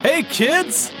Hey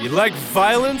kids, you like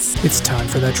violence? It's time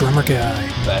for That Drummer Guy.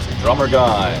 That drummer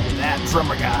guy. That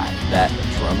drummer guy. That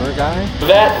drummer guy?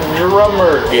 That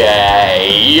drummer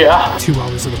guy. 2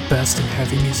 hours of the best in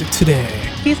heavy music today.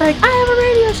 He's like, I have a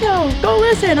radio show. Go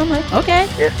listen. I'm like, okay.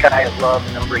 This guy loves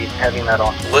and breathes heavy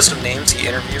metal. The list of names he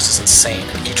interviews is insane,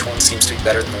 and each one seems to be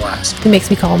better than the last. He makes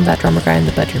me call him that drummer guy in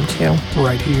the bedroom too.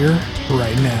 Right here,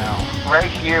 right now. Right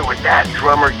here with that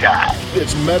drummer guy.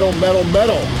 It's metal, metal,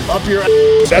 metal. Up your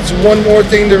ass. That's one more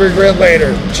thing to regret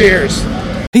later. Cheers.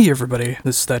 Hey everybody,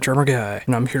 this is That Drummer Guy,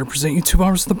 and I'm here to present you 2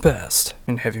 hours of the best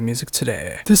in heavy music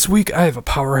today. This week I have a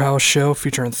powerhouse show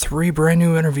featuring 3 brand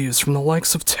new interviews from the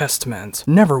likes of Testament,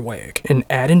 NeverWake, and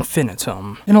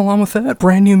Infinitum. And along with that,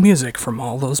 brand new music from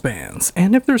all those bands.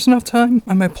 And if there's enough time,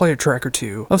 I might play a track or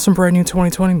two of some brand new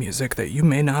 2020 music that you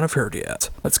may not have heard yet.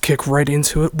 Let's kick right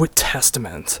into it with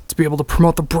Testament, to be able to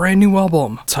promote the brand new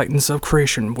album, Titans of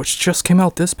Creation, which just came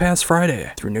out this past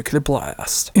Friday through Nuclear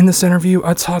Blast. In this interview,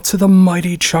 I talked to the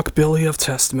mighty Chuck Billy of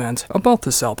Testament about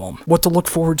this album, what to look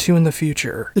forward to in the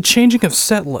future, the changing of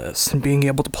set lists, and being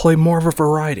able to play more of a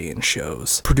variety in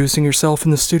shows, producing yourself in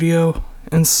the studio,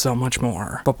 and so much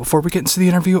more. But before we get into the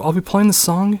interview, I'll be playing the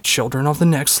song Children of the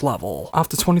Next Level off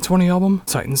the 2020 album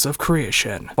Titans of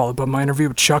Creation, followed by my interview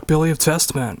with Chuck Billy of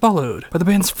Testament, followed by the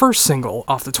band's first single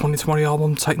off the 2020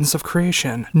 album Titans of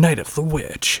Creation, Night of the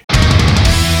Witch.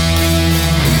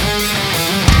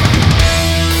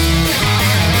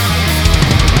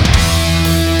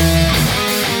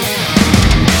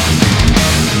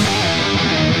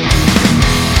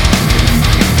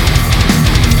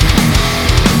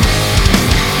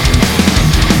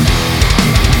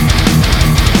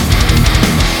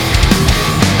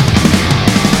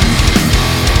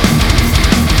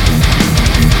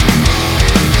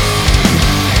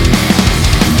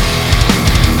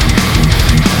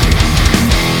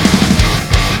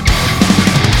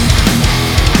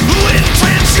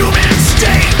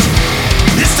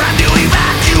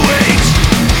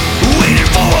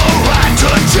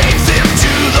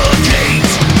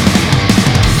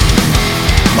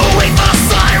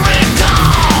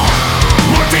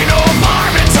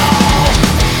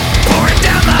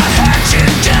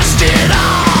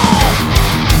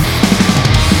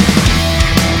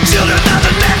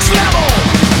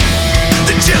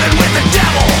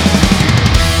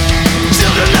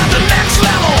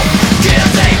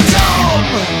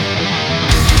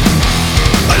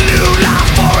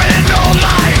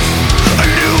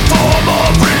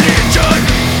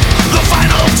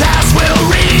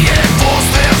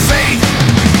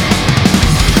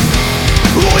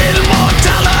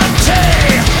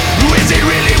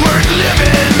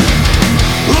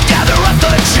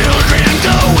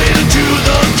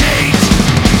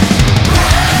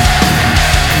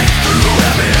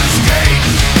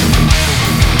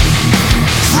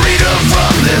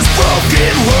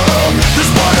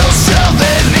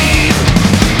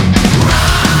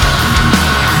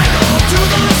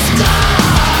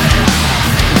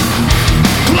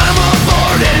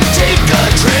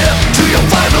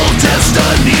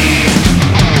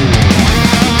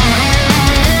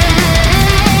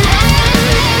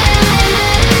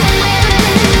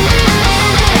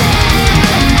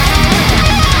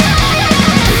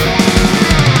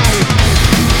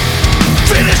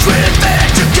 With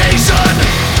education,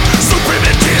 so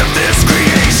primitive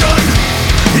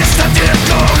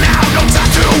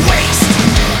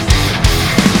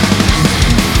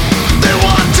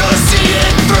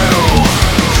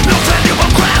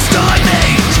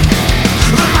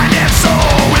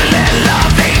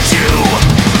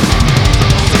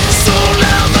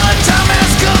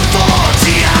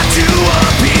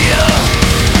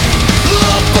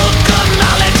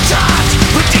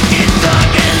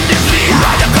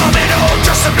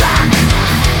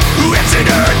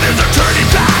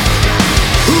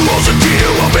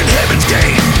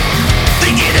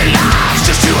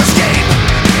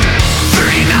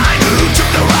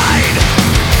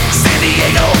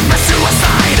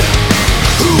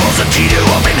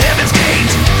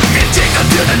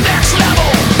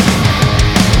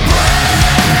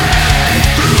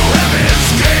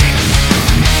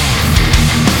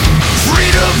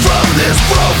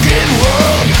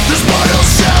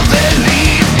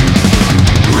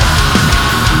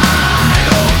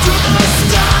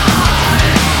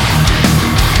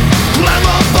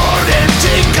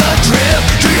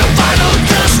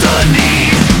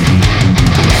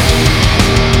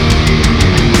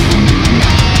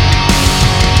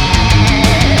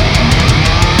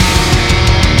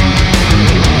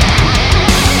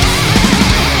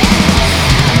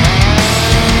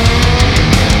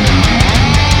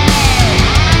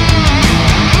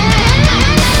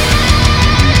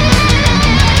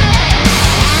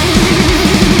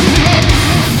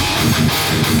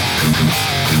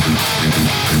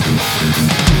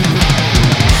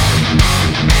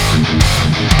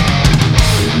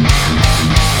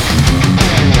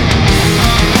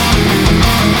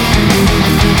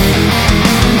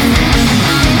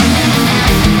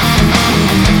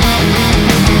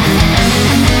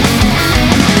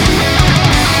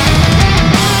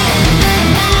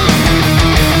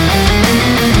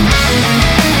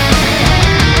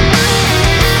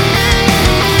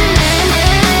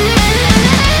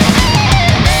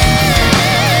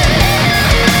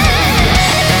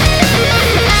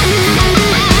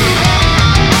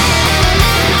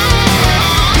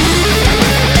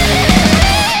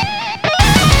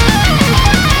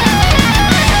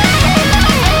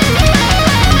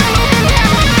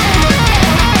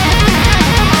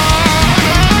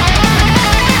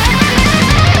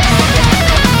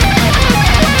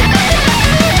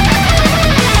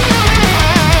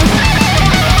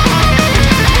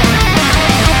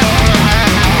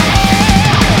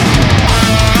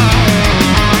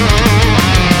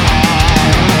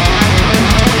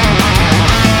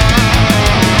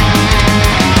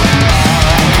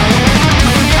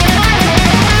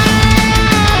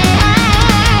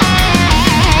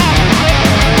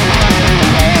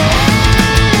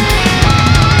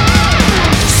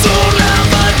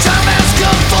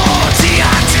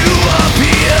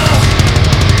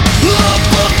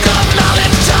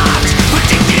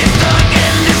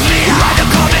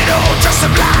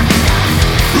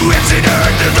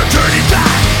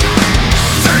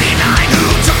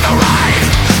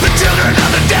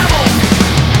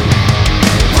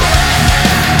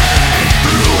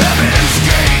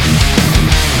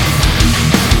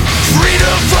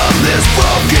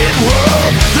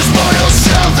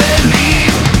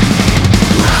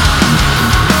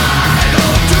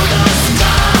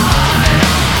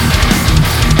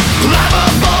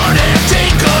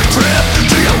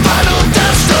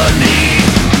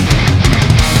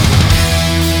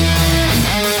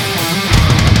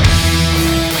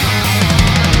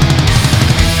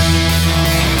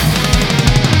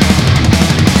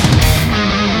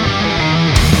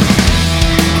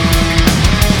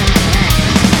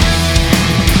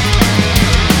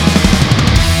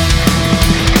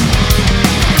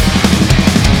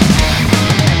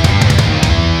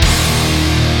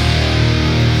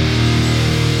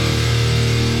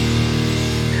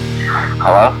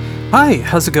Hello? Hi,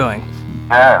 how's it going? Good,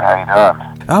 how you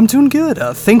doing? I'm doing good.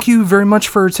 Thank you very much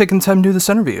for taking the time to do this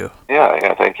interview.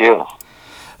 Yeah, thank you.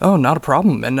 Oh, not a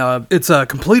problem. And it's a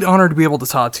complete honor to be able to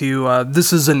talk to you.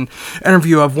 This is an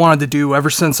interview I've wanted to do ever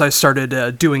since I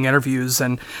started doing interviews,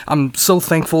 and I'm so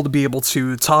thankful to be able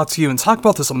to talk to you and talk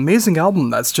about this amazing album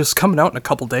that's just coming out in a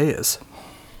couple days.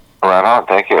 Right on,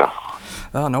 thank you.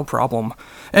 No problem.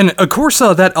 And of course,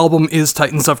 that album is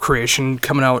Titans of Creation,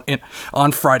 coming out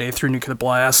on Friday through Nuclear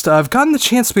Blast. I've gotten the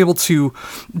chance to be able to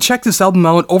check this album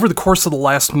out over the course of the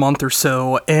last month or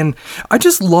so, and I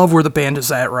just love where the band is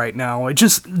at right now.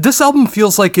 This album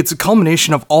feels like it's a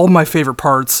culmination of all my favorite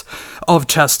parts of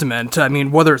Testament. I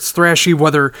mean, whether it's thrashy,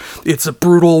 whether it's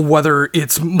brutal, whether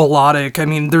it's melodic. I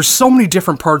mean, there's so many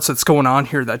different parts that's going on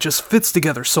here that just fits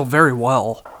together so very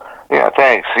well. Yeah,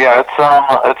 thanks. Yeah,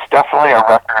 it's definitely a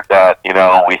record that,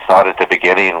 we thought at the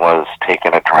beginning was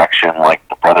taking a direction like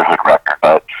the Brotherhood record,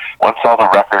 but once all the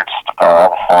records,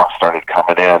 all the songs started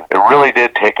coming in, it really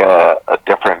did take a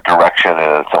different direction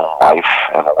in its own life,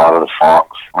 and a lot of the songs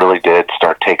really did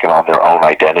start taking on their own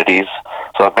identities.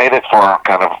 So it made it for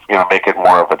kind of, make it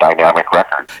more of a dynamic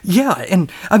record. Yeah,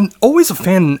 and I'm always a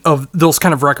fan of those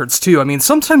kind of records too. I mean,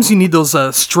 sometimes you need those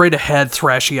straight-ahead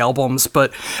thrashy albums,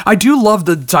 but I do love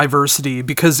the diversity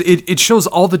because it shows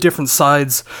all the different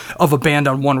sides of a band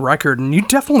on one record, and you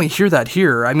definitely hear that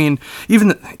here. I mean, even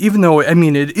though,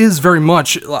 it is very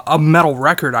much a metal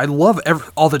record, I love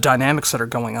all the dynamics that are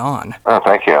going on. Oh,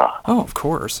 thank you. Oh, of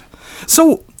course.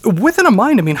 So, with it in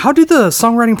mind, how did the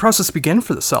songwriting process begin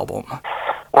for this album?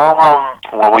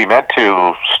 Well, we meant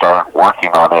to start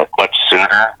working on it much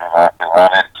sooner. We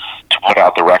wanted to put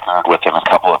out the record within a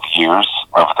couple of years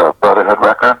of the Brotherhood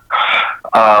record.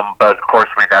 But of course,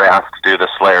 we got asked to do the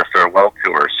Slayer farewell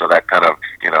tour, so that kind of,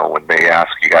 when they ask,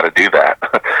 you got to do that.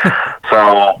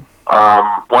 So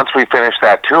once we finished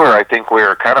that tour, I think we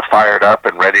were kind of fired up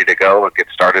and ready to go and get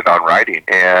started on writing,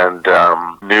 and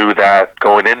knew that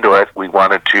going into it, we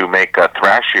wanted to make a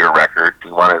thrashier record.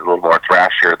 We wanted a little more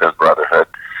thrashier than Brotherhood.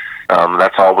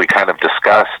 That's all we kind of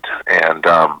discussed, and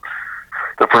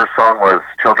the first song was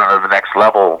Children of the Next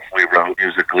Level. We wrote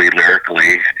musically,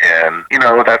 lyrically, and,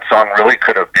 that song really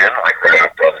could have been like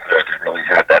that. It really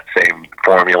had that same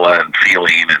formula and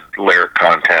feeling and lyric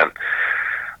content.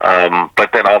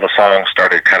 But then all the songs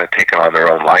started kind of taking on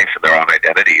their own life and their own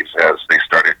identities as they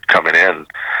started coming in.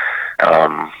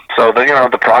 So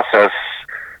the process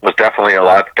was definitely a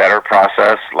lot better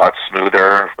process, a lot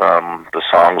smoother. The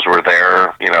songs were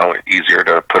there, easier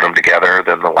to put them together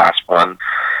than the last one.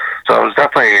 So it was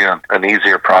definitely an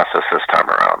easier process this time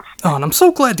around. Oh, and I'm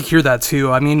so glad to hear that,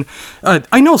 too.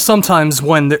 I know sometimes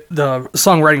when the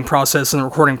songwriting process and the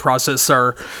recording process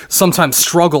are sometimes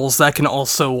struggles, that can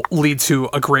also lead to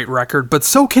a great record, but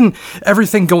so can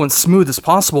everything go as smooth as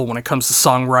possible when it comes to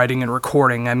songwriting and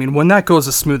recording. When that goes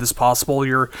as smooth as possible,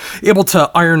 you're able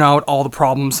to iron out all the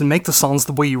problems and make the songs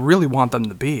the way you really want them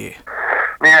to be.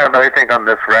 Yeah, but I think on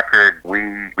this record,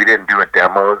 we didn't do a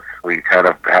demos. We kind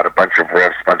of had a bunch of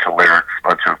riffs, bunch of lyrics,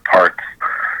 bunch of parts.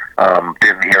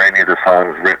 Didn't hear any of the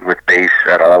songs written with bass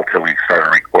at all till we started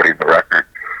recording the record.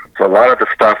 So a lot of the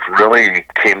stuff really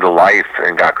came to life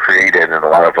and got created, and a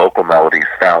lot of vocal melodies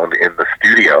found in the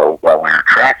studio while we were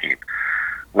tracking,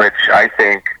 which I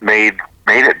think made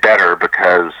it better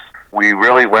because we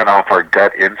really went off our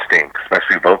gut instinct,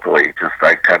 especially vocally.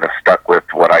 I kind of stuck with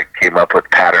what I came up with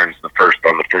patterns on the first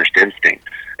instinct.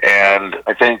 And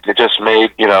I think it just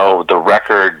made, the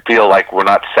record feel like we're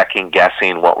not second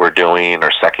guessing what we're doing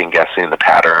or second guessing the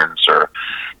patterns or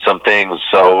some things.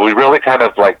 So we really kind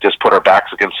of just put our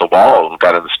backs against the wall and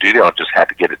got in the studio and just had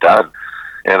to get it done.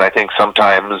 And I think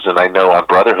sometimes, and I know on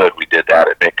Brotherhood we did that,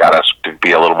 it got us to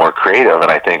be a little more creative.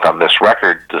 And I think on this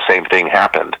record, the same thing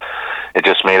happened. It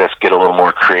just made us get a little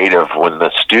more creative when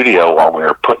the studio while we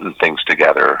were putting things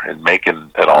together and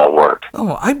making it all work.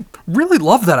 Oh, I really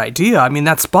love that idea.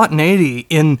 That spontaneity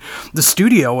in the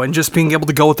studio and just being able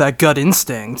to go with that gut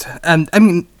instinct.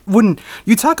 And when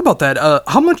you talk about that,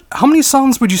 how many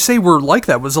songs would you say were like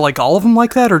that? Was it all of them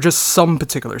like that, or just some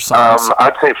particular songs?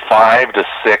 I'd say 5 to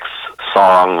 6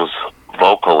 songs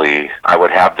vocally. I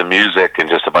would have the music and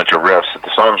just a bunch of riffs.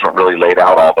 The songs weren't really laid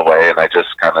out all the way, and I just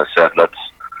kind of said, let's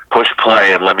push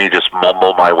play and let me just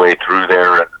mumble my way through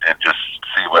there and just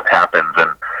see what happens.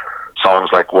 And songs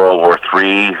like World War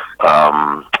III,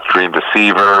 Dream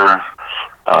Deceiver,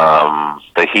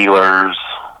 The Healers,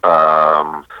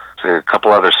 a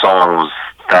couple other songs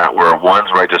that were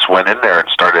ones where I just went in there and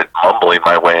started mumbling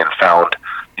my way and found,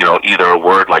 either a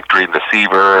word like Dream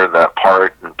Deceiver and that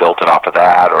part and built it off of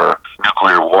that, or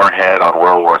Nuclear Warhead on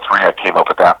World War III. I came up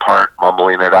with that part,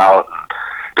 mumbling it out and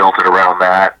built it around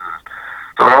that.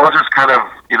 So that was just kind of,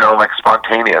 like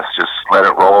spontaneous. Just let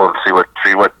it roll and see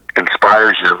what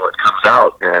inspires you and what comes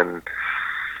out. And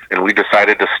we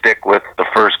decided to stick with the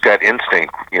first gut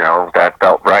instinct, that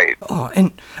felt right. Oh,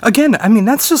 and again, I mean,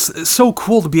 that's just so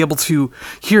cool to be able to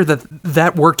hear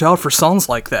that worked out for songs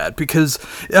like that, because,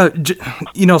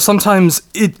 sometimes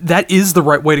that is the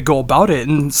right way to go about it.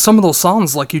 And some of those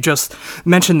songs, like you just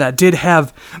mentioned, that did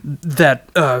have that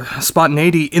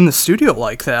spontaneity in the studio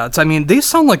like that. I mean, they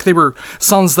sound like they were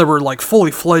songs that were like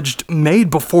fully fledged made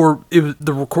before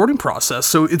the recording process.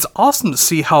 So it's awesome to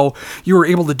see how you were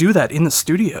able to do that in the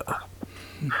studio.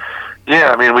 Yeah,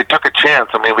 I mean, we took a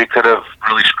chance. I mean, we could have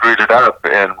really screwed it up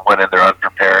and went in there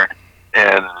unprepared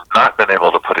and not been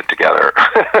able to put it together.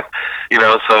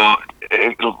 So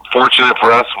fortunate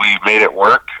for us, we made it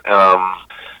work.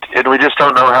 And we just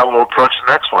don't know how we'll approach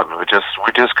the next one. We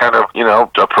just kind of,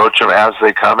 approach them as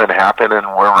they come and happen and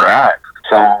where we're at.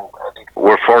 So I think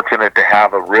we're fortunate to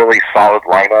have a really solid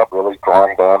lineup, really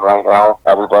strong band right now.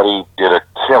 Everybody did a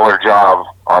killer job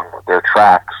on their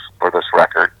tracks for this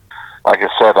record. Like I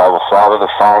said, a lot of the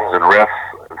songs and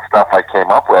riffs and stuff I came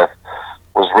up with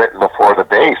was written before the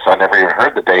bass. I never even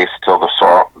heard the bass till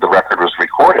the record was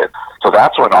recorded. So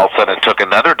that's when all of a sudden it took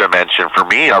another dimension for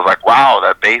me. I was like, wow,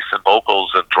 that bass and vocals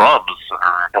and drums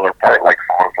are a killer part, like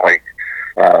songs like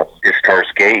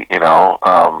Ishtar's Gate,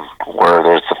 where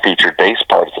there's the featured bass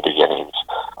part at the beginnings.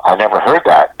 I never heard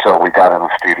that till we got in the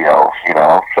studio,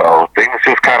 So things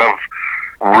just kind of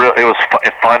it was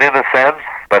fun in a sense,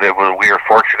 but we were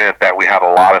fortunate that we had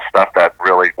a lot of stuff that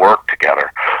really worked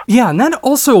together. Yeah, and that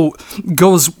also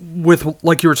goes with,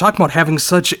 like you were talking about, having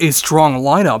such a strong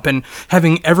lineup and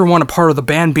having everyone a part of the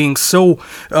band being so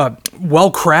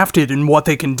well-crafted in what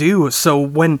they can do. So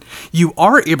when you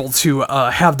are able to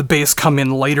have the bass come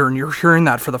in later and you're hearing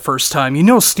that for the first time,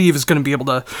 Steve is going to be able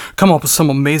to come up with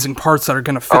some amazing parts that are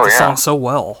going to fit the song so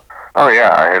well. Oh,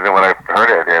 yeah, and then when I heard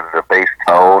it, and the bass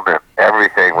tone and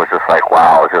everything was just like,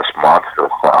 wow, just monstrous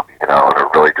stuff, and it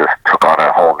really just took on a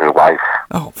whole new life.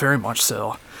 Oh, very much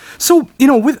so. So,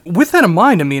 with that in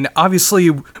mind, I mean, obviously,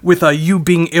 with you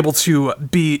being able to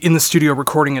be in the studio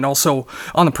recording and also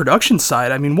on the production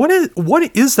side, I mean, what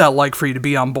is that like for you to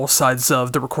be on both sides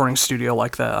of the recording studio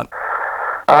like that?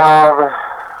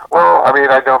 Well, I mean,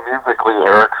 I know musically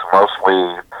Eric's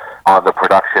mostly on the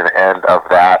production end of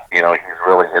that. He's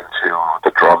really into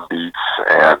the drum beats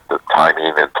and the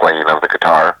timing and playing of the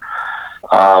guitar.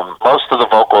 Most of the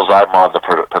vocals, I'm on the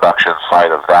production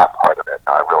side of that part of it.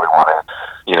 I really want to,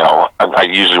 I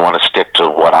usually want to stick to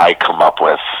what I come up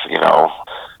with,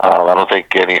 I don't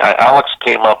think Alex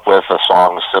came up with the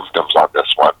song Symptoms on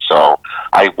this one, so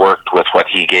I worked with what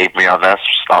he gave me on that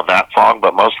song,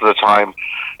 but most of the time,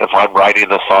 if I'm writing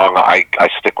the song, I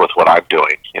stick with what I'm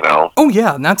doing, Oh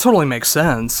yeah, and that totally makes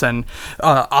sense, and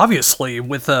obviously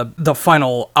with the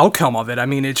final outcome of it, I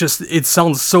mean, it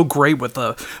sounds so great with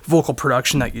the vocal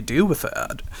production that you do with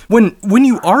that. When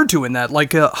you are doing that,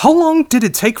 like, how long did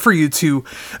it take for you to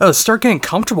start getting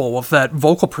comfortable with that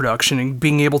vocal production and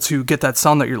being able to get that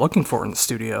sound that you're looking for in the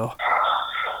studio?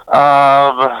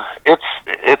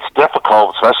 It's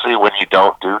difficult, especially when you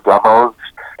don't do demos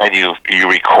and you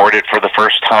record it for the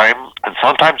first time, and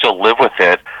sometimes you'll live with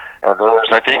it. And there's,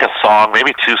 I think, a song,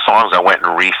 maybe two songs I went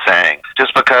and re-sang,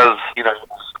 just because, the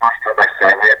first time I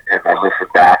sang it, and I listen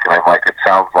back, and I'm like, it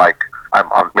sounds like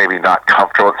I'm maybe not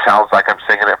comfortable. It sounds like I'm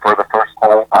singing it for the first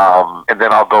time. And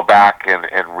then I'll go back and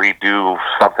redo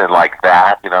something like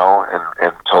that,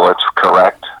 until it's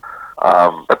correct.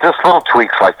 But just little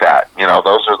tweaks like that,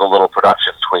 those are the little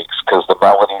production tweaks, because the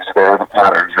melody's there, the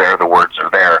pattern's there, the words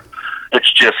are there. It's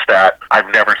just that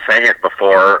I've never sang it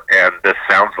before, and this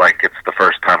sounds like it's the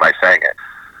first time I sang it.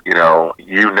 You know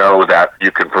that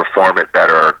you can perform it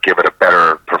better or give it a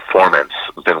better performance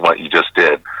than what you just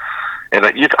did. And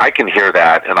I can hear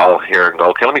that, and I'll hear and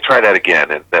go, okay, let me try that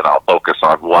again, and then I'll focus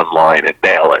on one line and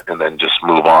nail it, and then just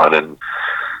move on. And,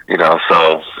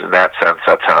 so in that sense,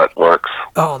 that's how it works.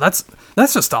 Oh, that's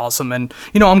just awesome, and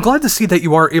I'm glad to see that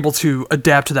you are able to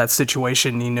adapt to that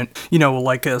situation. When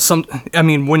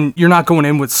you're not going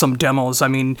in with some demos, I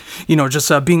mean,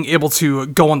 just being able to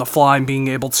go on the fly and being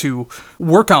able to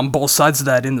work on both sides of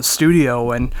that in the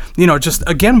studio, and just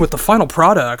again with the final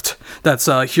product that's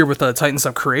here with the Titans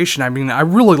of Creation. I mean, I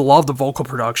really love the vocal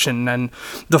production and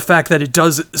the fact that it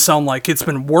does sound like it's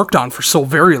been worked on for so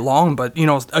very long, but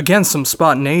again, some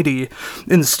spontaneity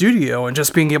in the studio and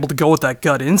just being able to go with that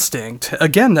gut instinct.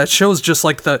 Again, that shows just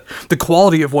like the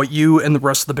quality of what you and the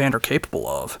rest of the band are capable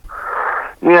of.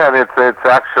 Yeah, and it's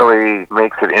actually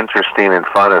makes it interesting and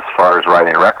fun as far as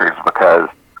writing records, because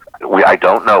I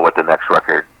don't know what the next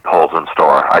record holds in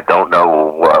store. I don't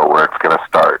know where it's going to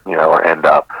start, or end up.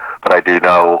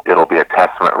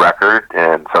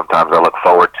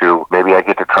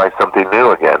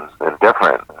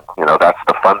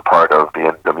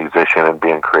 a musician and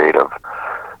being creative.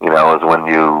 Is when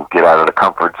you get out of the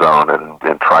comfort zone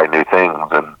and try new things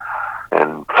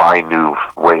and find new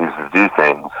ways to do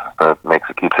things. That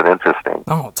keeps it interesting.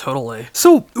 Oh, totally.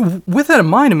 So, with that in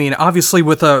mind, I mean, obviously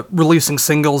with releasing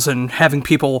singles and having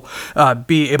people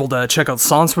be able to check out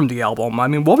songs from the album, I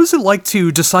mean, what was it like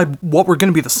to decide what were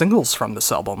going to be the singles from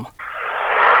this album?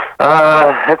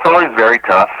 It's always very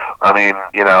tough. I mean,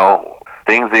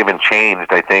 things even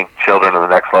changed. I think Children of the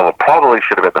Next Level probably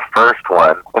should have been the first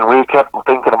one. And we kept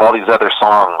thinking of all these other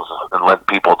songs and let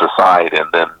people decide.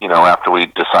 And then, after we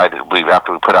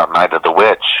put out Night of the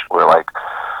Witch, we're like,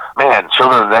 man,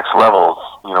 Children of the Next Level,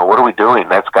 what are we doing?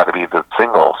 That's got to be the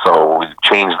single. So we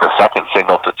changed the second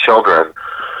single to Children.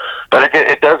 But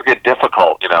it does get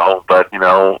difficult, but,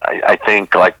 I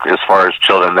think, like, as far as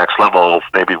Children of the Next Level,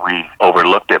 maybe we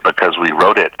overlooked it because we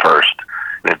wrote it first.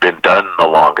 It had been done the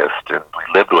longest, and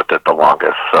we lived with it the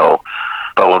longest. So,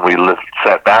 but when we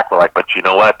sat back, we're like, but you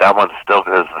know what? That one still is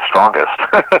the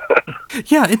strongest.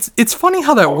 Yeah, it's funny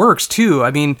how that works too. I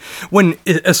mean,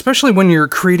 especially when you're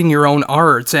creating your own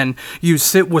art and you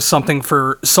sit with something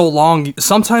for so long,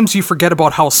 sometimes you forget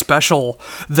about how special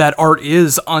that art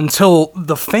is until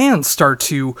the fans start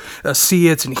to see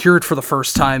it and hear it for the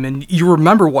first time, and you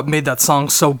remember what made that song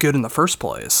so good in the first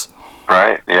place.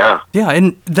 Right, yeah. Yeah,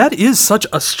 and that is such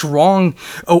a strong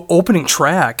opening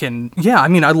track, and yeah, I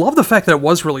mean, I love the fact that it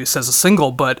was released as a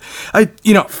single, but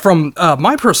from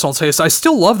my personal taste, I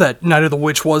still love that Night of the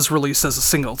Witch was released as a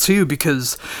single too,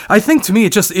 because I think to me,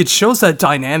 it shows that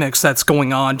dynamics that's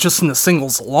going on just in the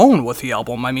singles alone with the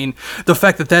album. I mean, the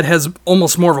fact that has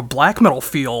almost more of a black metal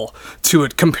feel to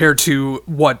it compared to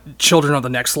what Children of the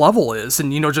Next Level is,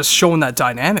 and just showing that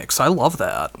dynamics, I love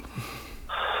that.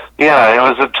 Yeah, it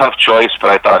was a tough choice,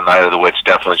 but I thought Night of the Witch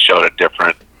definitely showed a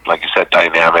different, like you said,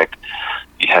 dynamic.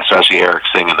 Yeah, especially Eric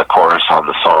singing the chorus on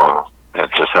the song. It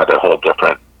just had a whole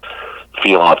different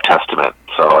feel of Testament.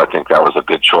 So I think that was a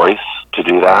good choice to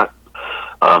do that.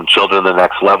 Children of the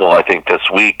Next Level, I think this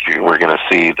week we're going to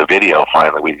see the video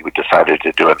finally. We decided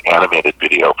to do an animated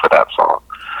video for that song.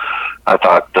 I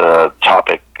thought the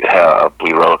topic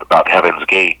we wrote about Heaven's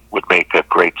Gate would make a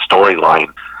great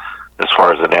storyline as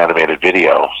far as an animated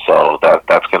video, so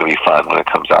that's going to be fun when it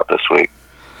comes out this week.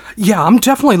 Yeah, I'm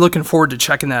definitely looking forward to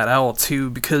checking that out too,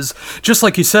 because just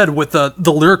like you said, with the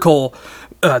lyrical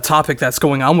topic that's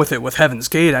going on with it with Heaven's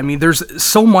Gate, I mean, there's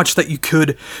so much that you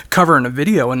could cover in a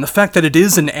video, and the fact that it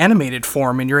is an animated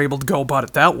form and you're able to go about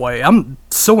it that way, I'm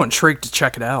so intrigued to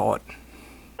check it out.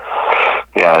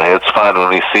 Yeah, it's fun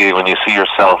when you see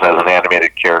yourself as an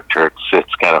animated character.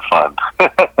 It's kind of fun.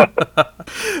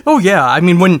 Oh yeah, I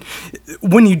mean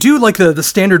when you do like the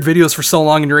standard videos for so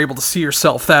long and you're able to see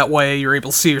yourself that way, you're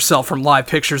able to see yourself from live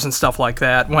pictures and stuff like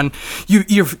that. When you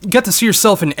get to see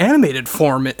yourself in animated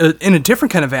form in a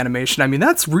different kind of animation, I mean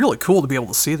that's really cool to be able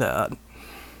to see that.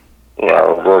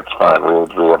 Yeah, it's fun.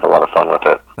 We have a lot of fun with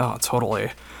it. Oh,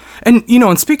 totally. And,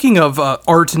 and speaking of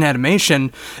art and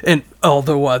animation, and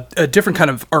although a different kind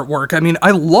of artwork, I mean,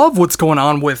 I love what's going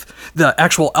on with the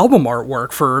actual album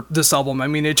artwork for this album. I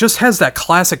mean, it just has that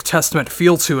classic Testament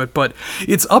feel to it, but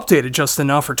it's updated just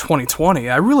enough for 2020.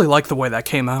 I really like the way that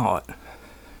came out.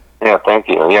 Yeah, thank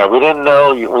you. Yeah, we didn't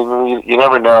know. You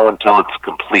never know until it's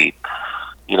complete.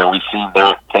 We've seen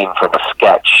that thing from a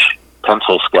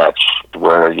pencil sketch,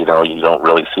 where, you don't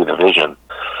really see the vision.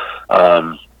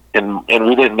 And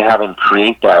we didn't have him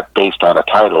create that based on a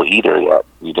title either yet.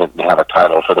 We didn't have a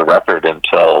title for the record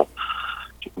until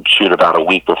about a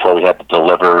week before we had to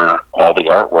deliver all the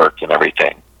artwork and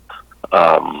everything.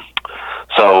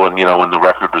 So when the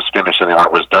record was finished and the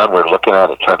art was done, we're looking at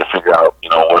it trying to figure out,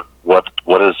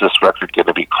 what is this record going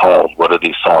to be called? What do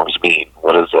these songs mean?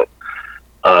 What is it?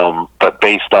 But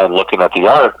based on looking at the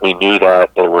art, we knew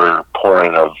that they were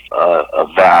pouring a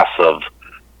vase of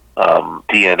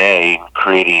DNA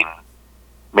creating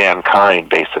mankind,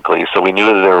 basically. So we knew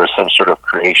that there was some sort of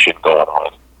creation going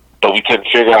on, but we couldn't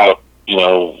figure out,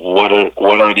 what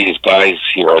are these guys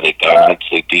here? Are they gods?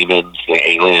 Are they demons? Are they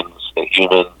aliens? Are they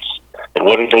humans? And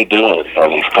what are they doing? Are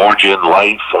they forging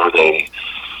life? Are they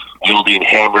wielding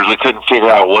hammers? We couldn't figure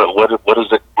out what is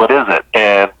it.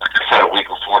 And like I said, a week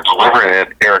before delivering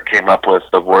it, Eric came up with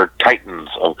the word Titans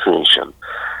of creation.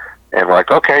 And we're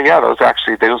like, okay, yeah,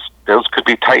 those could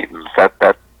be Titans.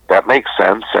 That makes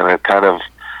sense, and it kind of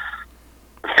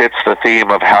fits the theme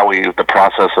of the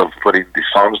process of putting these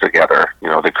songs together.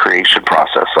 The creation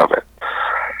process of it,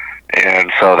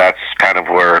 and so that's kind of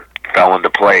where it fell into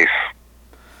place.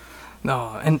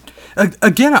 No, and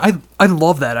Again, I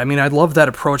love that. I mean, I love that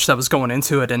approach that was going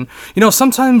into it. And,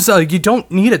 sometimes you don't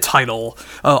need a title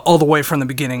all the way from the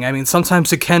beginning. I mean,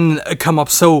 sometimes it can come up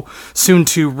so soon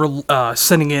to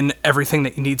sending in everything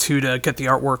that you need to get the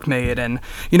artwork made. And,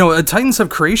 Titans of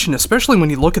Creation, especially when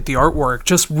you look at the artwork,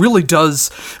 just really does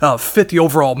fit the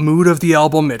overall mood of the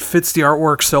album. It fits the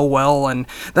artwork so well. And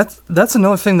that's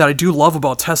another thing that I do love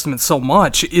about Testament so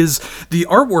much is the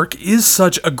artwork is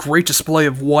such a great display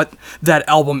of what that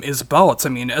album is about. I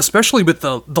mean, especially with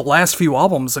the last few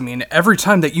albums, I mean, every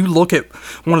time that you look at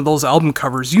one of those album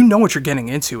covers, you know what you're getting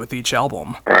into with each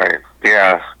album. Right.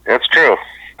 Yeah, that's true.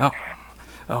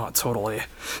 Oh, totally.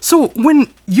 So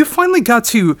when you finally got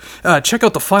to check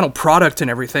out the final product and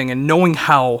everything, and knowing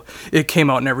how it came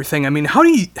out and everything, I mean, how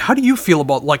do you feel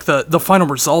about like the final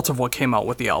result of what came out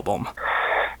with the album?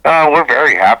 We're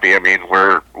very happy. I mean,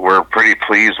 we're pretty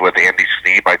pleased with Andy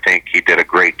Sneap. I think he did a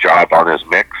great job on his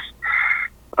mix.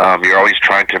 You're always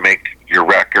trying to make your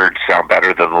record sound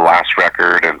better than the last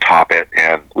record and top it.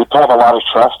 And we put a lot of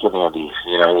trust in Andy.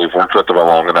 We've worked with him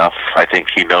long enough. I think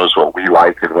he knows what we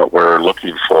like and what we're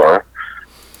looking for.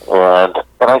 And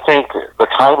I think the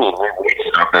timing, we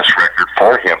waited on this record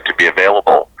for him to be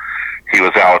available. He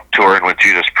was out touring with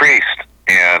Judas Priest,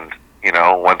 and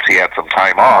once he had some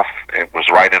time off, it was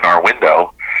right in our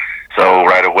window. So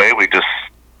right away, we just,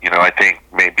 I think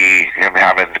maybe him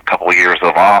having a couple of years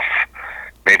of off,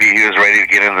 maybe he was ready to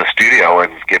get in the studio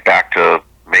and get back to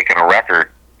making a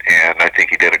record. And I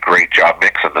think he did a great job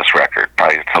mixing this record,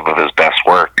 probably some of his best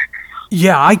work.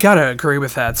 Yeah, I gotta agree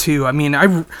with that too. I mean,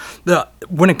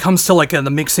 when it comes to like the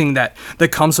mixing that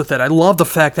comes with it, I love the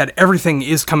fact that everything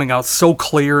is coming out so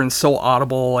clear and so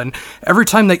audible. And every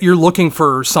time that you're looking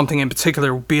for something in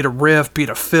particular, be it a riff, be it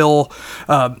a fill,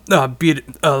 be it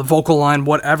a vocal line,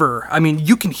 whatever, I mean,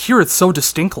 you can hear it so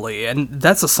distinctly, and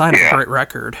that's a sign of a great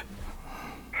record.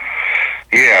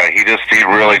 Yeah, he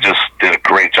really just did a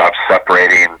great job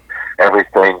separating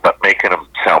everything, but making them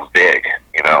sound big.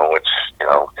 Which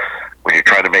when you're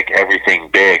trying to make everything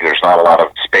big, there's not a lot of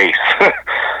space.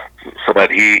 So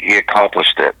that he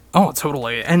accomplished it. Oh,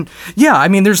 totally. And yeah, I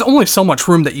mean, there's only so much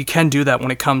room that you can do that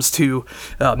when it comes to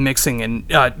mixing. And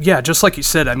yeah, just like you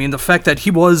said, I mean, the fact that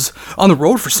he was on the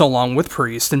road for so long with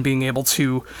Priest and being able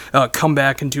to come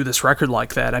back and do this record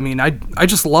like that, I mean, I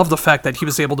just love the fact that he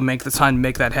was able to make the time to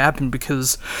make that happen,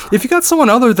 because if you got someone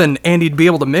other than Andy to be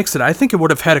able to mix it, I think it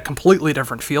would have had a completely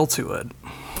different feel to it.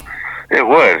 It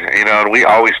would, and we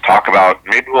always talk about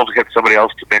maybe we'll get somebody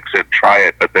else to mix it, try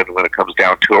it, but then when it comes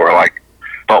down to it, we're like,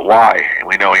 but why?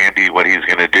 We know Andy, what he's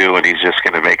going to do, and he's just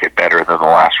going to make it better than the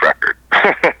last record,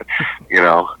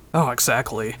 Oh,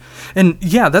 exactly. And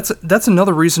yeah, that's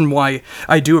another reason why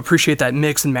I do appreciate that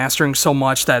mix and mastering so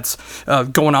much that's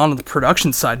going on the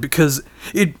production side, because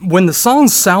when the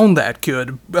songs sound that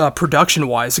good,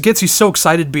 production-wise, it gets you so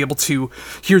excited to be able to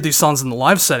hear these songs in the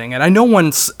live setting. And I know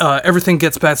once everything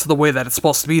gets back to the way that it's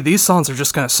supposed to be, these songs are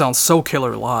just going to sound so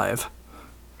killer live.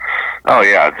 Oh,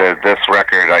 yeah. This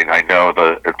record, I know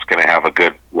that it's going to have a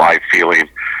good live feeling.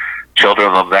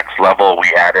 Children of the Next Level,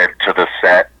 we added to the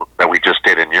set that we just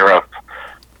did in Europe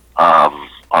on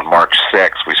March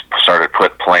 6th. We started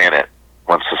playing it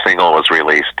once the single was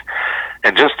released.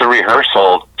 And just the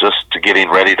rehearsal, just to getting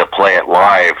ready to play it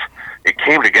live, it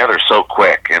came together so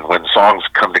quick. And when songs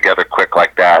come together quick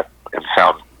like that and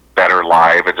sound better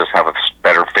live and just have a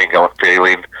better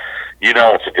feeling,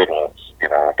 it's a good one,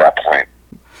 at that point.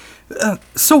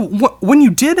 So when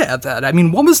you did add that, I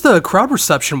mean, what was the crowd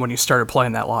reception when you started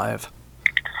playing that live?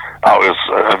 Oh, it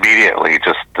was immediately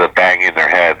just the bang in their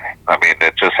head. I mean,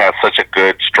 it just had such a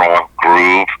good, strong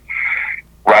groove.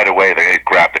 Right away, they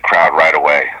grabbed the crowd right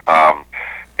away.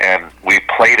 And we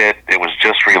played it. It was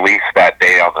just released that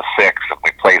day on the 6th, and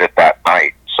we played it that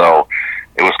night. So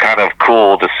it was kind of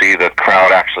cool to see the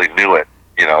crowd actually knew it,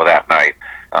 that night.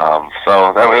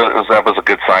 So that was a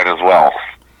good sign as well.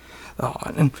 Oh,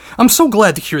 and I'm so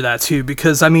glad to hear that too,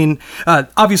 because I mean,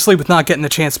 obviously with not getting the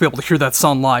chance to be able to hear that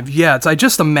song live yet, I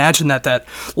just imagine that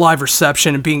live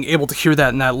reception and being able to hear that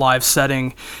in that live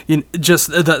setting, just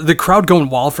the crowd going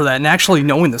wild for that, and actually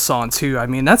knowing the song too. I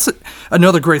mean, that's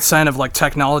another great sign of like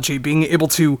technology, being able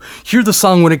to hear the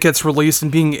song when it gets released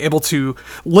and being able to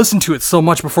listen to it so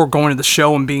much before going to the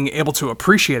show and being able to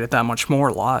appreciate it that much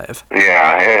more live.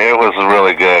 Yeah, it was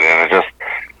really good, and it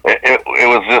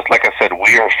was just, like I said,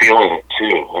 we were feeling it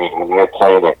too. I mean, when we were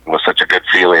playing it was such a good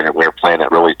feeling, and we were playing it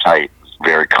really tight,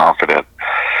 very confident.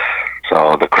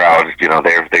 So the crowd,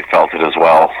 they felt it as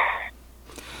well.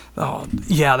 Oh,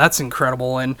 yeah, that's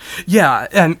incredible. And yeah,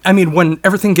 and I mean, when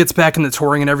everything gets back into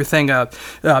touring and everything,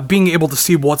 being able to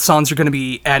see what songs you're going to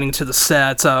be adding to the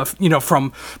set,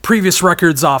 from previous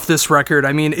records off this record,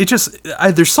 I mean,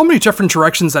 there's so many different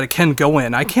directions that it can go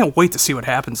in. I can't wait to see what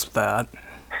happens with that.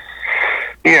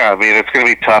 Yeah, I mean, it's going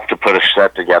to be tough to put a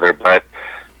set together, but,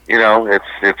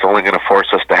 it's only going to force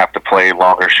us to have to play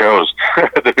longer shows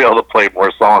to be able to play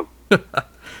more songs.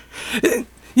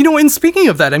 And speaking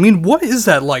of that, I mean, what is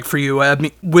that like for you? I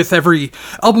mean, with every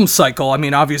album cycle, I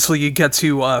mean, obviously you get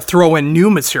to throw in new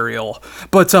material,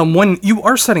 but when you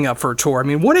are setting up for a tour, I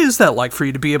mean, what is that like for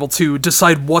you to be able to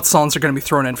decide what songs are going to be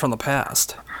thrown in from the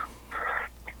past?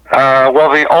 Well,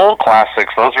 the old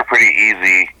classics, those are pretty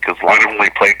easy, because when we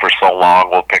played for so long,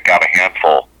 we'll pick out a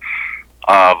handful.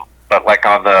 But like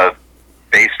on the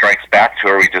Bass Strikes Back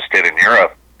tour we just did in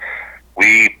Europe,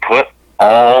 we put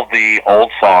all the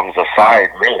old songs aside,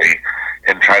 really,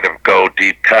 and try to go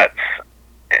deep cuts.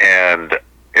 And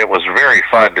it was very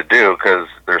fun to do, because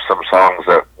there's some songs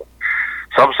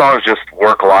just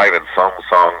work live and some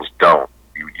songs don't.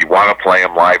 You want to play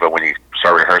them live, but when you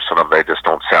start rehearsing them, they just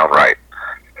don't sound right.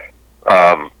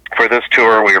 For this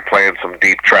tour, we were playing some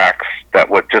deep tracks that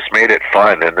just made it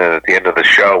fun. And then at the end of the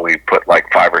show, we put like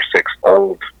 5 or 6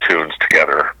 old tunes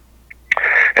together.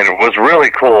 And it was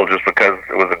really cool just because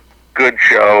it was a good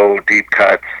show, deep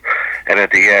cuts, and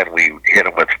at the end we hit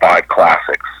them with 5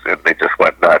 classics, and they just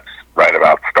went nuts right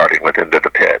about starting with Into the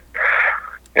Pit.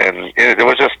 And it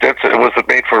was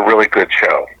made for a really good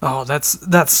show. Oh,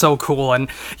 that's so cool. And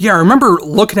yeah, I remember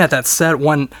looking at that set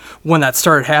when that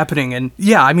started happening. And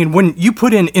yeah, I mean, when you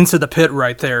put in Into the Pit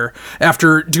right there,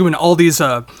 after doing all these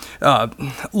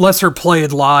lesser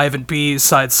played live and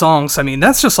B-side songs, I mean,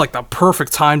 that's just like the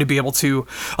perfect time to be able to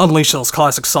unleash those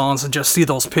classic songs and just see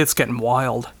those pits getting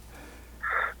wild.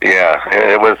 Yeah,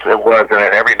 it was,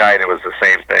 and every night it was the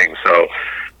same thing. So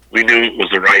we knew it was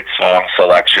the right song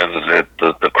selections.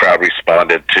 The crowd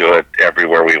responded to it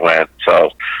everywhere we went. So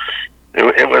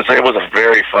it was a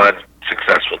very fun,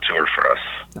 successful tour for us.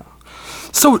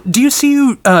 So do you see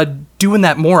you doing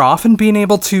that more often, being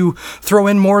able to throw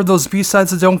in more of those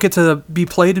B-sides that don't get to be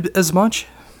played as much?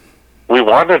 We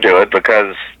want to do it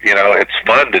because, it's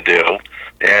fun to do.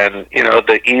 And,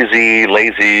 the easy,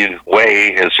 lazy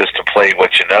way is just to play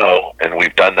what you know, and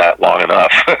we've done that long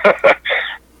enough.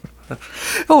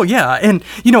 Oh, yeah, and,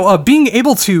 being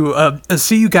able to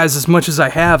see you guys as much as I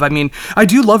have, I mean, I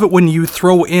do love it when you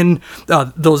throw in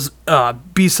those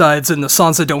B-sides and the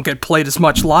songs that don't get played as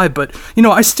much live, but,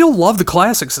 I still love the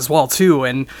classics as well, too,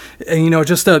 and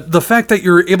just the fact that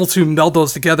you're able to meld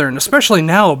those together, and especially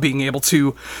now being able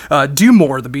to do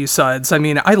more of the B-sides, I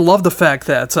mean, I love the fact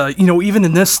that, even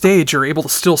in this stage, you're able to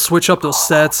still switch up those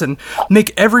sets and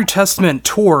make every Testament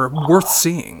tour worth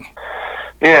seeing.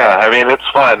 Yeah, I mean, it's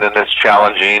fun and it's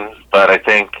challenging, but I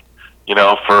think,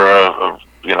 for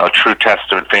a true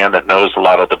Testament fan that knows a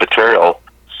lot of the material,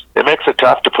 it makes it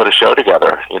tough to put a show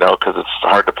together, because it's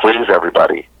hard to please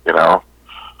everybody,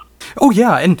 Oh,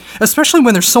 yeah, and especially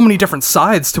when there's so many different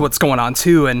sides to what's going on,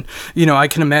 too, and, I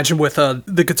can imagine with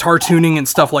the guitar tuning and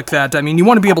stuff like that, I mean, you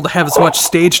want to be able to have as much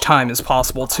stage time as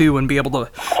possible, too, and be able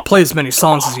to play as many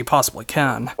songs as you possibly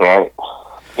can. Right,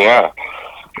 yeah.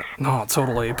 No,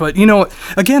 totally. But,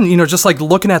 again, just like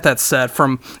looking at that set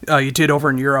from you did over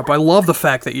in Europe, I love the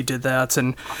fact that you did that.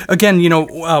 And again,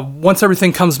 once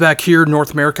everything comes back here in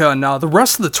North America and the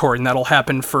rest of the touring that'll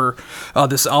happen for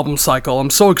this album cycle, I'm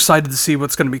so excited to see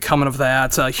what's going to be coming of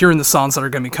that, hearing the songs that are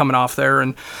going to be coming off there,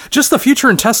 and just the future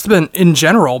in Testament in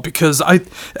general, because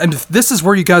and this is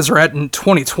where you guys are at in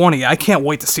 2020. I can't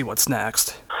wait to see what's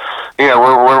next. Yeah,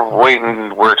 we're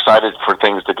waiting. We're excited for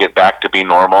things to get back to be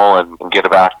normal and get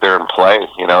back there and play.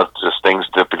 Just things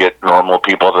to get normal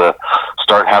people to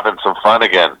start having some fun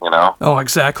again. Oh,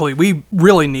 exactly. We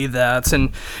really need that,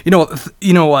 and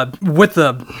with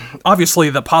obviously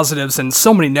the positives and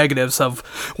so many negatives of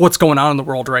what's going on in the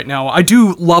world right now, I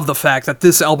do love the fact that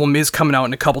this album is coming out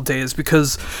in a couple days,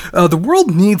 because the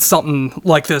world needs something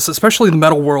like this, especially the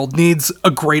metal world needs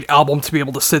a great album to be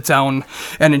able to sit down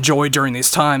and enjoy during these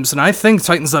times. And I think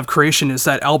Titans of Creation is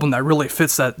that album that really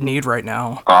fits that need right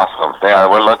now. Awesome. Yeah,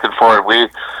 we're looking forward. We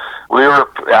were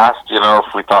asked,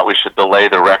 if we thought we should delay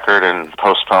the record and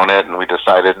postpone it, and we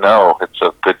decided no, it's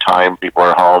a good time. People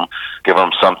are home. give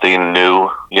them something new,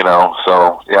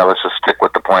 so yeah, let's just stick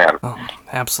with the plan. Oh,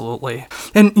 absolutely.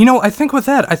 And, I think with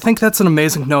that, I think that's an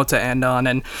amazing note to end on.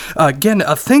 And again,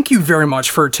 thank you very much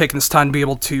for taking this time to be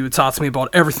able to talk to me about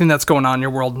everything that's going on in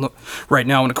your world right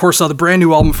now. And of course, the brand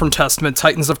new album from Testament,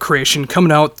 Titans of Creation,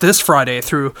 coming out this Friday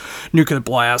through Nuclear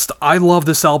Blast. I love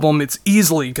this album. It's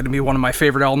easily going to be one of my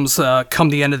favorite albums come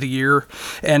the end of the year.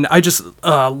 And I just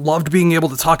loved being able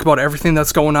to talk about everything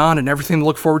that's going on and everything to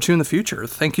look forward to in the future.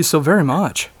 Thank you so very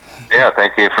much. Yeah,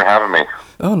 thank you for having me.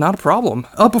 Oh, not a problem.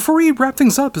 Before we wrap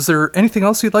things up, is there anything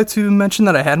else you'd like to mention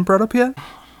that I hadn't brought up yet?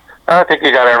 I think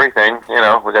you got everything.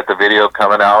 We got the video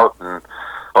coming out, and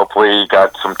hopefully you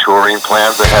got some touring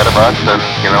plans ahead of us, and,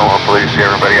 hopefully see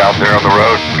everybody out there on the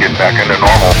road and get back into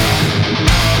normal.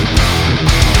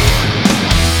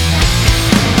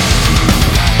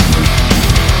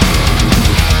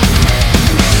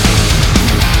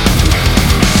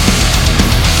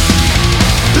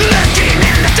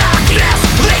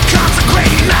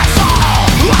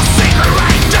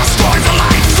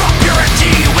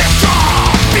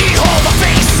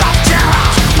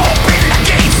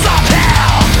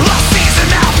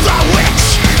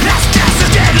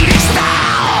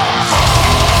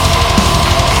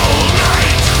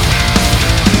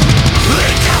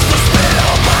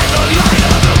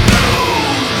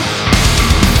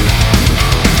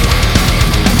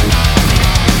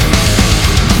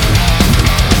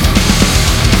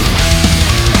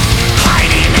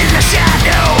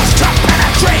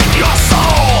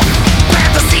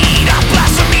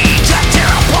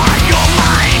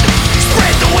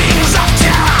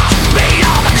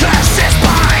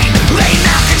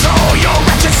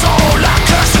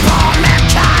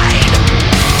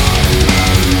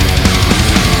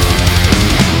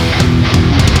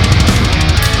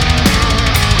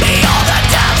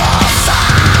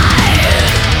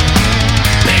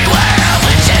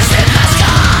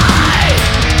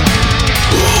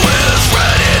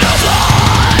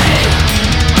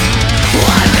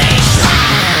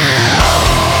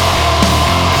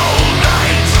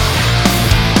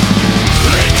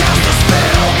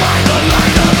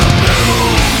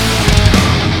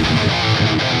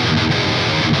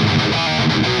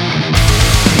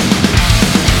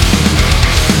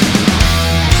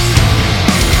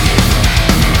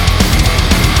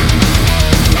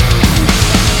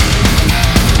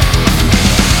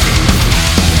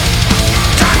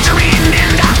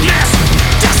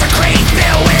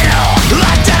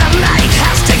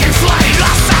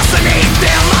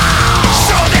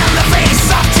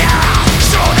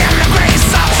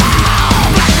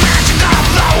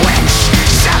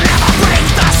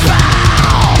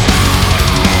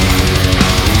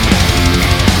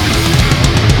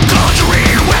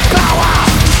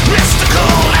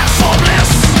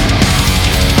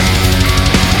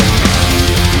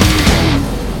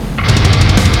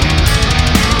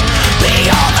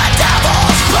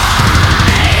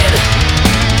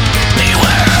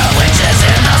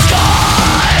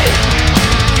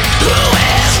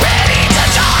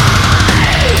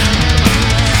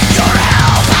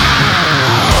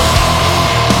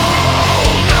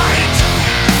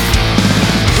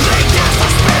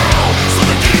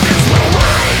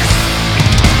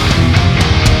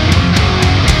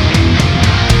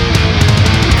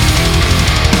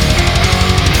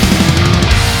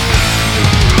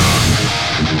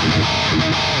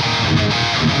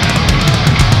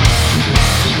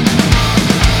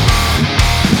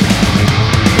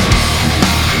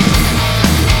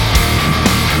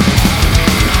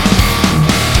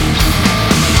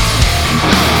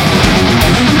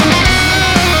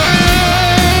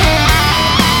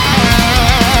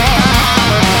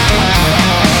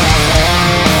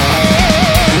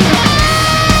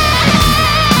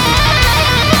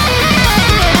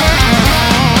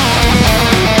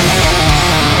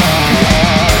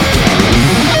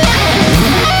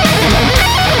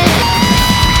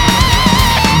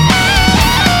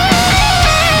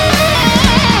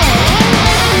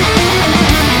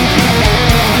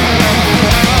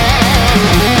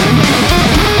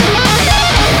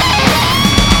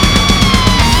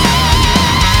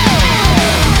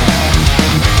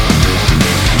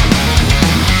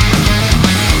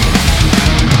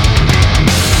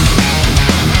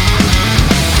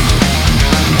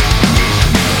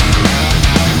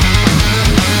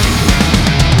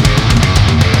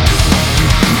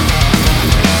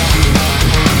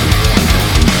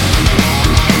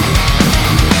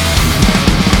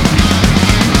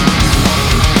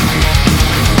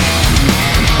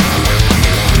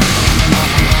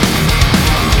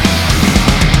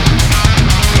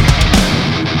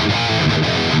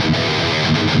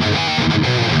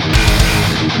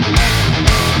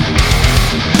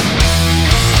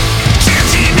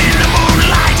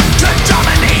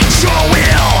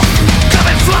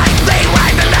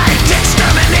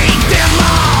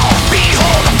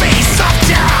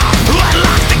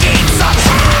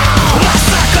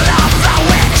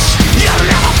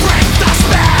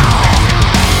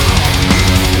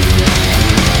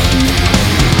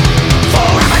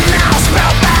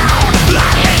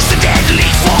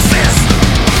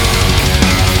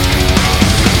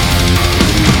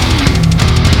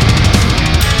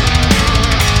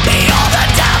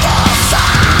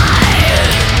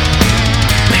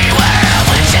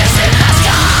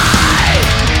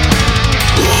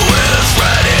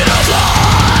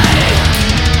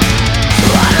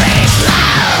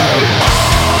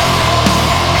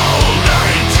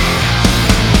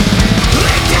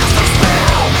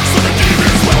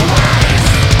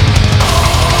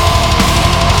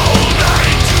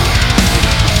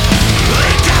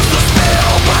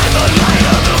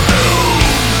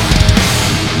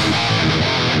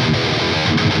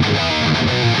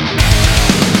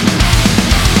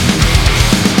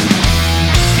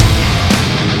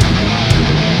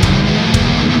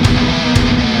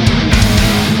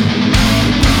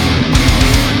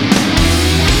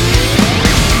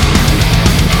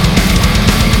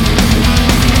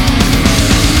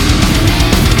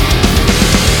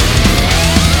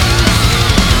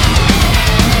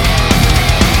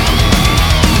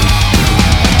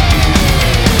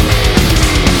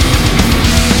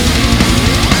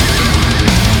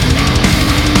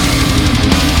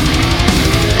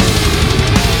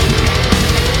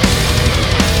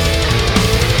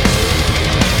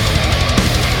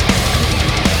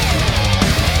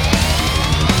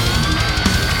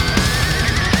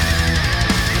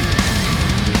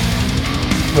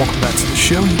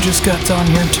 show, you just got done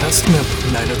hearing Testament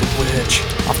with Night of the Witch,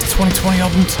 off the 2020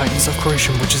 album Titans of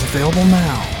Creation, which is available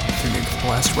now through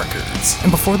Blast Records.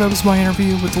 And before that was my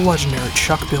interview with the legendary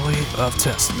Chuck Billy of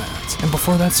Testament. And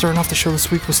before that, starting off the show this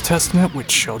week was Testament with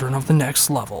Children of the Next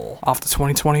Level, off the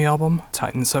 2020 album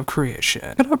Titans of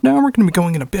Creation. And up now, we're going to be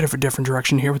going in a bit of a different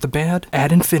direction here with the band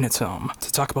Ad Infinitum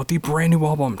to talk about the brand new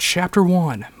album Chapter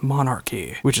 1,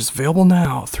 Monarchy, which is available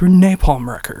now through Napalm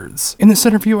Records. In this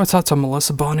interview, I talked to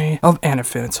Melissa Bunny of Ad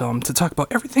Infinitum to talk about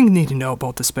everything you need to know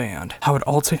about this band, how it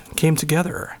all came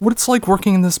together, what it's like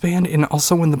working in this band, and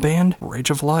also in the band Rage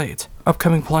of Light,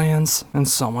 upcoming plans, and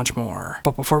so much more.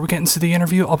 But before we get into the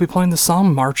interview, I'll be playing the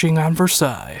song Marching on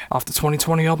Versailles, off the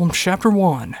 2020 album Chapter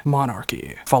 1,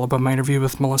 Monarchy, followed by my interview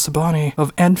with Melissa Bunny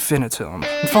of Ad Infinitum.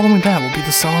 And following that will be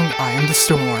the song I Am the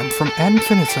Storm from Ad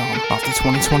Infinitum, off the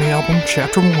 2020 album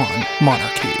Chapter 1,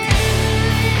 Monarchy.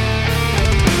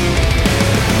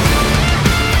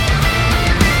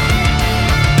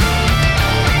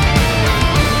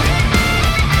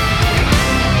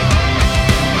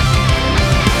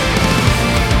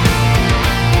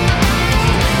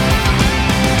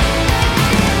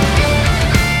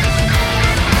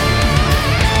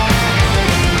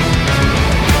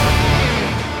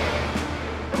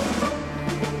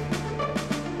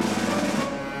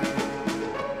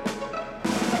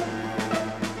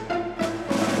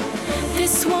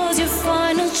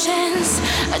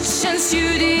 A chance you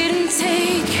didn't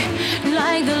take.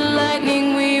 Like the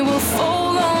lightning, we will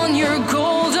fall on your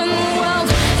golden wealth.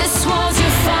 This was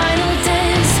your final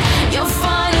dance, your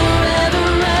final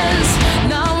reverence.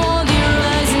 Now on the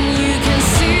horizon, you can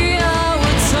see our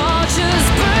torches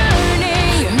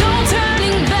burning. No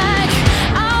turning back,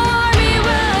 our army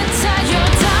will attack. Your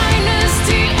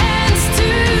dynasty ends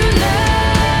tonight.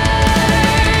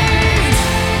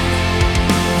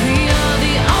 We are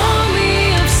the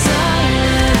army of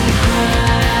silent cries,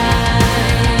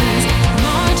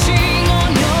 marching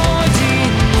on your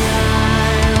denial.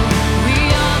 We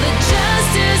are the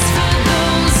justice for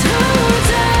those who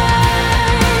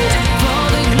died, for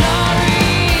the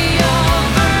glory of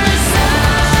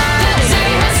Versailles. The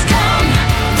day has come,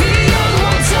 the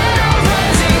unwanted are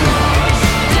rising.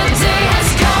 The day has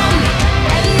come,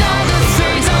 and now the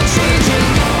fates are changing.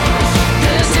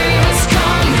 The day has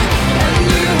come, and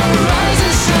new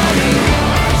horizons shining.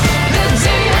 The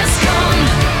day has come,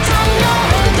 from your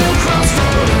head the cross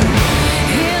falling.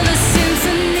 Hear the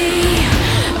symphony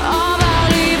of our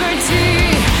liberty.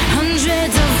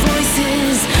 Hundreds of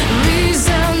voices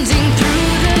resounding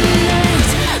through the night,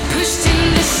 pushed in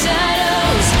the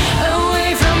shadows,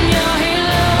 away from your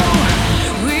halo.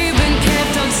 We've been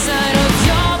kept outside of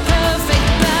your perfect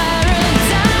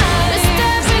paradise.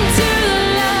 Step into the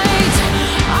light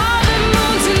of the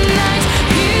moon tonight.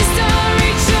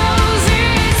 History chose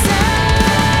its eyes.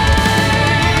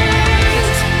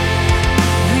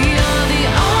 We are the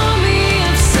army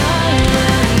of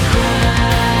silent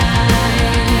cries,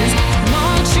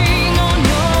 marching on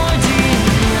your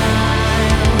denial.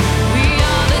 We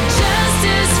are the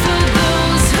justice for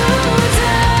those who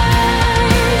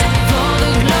died, for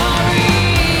the glory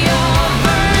of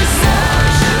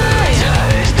Versailles.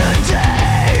 Today's the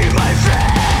day, my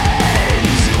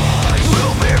friends.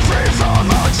 We'll be free from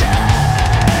our chains.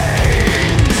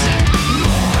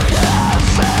 Have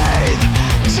faith,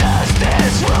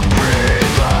 justice will prevail.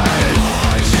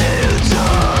 Till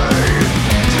time,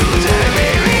 today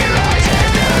we rise as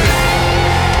the rain.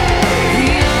 We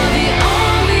are the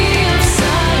army of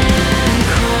silent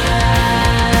cries,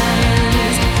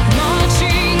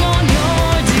 marching on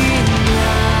your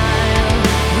denial.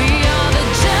 We are the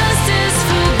justice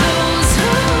for those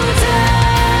who died,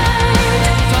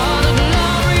 for the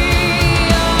glory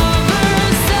of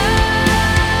Versailles.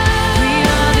 We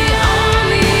are the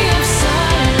army of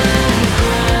silent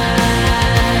cries,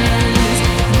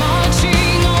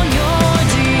 marching on your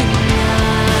denial.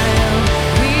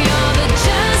 We are the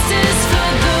justice for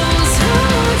those who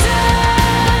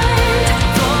died,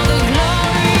 for the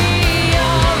glory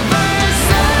of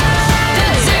Versailles. The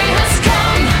day has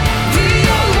come, the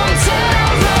unwanted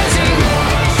are rising.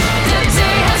 The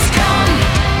day has come,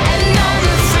 and now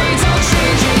the fates are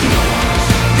changing.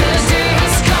 The day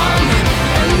has come,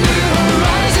 and new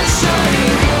horizons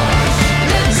shining.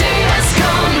 The day has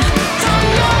come, from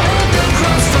your head the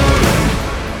cross falling.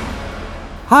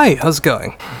 Hi, how's it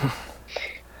going?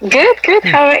 Good.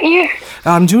 How about you?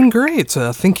 I'm doing great.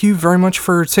 Thank you very much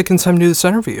for taking time to do this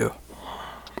interview.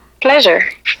 Pleasure.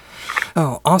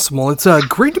 Oh, awesome. Well, it's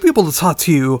great to be able to talk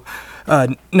to you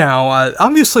now.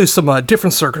 Obviously, some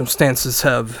different circumstances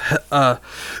have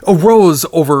arose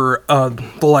over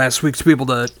the last week to be able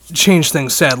to change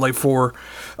things, sadly, for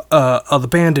the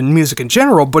band and music in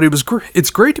general, but it's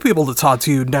great to be able to talk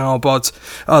to you now about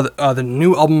the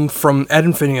new album from Ad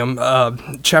Infinitum,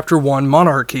 Chapter 1,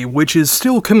 Monarchy, which is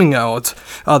still coming out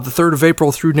the 3rd of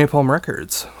April through Napalm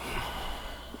Records.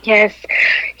 Yes.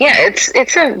 Yeah,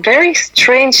 it's a very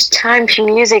strange time for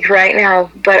music right now,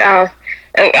 but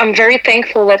I'm very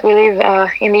thankful that we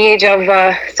live in the age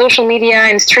of social media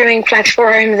and streaming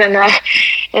platforms,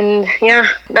 and yeah,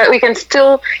 that we can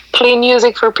still play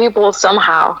music for people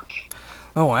somehow.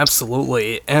 Oh,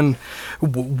 absolutely. And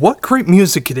what great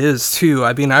music it is, too.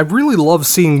 I mean, I really love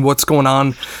seeing what's going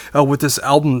on with this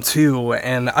album, too.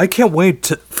 And I can't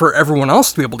wait for everyone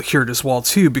else to be able to hear it as well,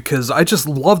 too, because I just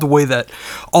love the way that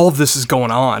all of this is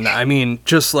going on. I mean,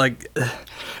 just like...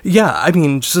 Yeah, I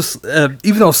mean, just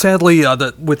even though sadly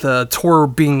with the tour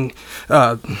being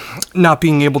not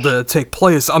being able to take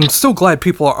place, I'm still glad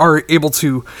people are able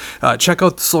to check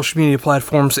out the social media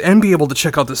platforms and be able to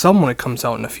check out this album when it comes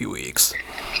out in a few weeks.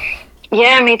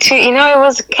 Yeah, me too. You know, it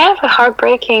was kind of a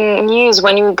heartbreaking news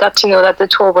when you got to know that the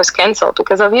tour was cancelled,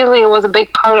 because obviously it was a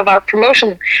big part of our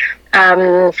promotion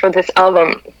for this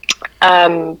album.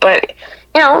 But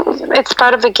you know, it's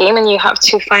part of the game, and you have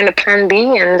to find a plan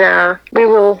B, and we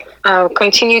will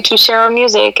continue to share our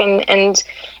music, and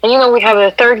you know, we have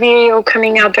a third video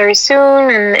coming out very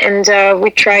soon, and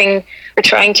we're trying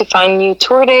to find new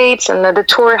tour dates, and the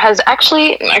tour has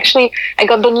actually I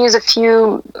got the news a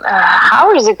few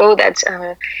hours ago that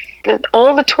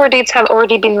all the tour dates have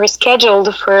already been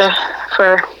rescheduled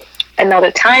for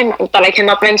another time that I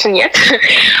cannot mention yet.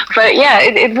 But yeah,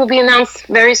 it will be announced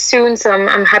very soon, so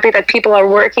I'm happy that people are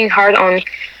working hard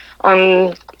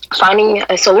on finding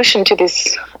a solution to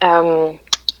this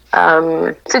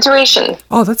situation.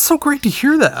 Oh, that's so great to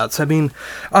hear that. I mean,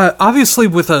 obviously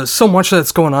with so much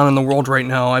that's going on in the world right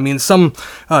now, I mean, some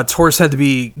tours had to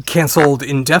be canceled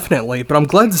indefinitely, but I'm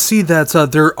glad to see that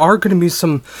there are going to be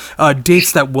some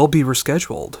dates that will be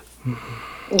rescheduled.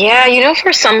 Yeah, you know,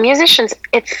 for some musicians,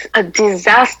 it's a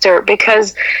disaster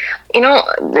because, you know,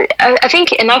 I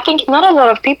think not a lot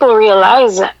of people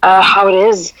realize how it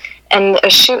is, and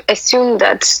assume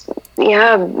that,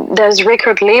 yeah, there's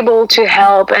record label to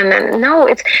help, and no,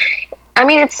 it's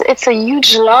a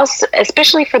huge loss,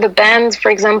 especially for the bands,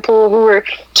 for example, who are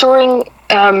touring.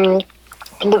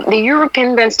 The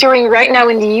European bands touring right now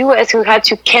in the US who had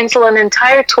to cancel an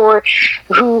entire tour,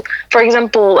 who, for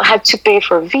example, had to pay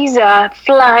for visa,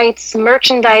 flights,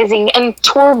 merchandising, and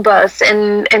tour bus,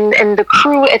 and the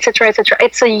crew, etc., etc.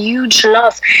 It's a huge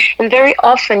loss, and very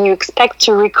often you expect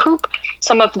to recoup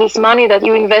some of this money that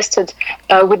you invested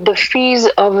with the fees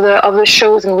of the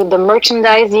shows, and with the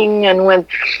merchandising, and with,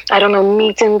 I don't know,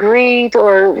 meet and greet,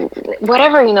 or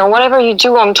whatever, you know, whatever you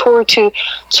do on tour to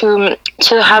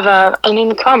have an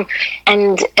income,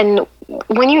 and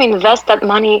when you invest that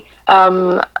money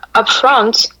up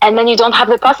front, and then you don't have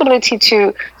the possibility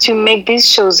to make these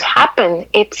shows happen,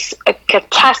 it's a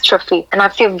catastrophe, and I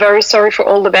feel very sorry for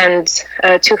all the bands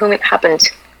to whom it happened.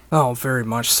 Oh, very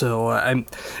much so.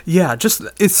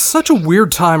 It's such a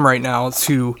weird time right now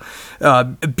to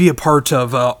be a part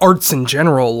of arts in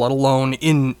general, let alone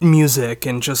in music,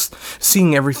 and just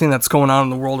seeing everything that's going on in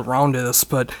the world around us.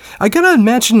 But I gotta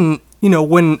imagine, you know,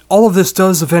 when all of this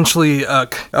does eventually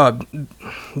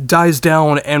dies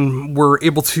down and we're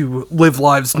able to live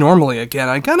lives normally again,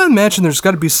 I gotta imagine there's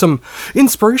gotta be some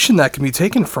inspiration that can be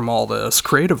taken from all this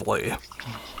creatively.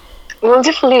 We'll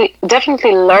definitely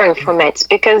learn from it,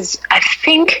 because I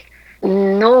think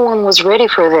no one was ready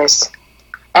for this.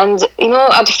 And, you know,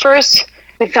 at first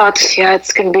we thought, yeah,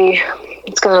 it's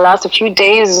gonna last a few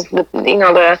days, the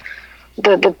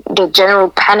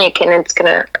general panic, and it's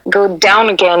gonna go down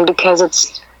again, because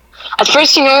it's, at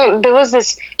first, you know, there was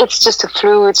this, it's just a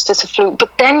flu,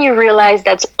 but then you realize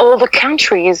that all the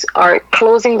countries are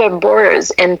closing their borders,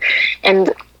 and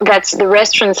that the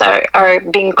restaurants are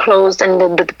being closed, and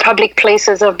the public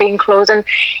places are being closed, and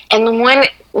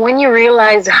when you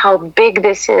realize how big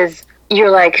this is,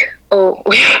 you're like, oh,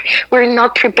 we're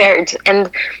not prepared. And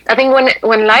I think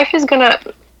when life is gonna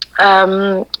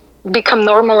become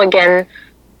normal again,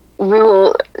 we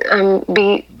will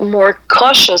be more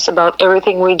cautious about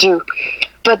everything we do.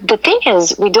 But the thing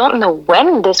is, we don't know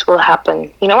when this will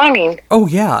happen. You know what I mean? Oh,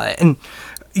 yeah. And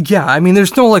yeah, I mean,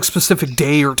 there's no like specific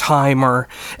day or time or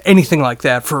anything like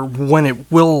that for when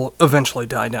it will eventually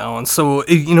die down. So,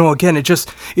 you know, again, it just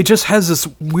has this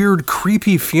weird,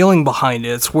 creepy feeling behind it.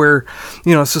 It's where,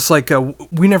 you know, it's just like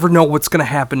we never know what's going to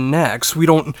happen next. We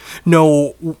don't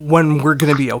know when we're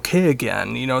going to be okay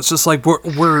again. You know, it's just like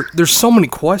we're there's so many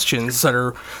questions that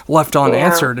are left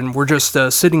unanswered, and we're just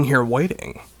sitting here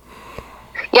waiting.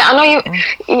 Yeah, I know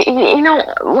you know,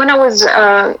 when I was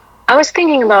I was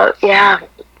thinking about,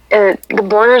 the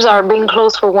borders are being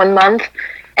closed for 1 month,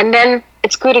 and then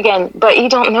it's good again. But you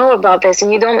don't know about this,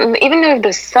 and you don't even know if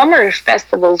the summer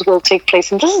festivals will take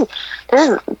place. And this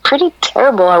is pretty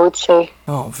terrible, I would say.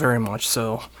 Oh, very much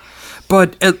so.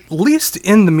 But at least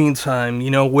in the meantime,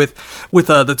 with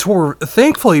the tour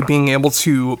thankfully being able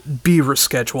to be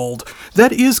rescheduled,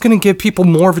 that is going to give people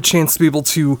more of a chance to be able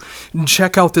to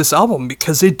check out this album,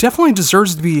 because it definitely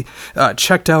deserves to be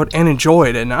checked out and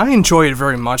enjoyed, and I enjoy it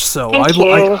very much so. Thank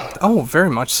you. Very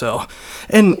much so.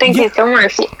 And Thank you so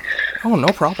much. Oh, no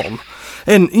problem.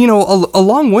 And,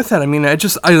 along with that, I mean,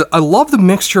 I love the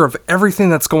mixture of everything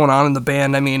that's going on in the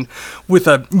band. I mean, with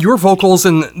your vocals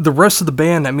and the rest of the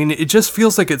band, I mean, it just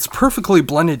feels like it's perfectly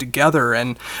blended together.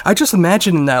 And I just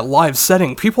imagine in that live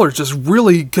setting, people are just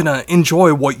really going to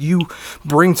enjoy what you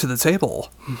bring to the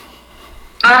table.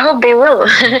 I hope they will.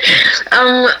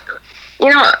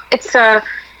 It's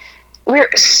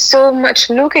we're so much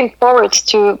looking forward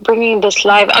to bringing this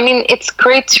live. I mean, it's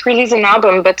great to release an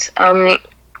album, but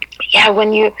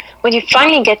when you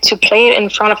finally get to play it in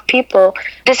front of people,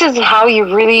 this is how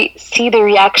you really see the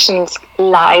reactions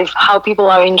live, how people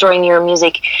are enjoying your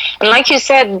music. And like you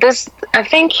said, I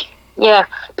think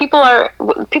people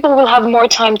will have more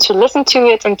time to listen to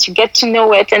it and to get to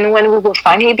know it, and when we will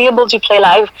finally be able to play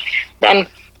live, then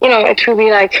it will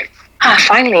be like,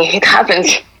 finally it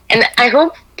happened. And I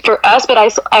hope for us, but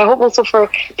I hope also for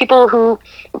people who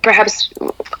perhaps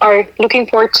are looking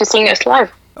forward to seeing us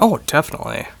live. Oh,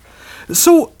 definitely.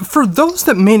 So, for those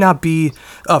that may not be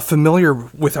familiar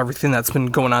with everything that's been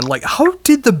going on, like, how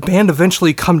did the band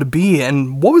eventually come to be,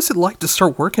 and what was it like to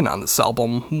start working on this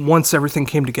album once everything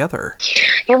came together?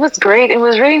 It was great. It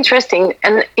was really interesting,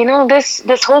 and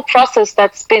this whole process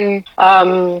that's been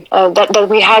that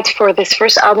we had for this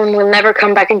first album will never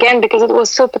come back again, because it was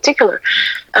so particular.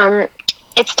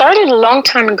 It started a long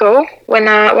time ago when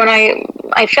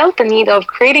I felt the need of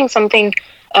creating something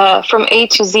from A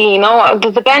to Z.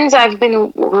 The bands I've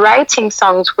been writing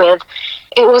songs with,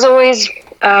 it was always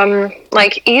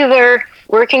like either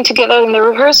working together in the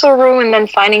rehearsal room and then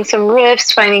finding some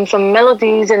riffs, finding some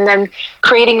melodies, and then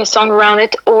creating a song around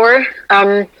it, or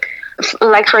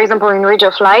like, for example, in Ridge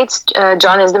of Lights,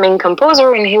 John is the main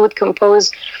composer, and he would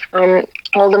compose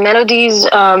all the melodies,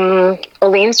 all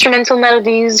the instrumental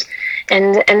melodies,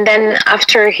 and then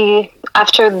after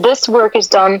this work is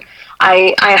done,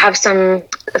 I have some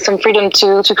freedom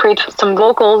to create some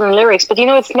vocals and lyrics. But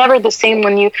it's never the same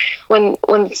when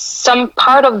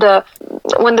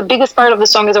the biggest part of the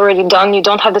song is already done. You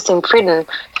don't have the same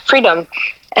freedom.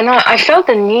 And I felt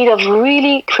the need of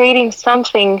really creating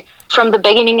something from the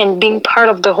beginning and being part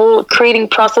of the whole creating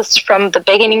process from the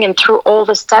beginning and through all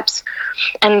the steps.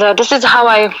 And this is how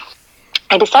I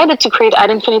decided to create Ad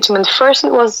Infinitum. And first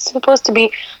it was supposed to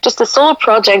be just a solo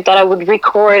project that I would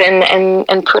record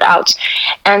and put out.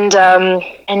 And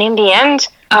in the end,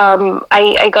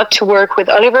 I got to work with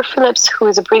Oliver Phillips, who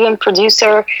is a brilliant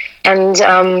producer, and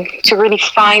to really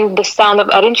find the sound of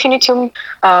Ad Infinitum.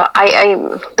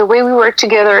 The way we worked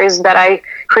together is that I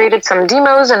created some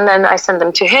demos and then I sent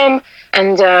them to him,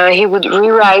 and he would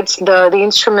rewrite the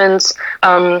instruments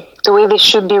the way they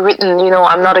should be written.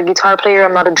 I'm not a guitar player,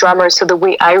 I'm not a drummer, so the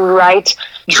way I write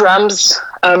drums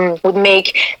would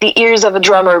make the ears of a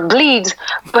drummer bleed,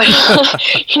 but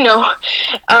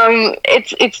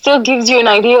it still gives you an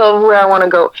idea of where I want to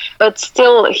go. But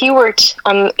still, he worked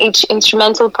on each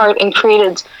instrumental part and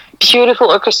created beautiful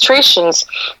orchestrations.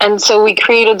 And so we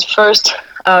created first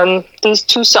these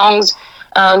two songs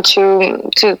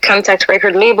to contact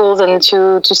record labels and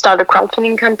to start a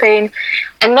crowdfunding campaign,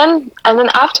 and then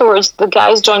afterwards the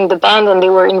guys joined the band and they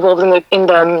were involved in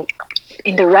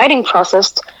the writing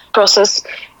process,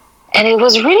 and it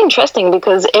was really interesting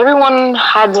because everyone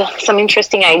had some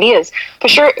interesting ideas. For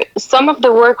sure, some of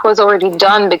the work was already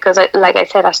done because, like I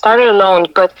said, I started alone.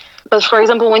 But for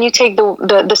example, when you take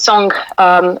the song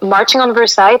 "Marching on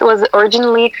Versailles," it was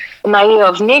originally an idea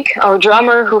of Nick, our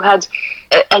drummer, who had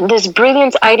this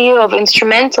brilliant idea of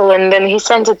instrumental, and then he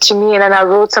sent it to me, and then I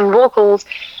wrote some vocals.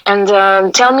 And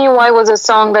 "Tell Me Why" was a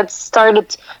song that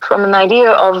started from an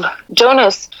idea of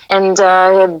Jonas, and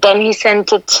then he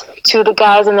sent it to the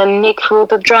guys, and then Nick wrote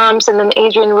the drums, and then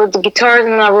Adrian wrote the guitars,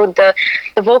 and then I wrote the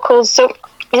vocals. So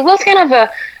it was kind of a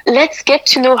let's get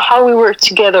to know how we work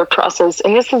together process,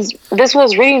 and this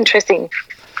was really interesting.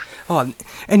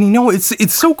 And you know,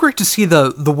 it's so great to see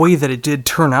the way that it did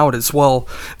turn out as well,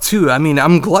 too. I mean,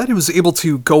 I'm glad it was able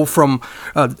to go from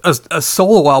a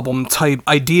solo album type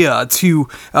idea to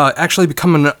actually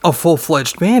becoming a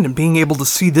full-fledged band and being able to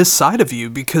see this side of you,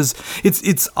 because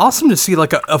it's awesome to see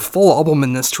like a full album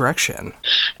in this direction.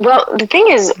 Well, the thing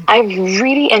is, I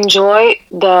really enjoy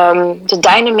the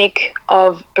dynamic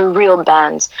of a real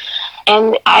band.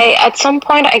 And at some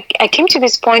point, I came to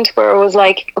this point where I was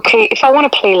like, okay, if I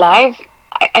want to play live,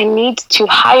 I need to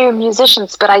hire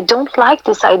musicians, but I don't like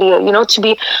this idea, to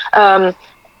be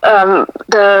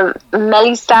the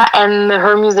Melissa and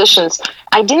her musicians.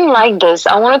 I didn't like this.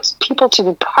 I wanted people to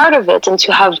be part of it and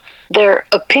to have their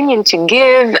opinion to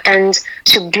give and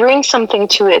to bring something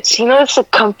to it. It's a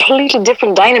completely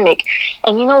different dynamic.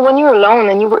 And when you're alone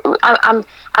and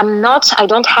I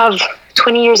don't have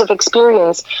 20 years of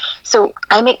experience, so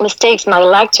I make mistakes, and I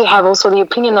like to have also the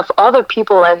opinion of other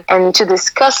people and to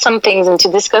discuss some things and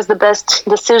to discuss the best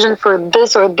decision for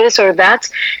this or that.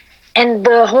 And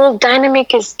the whole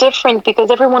dynamic is different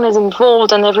because everyone is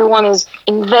involved and everyone is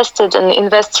invested and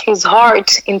invests his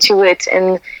heart into it,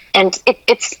 and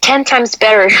it's 10 times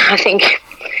better, I think.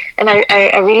 And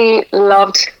I really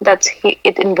loved that it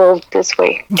evolved this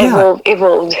way. Yeah.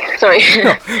 Evolved. Sorry.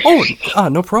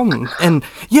 No problem. And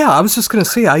yeah, I was just going to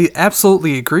say, I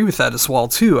absolutely agree with that as well,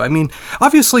 too. I mean,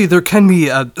 obviously there can be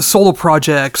solo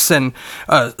projects and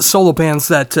solo bands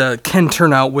that can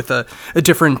turn out with a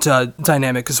different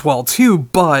dynamic as well, too.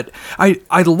 But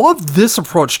I love this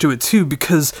approach to it, too,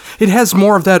 because it has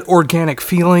more of that organic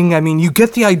feeling. I mean, you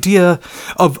get the idea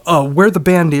of where the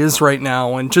band is right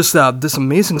now and just this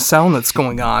amazing sound that's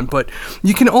going on, but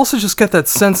you can also just get that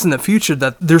sense in the future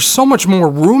that there's so much more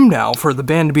room now for the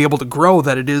band to be able to grow,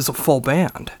 that it is a full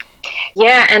band.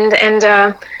 Yeah, and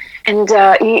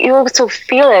you also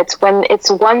feel it when it's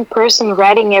one person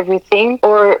writing everything,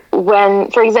 or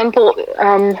when, for example,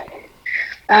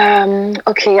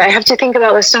 okay, I have to think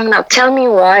about the song now. Tell Me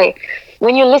Why.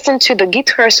 When you listen to the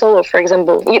guitar solo, for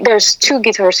example, there's two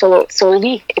guitar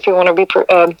soli, if you want to be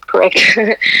correct.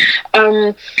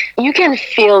 You can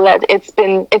feel that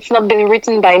it's not been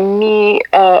written by me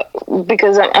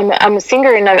because I'm a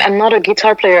singer and I'm not a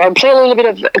guitar player. I play a little bit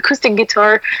of acoustic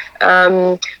guitar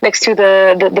next to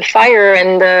the fire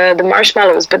and the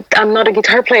marshmallows, but I'm not a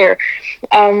guitar player.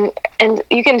 And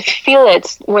you can feel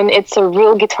it when it's a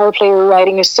real guitar player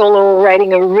writing a solo,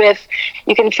 writing a riff.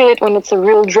 You can feel it when it's a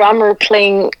real drummer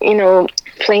playing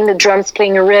the drums,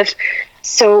 playing a riff.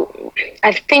 So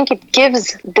I think it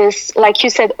gives this, like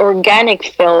you said, organic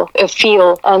feel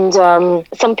and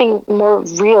something more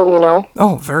real,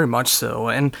 Oh, very much so.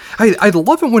 And I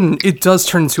love it when it does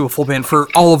turn into a full band for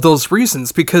all of those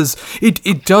reasons, because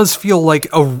it does feel like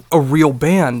a real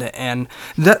band. And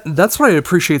that's what I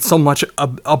appreciate so much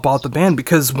about the band,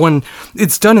 because when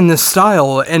it's done in this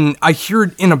style and I hear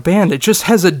it in a band, it just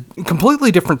has a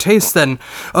completely different taste than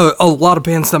a lot of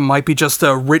bands that might be just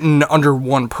written under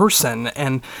one person.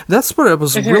 And that's what I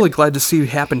was really glad to see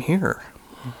happen here.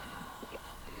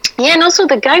 Yeah, and also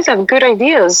the guys have good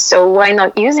ideas, so why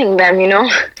not using them, I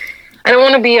don't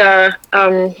want to be a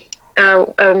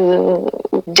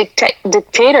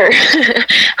dictator.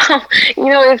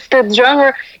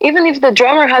 If the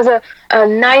drummer has a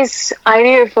nice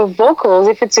idea for vocals,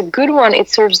 if it's a good one, it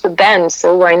serves the band,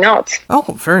 so why not? Oh,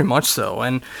 very much so.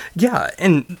 And yeah,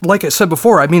 and like I said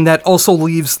before, I mean, that also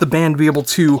leaves the band be able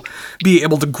to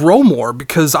grow more,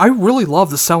 because I really love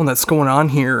the sound that's going on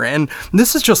here, and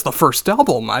this is just the first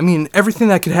album. I mean, everything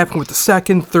that could happen with the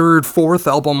second, third, fourth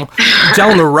album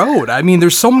down the road. I mean,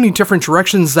 there's so many different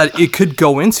directions that it could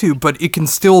go into, but it can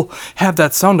still have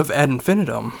that sound of Ad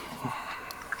Infinitum.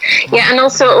 Yeah, and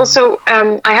also,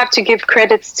 I have to give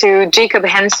credits to Jacob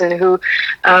Hansen, who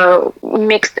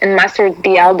mixed and mastered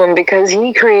the album, because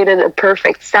he created a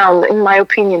perfect sound, in my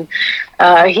opinion.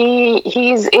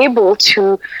 He's able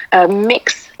to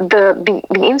mix the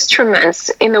instruments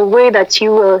in a way that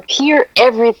you will hear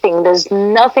everything. There's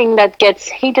nothing that gets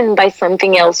hidden by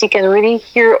something else. You can really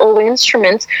hear all the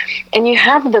instruments, and you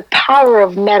have the power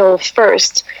of metal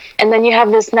first, and then you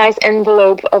have this nice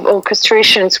envelope of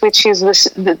orchestrations, which is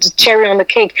the cherry on the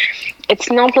cake. It's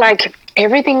not like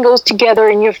everything goes together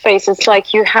in your face. It's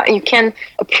like you can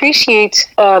appreciate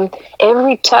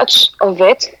every touch of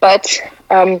it, but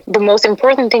the most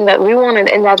important thing that we wanted,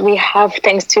 and that we have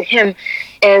thanks to him,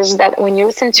 is that when you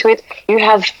listen to it, you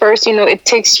have first, it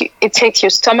takes your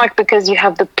stomach, because you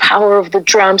have the power of the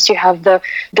drums, you have the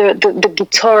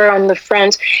guitar on the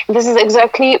front. This is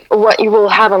exactly what you will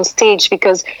have on stage,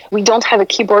 because we don't have a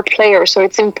keyboard player, so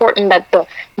it's important that the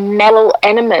metal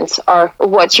elements are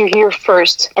what you hear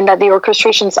first, and that the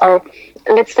orchestrations are,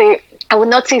 let's say, I would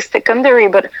not say secondary,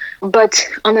 but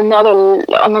on another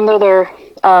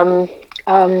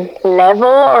level,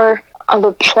 or on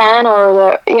the plan,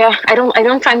 or I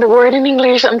don't find the word in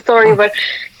English. I'm sorry, but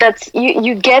that's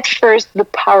you get first the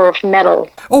power of metal.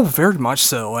 Oh, very much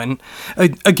so. And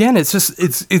again, it's just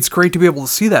it's great to be able to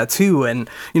see that too. And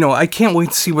I can't wait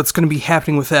to see what's going to be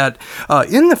happening with that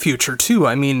in the future too.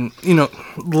 I mean,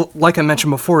 like I mentioned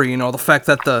before, the fact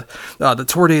that the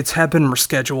tour dates have been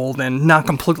rescheduled and not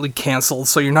completely canceled,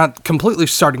 so you're not completely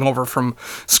starting over from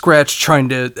scratch trying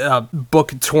to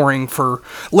book touring for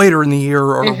later in the year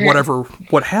or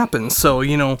what happens. So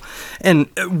and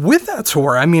with that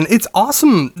tour, I mean, it's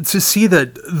awesome to see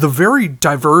that the very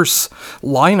diverse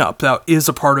lineup that is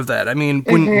a part of that. I mean,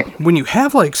 when you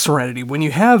have like Serenity, when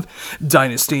you have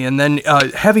Dynasty, and then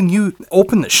having you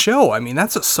open the show, I mean,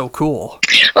 that's just so cool.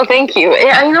 Well, thank you.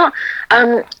 Yeah,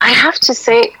 I have to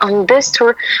say on this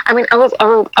tour, I mean, I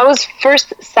was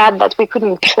first sad that we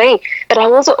couldn't play, but I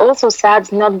was also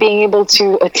sad not being able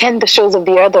to attend the shows of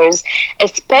the others,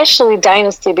 especially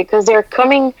Dynasty, because they're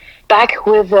coming back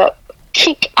with a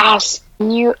kick-ass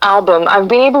new album. I've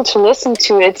been able to listen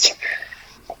to it,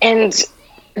 and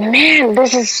man,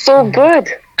 this is so good.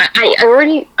 I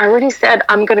already said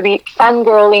I'm gonna be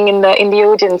fangirling in the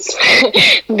audience.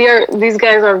 These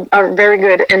guys are very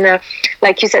good, and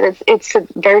like you said, it's a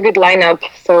very good lineup.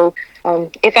 So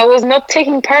if I was not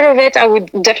taking part of it, I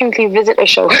would definitely visit a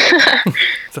show.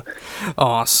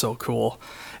 Oh, so cool.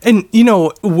 And,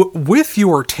 with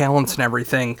your talents and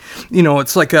everything,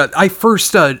 it's like I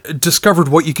first discovered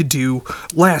what you could do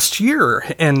last year,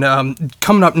 and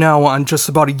coming up now on just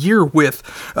about a year with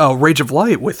Rage of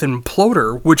Light with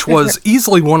Imploder, which was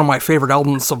easily one of my favorite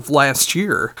albums of last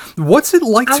year. What's it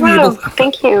like to be able to...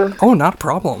 Thank you. Oh, not a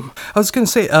problem. I was going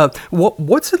to say,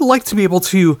 what's it like to be able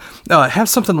to have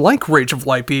something like Rage of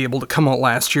Light be able to come out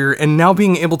last year, and now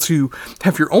being able to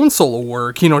have your own solo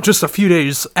work, just a few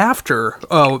days after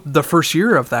the first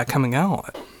year of that coming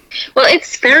out? Well,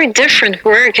 it's very different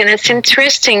work, and it's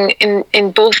interesting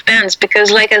in both bands,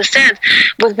 because like I said,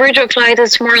 with Bridge of Light,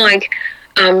 it's more like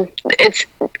it's,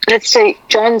 let's say,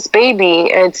 John's baby.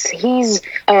 It's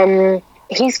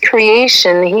his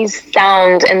creation, his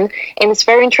sound, and it's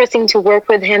very interesting to work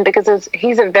with him, because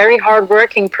he's a very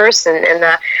hardworking person,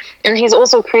 and he's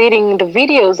also creating the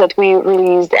videos that we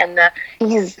released, and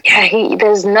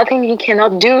there's nothing he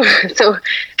cannot do. So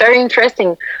very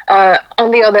interesting.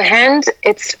 On the other hand,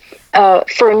 it's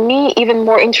for me even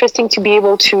more interesting to be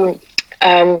able to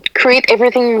create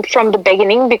everything from the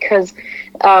beginning, because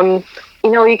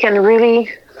you can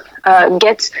really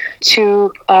get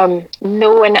to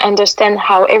know and understand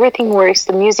how everything works,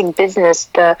 the music business,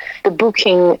 the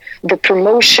booking, the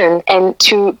promotion, and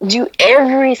to do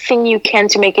everything you can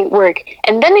to make it work.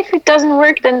 And then if it doesn't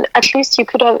work, then at least you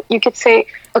could say,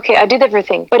 okay, I did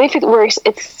everything. But if it works,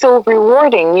 it's so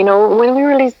rewarding. When we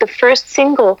released the first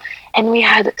single, and we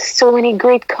had so many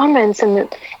great comments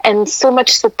and so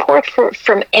much support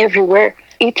from everywhere,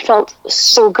 it felt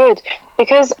so good,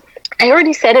 because I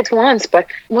already said it once, but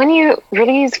when you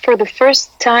release for the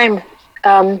first time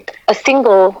a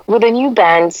single with a new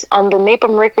band on the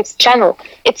Napalm Records channel,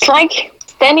 it's like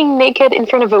standing naked in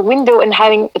front of a window and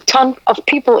having a ton of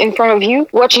people in front of you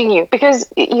watching you,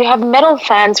 because you have metal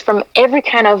fans from every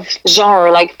kind of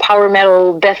genre, like power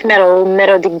metal, death metal,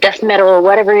 melodic death metal,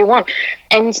 whatever you want.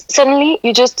 And suddenly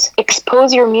you just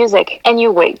expose your music and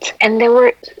you wait. And there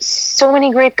were so many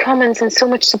great comments and so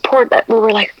much support that we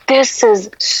were like, this is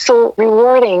so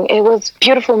rewarding. It was a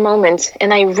beautiful moment,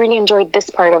 and I really enjoyed this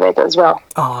part of it as well.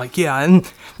 Oh, yeah,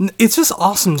 and it's just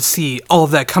awesome to see all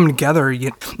of that come together.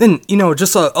 And,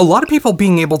 just a lot of people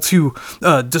being able to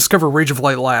discover Rage of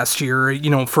Light last year,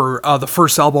 for the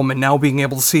first album, and now being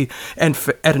able to see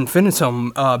at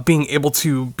Infinitum being able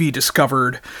to be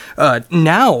discovered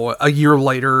now a year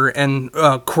later, and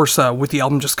of course with the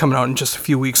album just coming out in just a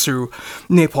few weeks through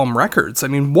Napalm Records. I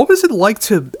mean, what was it like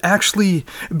to actually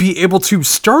be able to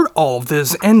start all of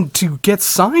this and to get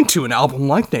signed to an album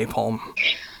like Napalm?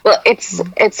 Well,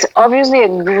 it's obviously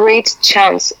a great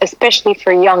chance, especially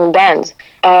for a young band.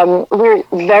 We're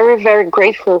very, very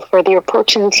grateful for the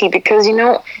opportunity, because,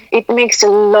 it makes a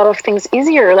lot of things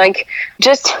easier. Like,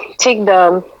 just take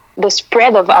the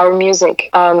spread of our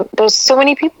music. There's so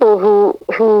many people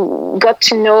who got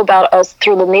to know about us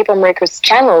through the Napalm Records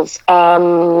channels,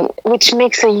 which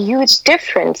makes a huge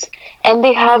difference. And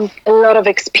they have a lot of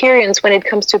experience when it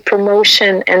comes to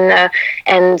promotion and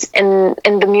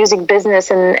the music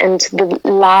business and the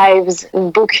lives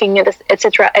and booking,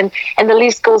 etc. And the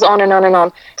list goes on and on and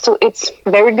on. So it's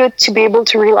very good to be able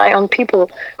to rely on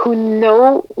people who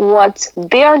know what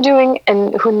they are doing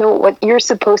and who know what you're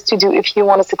supposed to do if you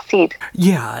want to succeed succeed.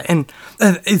 Yeah, and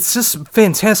it's just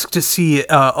fantastic to see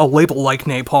a label like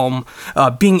Napalm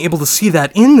being able to see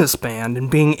that in this band and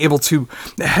being able to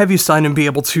have you sign and be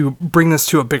able to bring this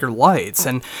to a bigger light.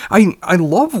 And I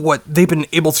love what they've been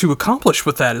able to accomplish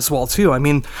with that as well, too. I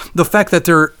mean, the fact that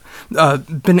they're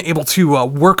been able to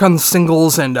work on the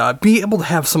singles and be able to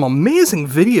have some amazing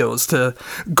videos to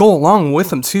go along with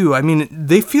them too. I mean,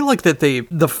 they feel like that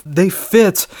they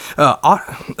fit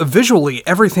visually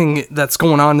everything that's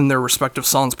going on in their respective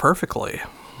songs perfectly.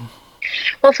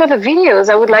 Well, for the videos,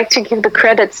 I would like to give the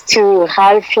credits to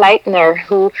Ralph Leitner,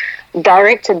 who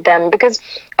directed them, because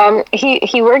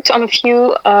he worked on a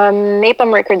few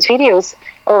Napalm Records videos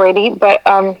already, but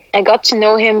I got to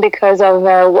know him because of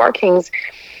Workings.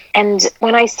 And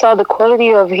when I saw the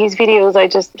quality of his videos, I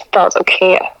just thought,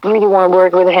 okay, I really want to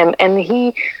work with him. And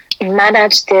he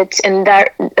managed it, and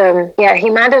that, he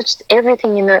managed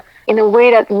everything in a way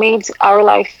that made our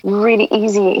life really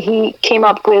easy. He came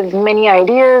up with many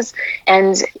ideas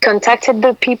and contacted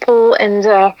the people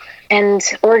and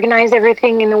organized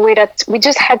everything in a way that we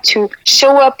just had to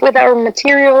show up with our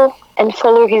material and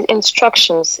follow his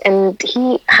instructions. And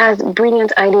he has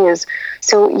brilliant ideas.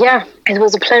 So yeah, it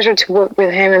was a pleasure to work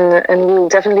with him, and we'll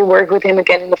definitely work with him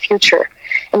again in the future.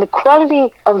 And the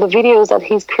quality of the videos that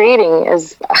he's creating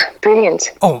is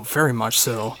brilliant. Oh, very much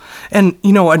so. And,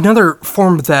 you know, another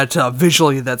form that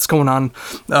visually that's going on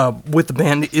with the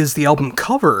band is the album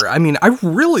cover. I mean, I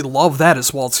really love that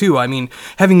as well, too. I mean,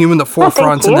 having you in the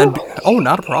forefront and then... Oh,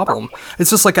 not a problem. It's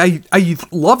just like I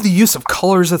love the use of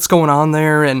colors that's going on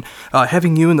there and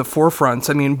having you in the forefront.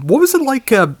 I mean, what was it like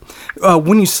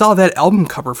when you saw that album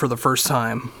cover for the first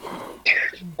time?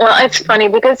 Well, it's funny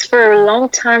because for a long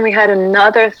time we had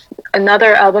another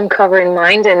album cover in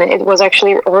mind, and it was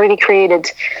actually already created.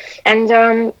 And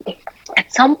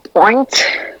at some point,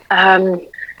 I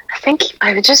think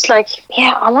I was just like,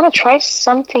 I want to try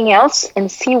something else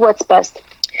and see what's best.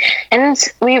 And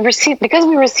we received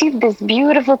these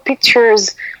beautiful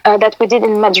pictures that we did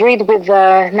in Madrid with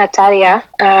Natalia,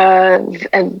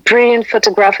 a brilliant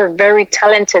photographer, very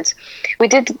talented. We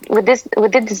did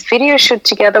this video shoot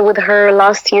together with her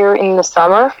last year in the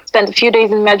summer. Spent a few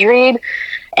days in Madrid.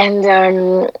 And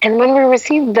when we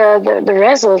received the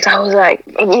result, I was like,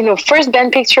 first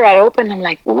band picture I opened, I'm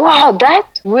like, wow,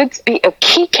 that would be a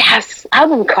kick-ass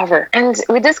album cover. And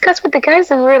we discussed with the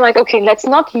guys, and we were like, okay, let's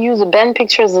not use a band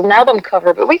picture as an album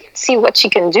cover, but we can see what she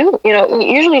can do.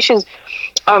 Usually she's,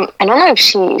 I don't know if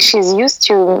she's used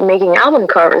to making album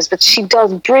covers, but she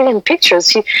does brilliant pictures.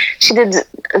 She did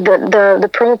the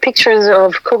promo pictures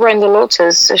of Cobra and the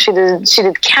Lotus. She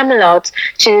did Camelot.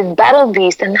 She did Battle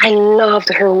Beast, and I loved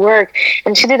her work.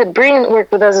 And she did a brilliant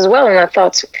work with us as well. And I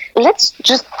thought, let's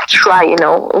just try,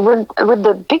 with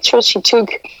the pictures she took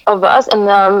of us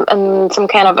and some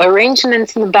kind of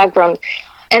arrangements in the background.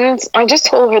 And I just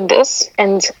told her this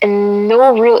and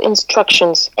no real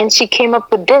instructions. And she came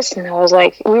up with this, and I was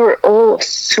like, we were all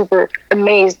super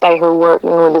amazed by her work,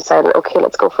 and we decided, okay,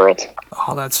 let's go for it.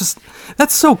 Oh,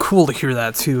 that's so cool to hear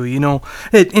that too,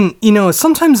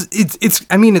 sometimes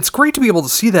it's great to be able to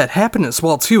see that happen as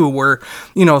well too, where,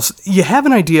 you have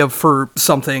an idea for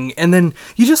something and then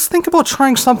you just think about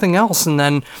trying something else and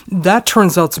then that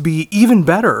turns out to be even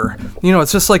better.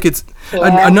 It's just like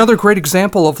another great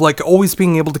example of like always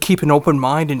being able to keep an open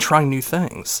mind and trying new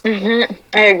things. Mm-hmm.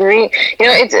 I agree.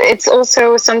 It's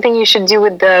also something you should do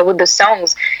with the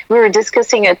songs. We were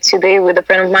discussing it today with a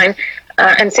friend of mine.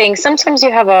 And saying sometimes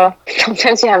you have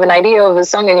an idea of a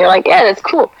song and you're like, yeah, that's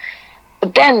cool.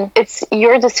 But then it's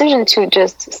your decision to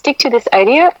just stick to this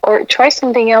idea or try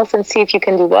something else and see if you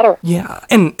can do better. Yeah,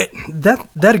 and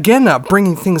that again,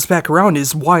 bringing things back around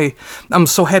is why I'm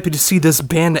so happy to see this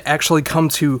band actually come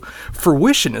to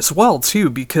fruition as well, too,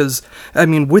 because,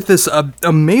 with this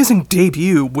amazing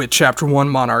debut with Chapter 1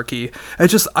 Monarchy,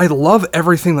 I love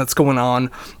everything that's going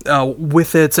on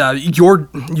with it,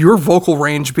 your vocal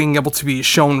range being able to be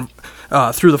shown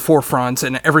through the forefront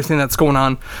and everything that's going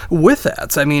on with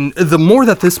that. The more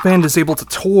that this band is able to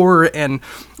tour and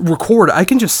record, I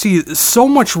can just see so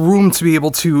much room to be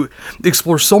able to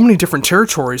explore so many different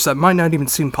territories that might not even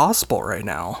seem possible right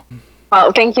now.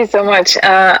 Well, thank you so much.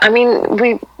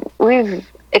 We've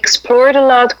explored a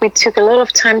lot. We took a lot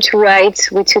of time to write.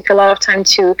 We took a lot of time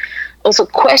to also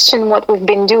question what we've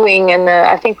been doing. And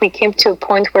I think we came to a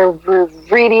point where we're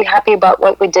really happy about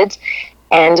what we did.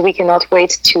 And we cannot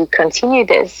wait to continue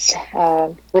this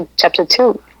with Chapter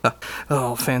 2.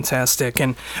 Oh, fantastic.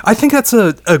 And I think that's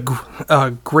a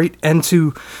great end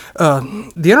to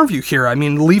the interview here. I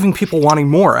mean, leaving people wanting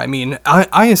more. I mean,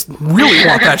 I really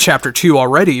want that chapter 2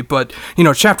 already, but,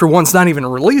 chapter 1's not even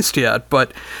released yet.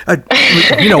 But,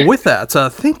 with that,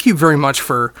 thank you very much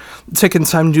for taking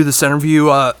time to do this interview.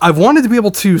 I've wanted to be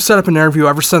able to set up an interview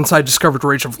ever since I discovered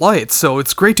Rage of Light, so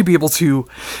it's great to be able to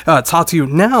talk to you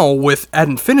now with Ad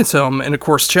Infinitum, and of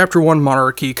course, chapter 1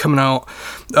 Monarchy coming out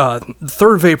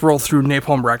 3rd of April through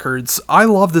Napalm Records. I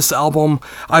love this album.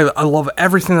 I love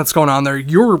everything that's going on there.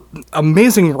 Your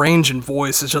amazing range and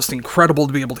voice is just incredible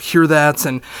to be able to hear that,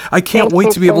 and I can't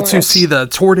wait to be able to see the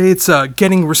tour dates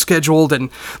getting rescheduled and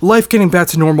life getting back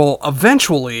to normal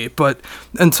eventually. But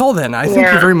until then, I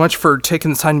thank you very much for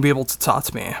taking the time to be able to talk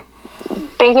to me.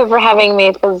 Thank you for having me.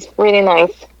 It was really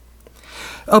nice.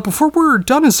 Before we're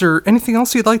done, is there anything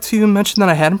else you'd like to mention that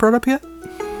I hadn't brought up yet?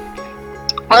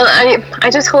 Well, I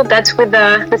just hope that with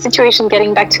the situation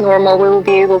getting back to normal, we will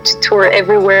be able to tour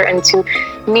everywhere and to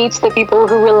meet the people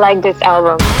who will like this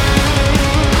album.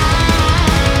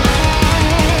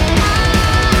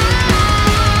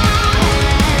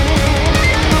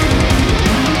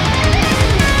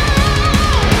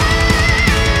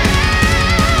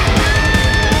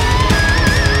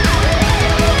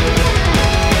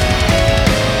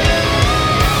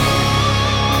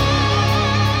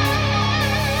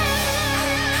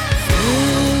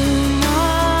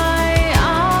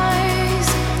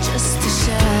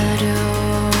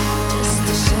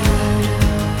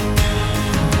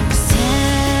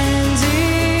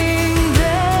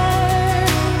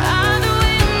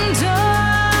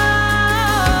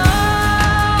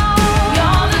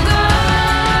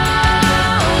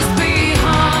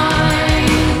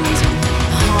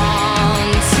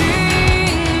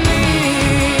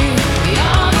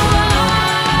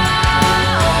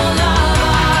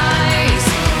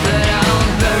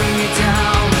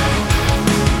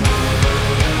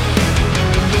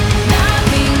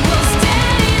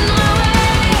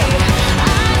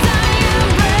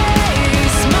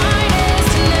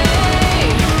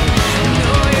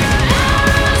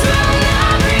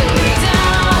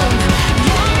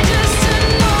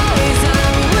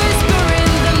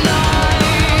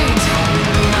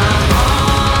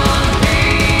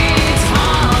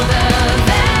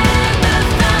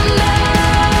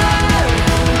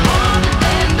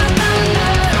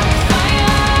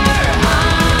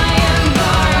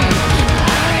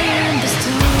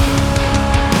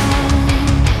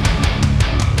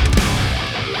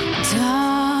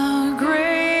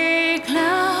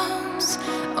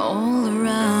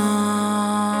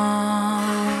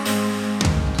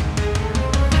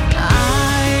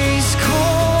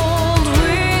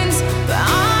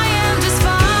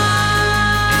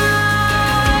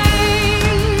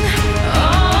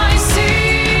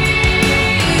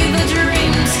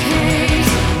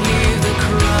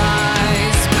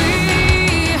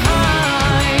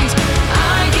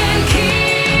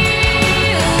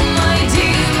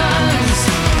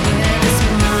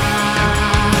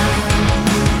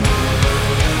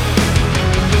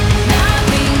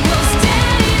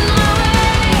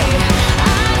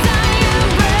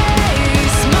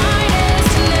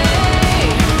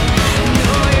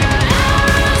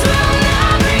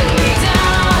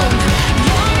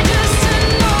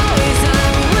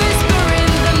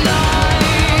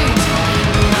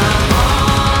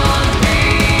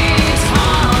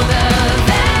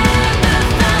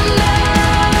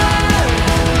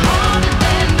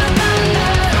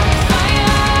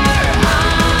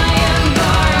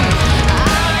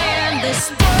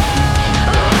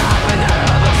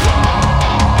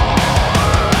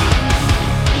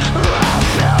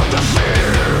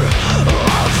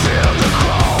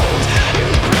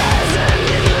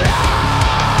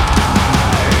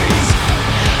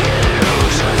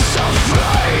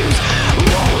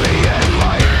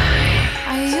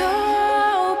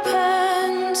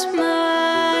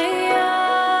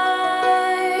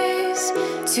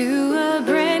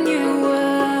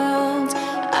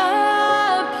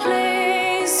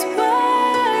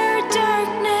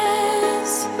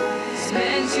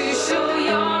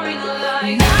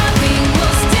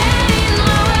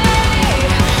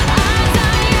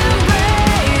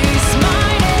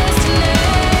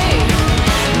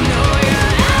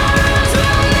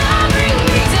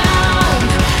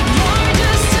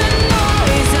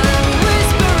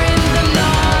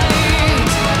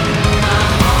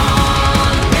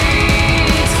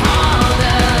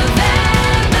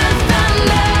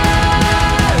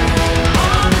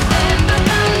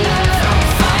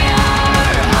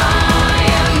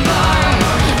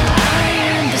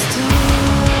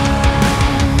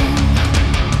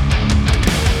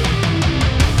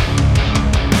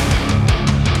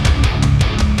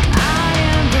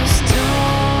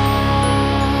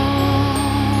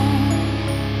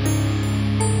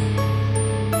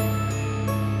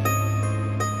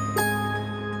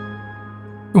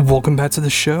 Welcome back to the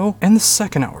show and the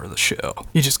second hour of the show.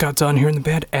 You just got done hearing the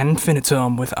band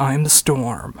Infinitum with I Am the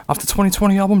Storm off the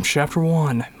 2020 album Chapter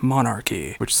 1,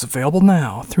 Monarchy, which is available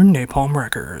now through Napalm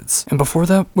Records. And before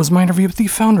that was my interview with the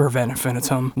founder of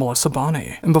Infinitum, Melissa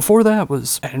Bonney. And before that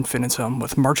was Infinitum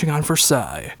with Marching on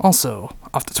Versailles, also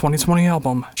off the 2020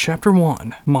 album Chapter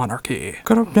 1, Monarchy.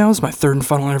 Got up now is my third and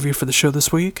final interview for the show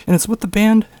this week, and it's with the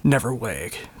band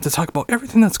NeverWake to talk about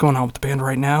everything that's going on with the band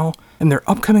right now and their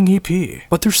upcoming EP.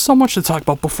 But there's so much to talk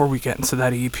about before we get into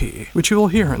that EP, which you will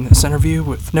hear in this interview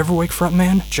with NeverWake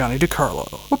frontman Johnny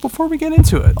DiCarlo. But before we get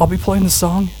into it, I'll be playing the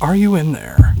song Are You In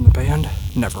There from the band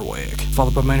NeverWake,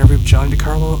 followed by my interview with Johnny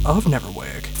DiCarlo of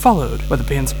NeverWake, followed by the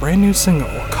band's brand new single,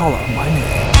 Call Out My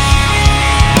Name.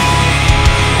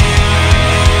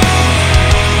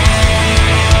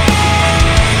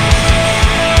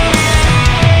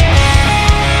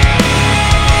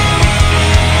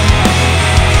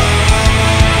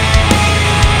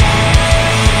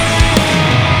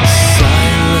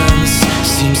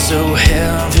 So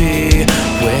heavy,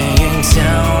 weighing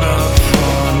down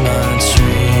upon my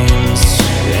dreams,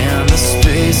 and the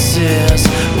spaces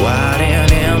wide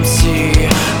and empty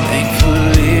make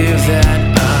believe that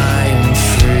I am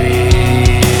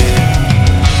free.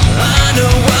 I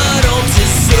know I don't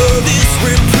deserve this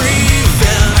reprieve,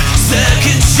 and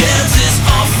second chances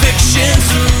are fiction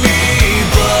to me,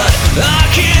 but I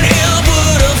can't help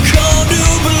but have come to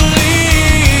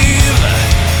believe.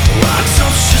 Why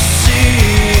don't you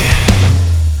see?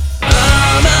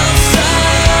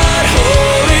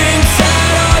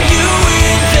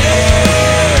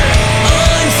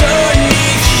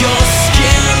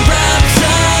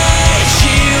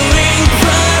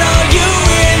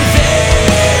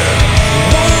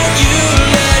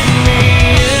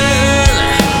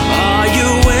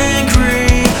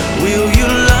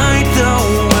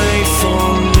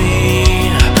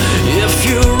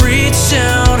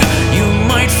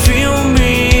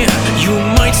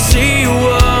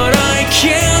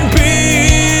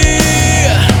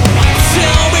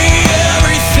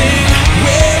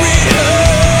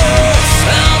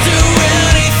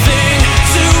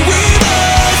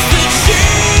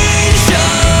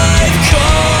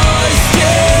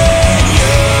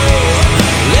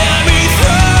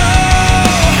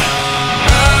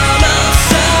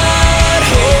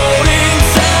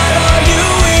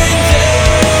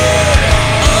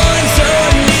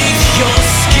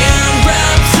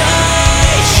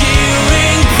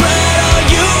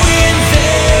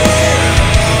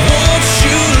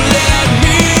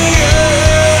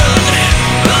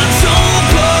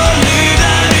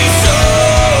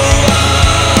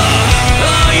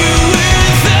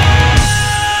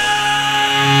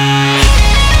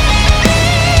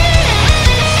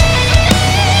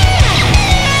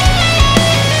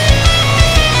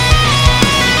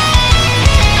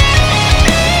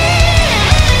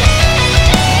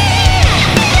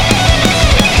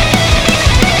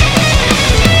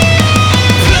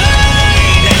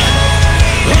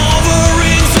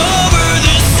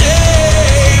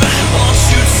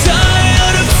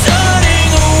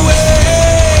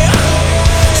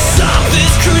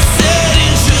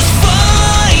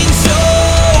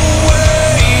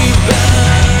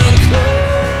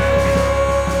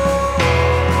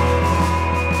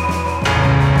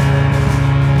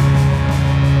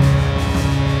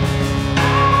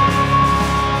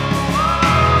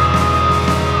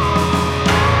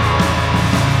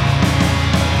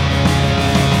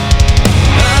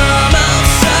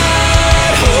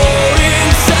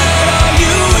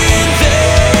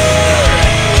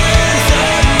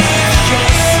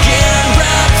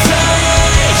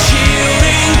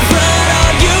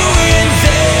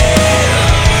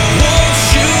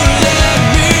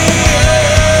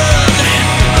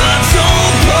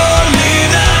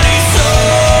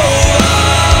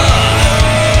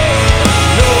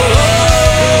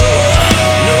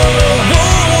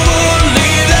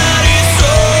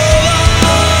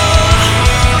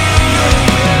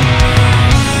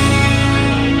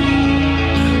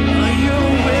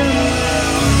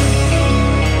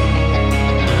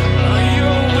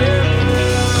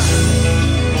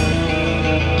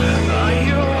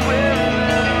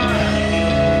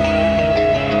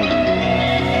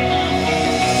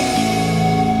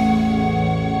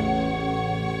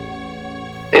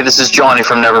 Hey, this is Johnny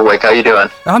from NeverWake. How you doing?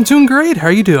 I'm doing great. How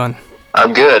are you doing?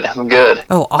 I'm good.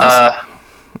 Oh,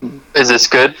 awesome. Is this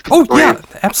good? Oh, yeah,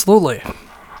 absolutely.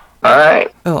 All right.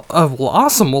 Well,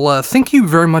 awesome. Well, thank you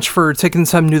very much for taking the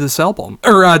time to do this album,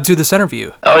 or do this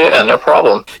interview. Oh, yeah, no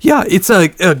problem. Yeah, it's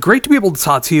great to be able to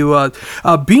talk to you.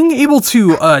 Being able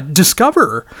to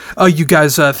discover you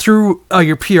guys through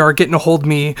your PR, getting a hold of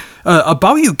me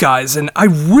about you guys, and I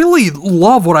really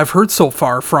love what I've heard so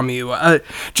far from you.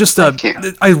 Thank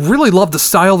you. I really love the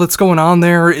style that's going on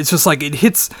there. It's just like it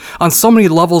hits on so many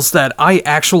levels that I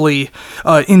actually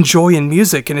enjoy in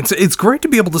music, and it's great to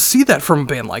be able to see that from a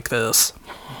band like this.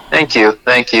 Thank you.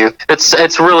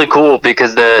 It's really cool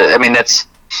because that's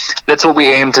what we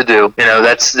aim to do.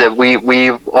 We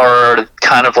are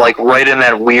kind of like right in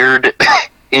that weird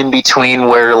in between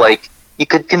where like you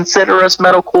could consider us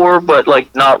metalcore, but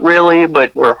like not really.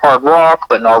 But we're hard rock,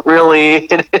 but not really.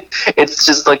 It's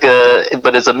just like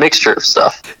but it's a mixture of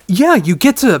stuff. Yeah, you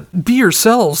get to be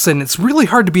yourselves, and it's really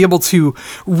hard to be able to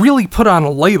really put on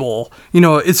a label.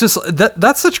 It's just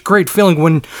that's such a great feeling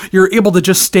when you're able to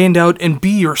just stand out and be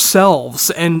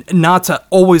yourselves, and not to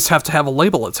always have to have a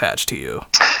label attached to you.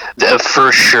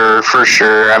 For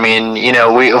sure. I mean,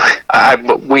 we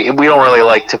don't really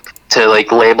like to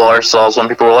like label ourselves when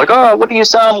people are like, oh, what do you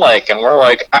sound like? And we're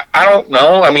like, I don't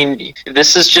know. I mean,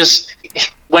 this is just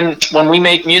when we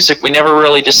make music, we never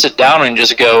really just sit down and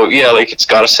just go, yeah, like it's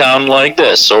got to sound like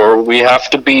this, or we have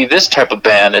to be this type of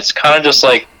band. It's kind of just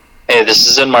like, hey, this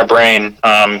is in my brain,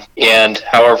 and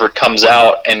however it comes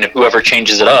out and whoever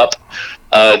changes it up,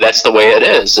 that's the way it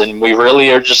is. And we really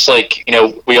are just like,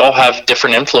 we all have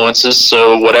different influences,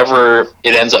 so whatever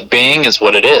it ends up being is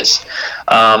what it is.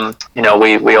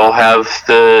 We all have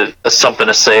something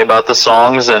to say about the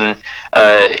songs, and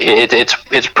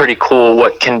it's pretty cool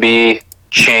what can be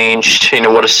changed,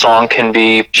 what a song can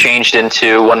be changed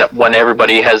into when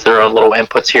everybody has their own little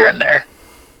inputs here and there.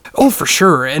 Oh, for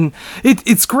sure, and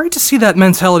it's great to see that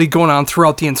mentality going on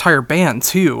throughout the entire band,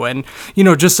 too, and,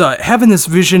 just having this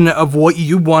vision of what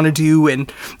you want to do, and,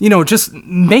 just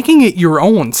making it your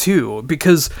own, too,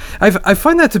 because I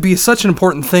find that to be such an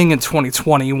important thing in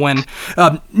 2020, when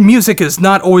music is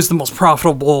not always the most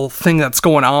profitable thing that's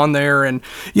going on there, and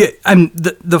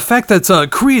the fact that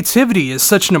creativity is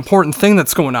such an important thing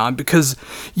that's going on, because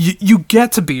you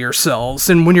get to be yourselves,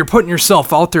 and when you're putting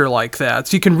yourself out there like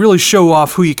that, you can really show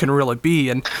off who you can really be,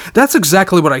 and that's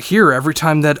exactly what I hear every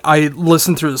time that I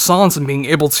listen through the songs, and being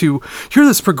able to hear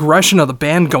this progression of the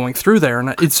band going through there,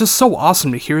 and it's just so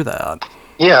awesome to hear that.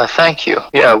 Yeah, thank you.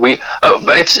 Yeah,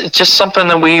 it's just something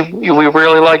that we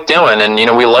really like doing, and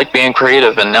we like being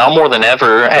creative. And now more than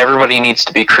ever, everybody needs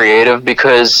to be creative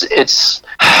because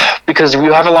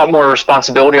you have a lot more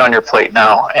responsibility on your plate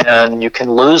now, and you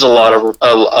can lose a lot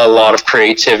of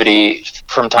creativity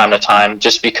from time to time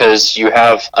just because you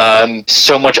have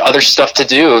so much other stuff to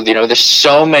do. There's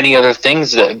so many other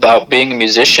things about being a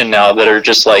musician now that are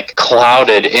just like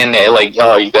clouded in it. Like,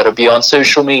 oh, you got to be on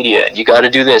social media, and you got to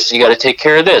do this, and you got to take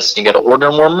care of this, and you got to order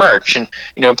more merch, and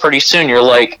pretty soon you're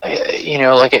like,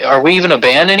 are we even a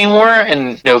band anymore?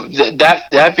 And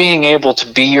that being able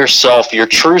to be yourself, your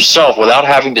true self, without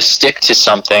having to stick to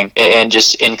something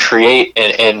and create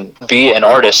and be an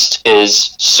artist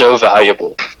is so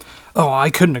valuable. Oh, I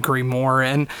couldn't agree more,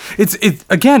 and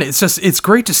it's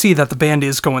great to see that the band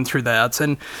is going through that,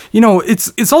 and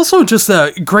it's also just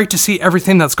great to see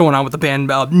everything that's going on with the band,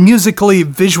 musically,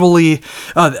 visually,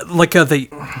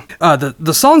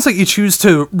 the songs that you choose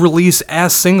to release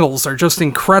as singles are just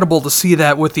incredible to see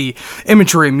that with the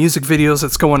imagery and music videos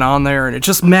that's going on there, and it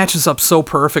just matches up so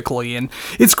perfectly, and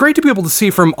it's great to be able to see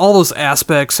from all those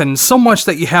aspects, and so much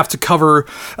that you have to cover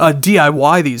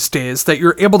DIY these days, that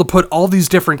you're able to put all these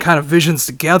different kind of visions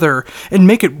together and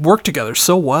make it work together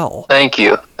so well. Thank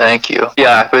you.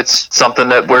 Yeah, it's something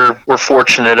that we're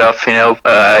fortunate of.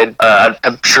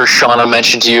 I'm sure Shauna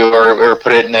mentioned to you or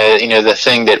put it in the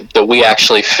thing that we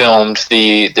actually filmed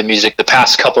the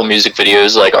past couple music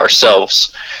videos like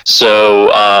ourselves.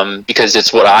 So because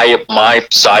it's my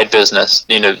side business.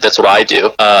 That's what I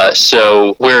do.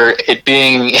 So we're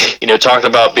being talking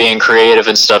about being creative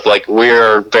and stuff, like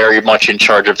we're very much in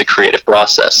charge of the creative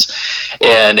process,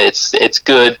 and it's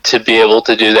good to be able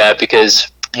to do that because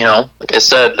like I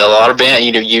said, a lot of band,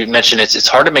 you mentioned it's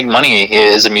hard to make money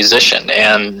as a musician,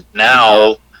 and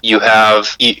now you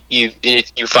have you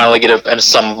finally get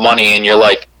some money, and you're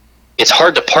like, it's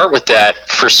hard to part with that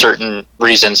for certain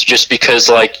reasons, just because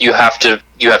like you have to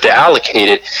allocate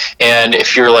it. And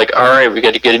if you're like, all right, we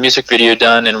got to get a music video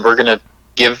done, and we're gonna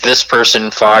give this person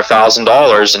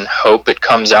 $5,000 and hope it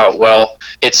comes out well,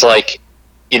 it's like,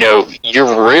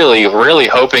 you're really, really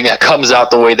hoping that comes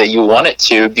out the way that you want it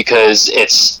to, because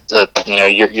it's,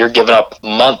 you're giving up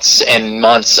months and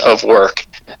months of work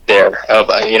there, of,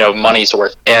 money's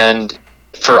worth. And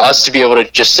for us to be able to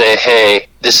just say, hey,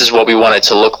 this is what we want it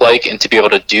to look like, and to be able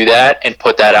to do that and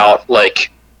put that out,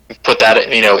 like put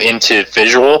that, you know, into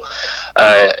visual,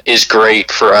 is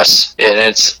great for us. And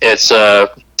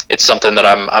it's something that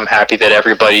I'm happy that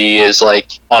everybody is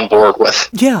like on board with.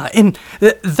 Yeah, and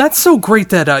that's so great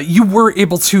that you were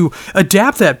able to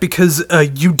adapt that, because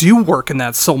you do work in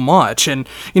that so much, and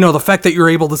you know, the fact that you're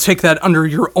able to take that under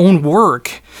your own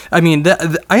work. I mean,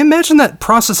 I imagine that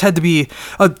process had to be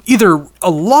either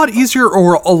a lot easier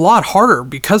or a lot harder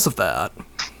because of that.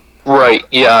 Right.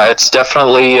 Yeah, it's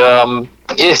definitely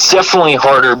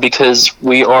harder because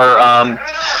we are.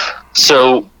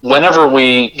 So whenever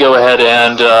we go ahead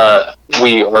and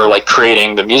we are like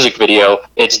creating the music video,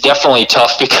 it's definitely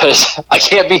tough because I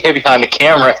can't be behind the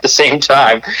camera at the same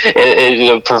time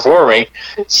performing.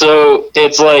 So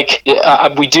it's like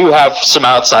we do have some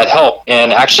outside help.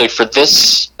 And actually for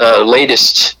this the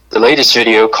latest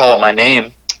video, Call It My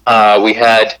Name, we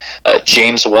had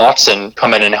James Watson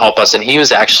come in and help us, and he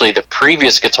was actually the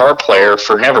previous guitar player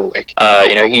for NeverWake.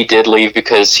 You know, he did leave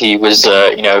because he was,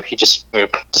 you know, he just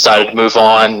decided to move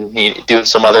on. He doing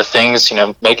some other things. You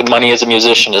know, making money as a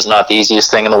musician is not the easiest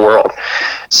thing in the world.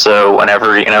 So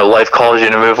whenever, you know, life calls you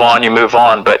to move on, you move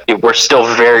on. But we're still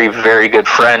very, very good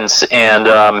friends,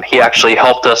 and he actually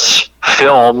helped us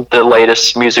film the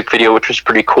latest music video, which was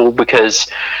pretty cool because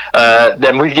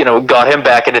then we, you know, got him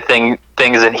back into things,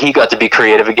 and he got to be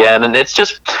creative again, and it's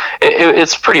just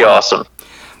it's pretty awesome.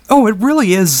 Oh, it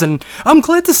really is, and I'm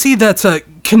glad to see that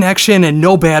connection and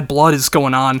no bad blood is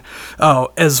going on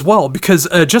as well, because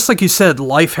just like you said,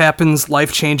 life happens,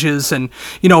 life changes, and,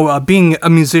 you know, being a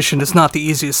musician is not the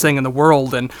easiest thing in the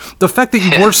world, and the fact that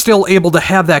you were still able to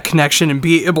have that connection and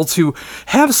be able to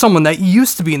have someone that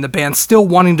used to be in the band still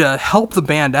wanting to help the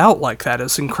band out like that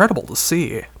is incredible to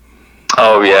see.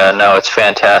 Oh yeah, no, it's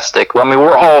fantastic. Well, I mean,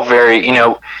 we're all very, you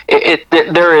know,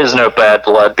 there is no bad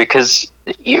blood, because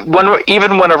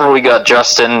even whenever we got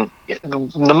Justin,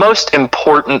 the most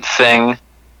important thing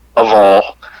of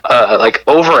all, like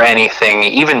over anything,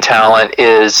 even talent,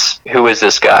 is who is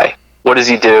this guy? What does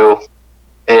he do?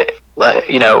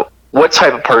 You know, what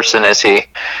type of person is he?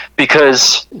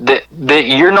 Because that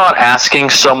you're not asking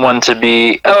someone to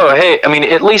be, oh, hey, I mean,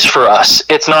 at least for us,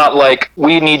 it's not like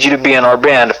we need you to be in our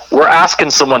band. We're asking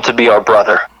someone to be our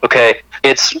brother, okay?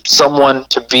 It's someone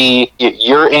to be,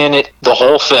 you're in it, the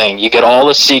whole thing. You get all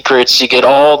the secrets, you get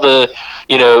all the,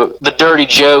 you know, the dirty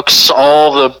jokes,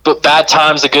 all the bad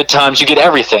times, the good times, you get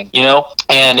everything, you know?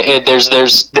 And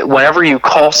there's whenever you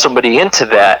call somebody into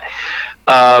that,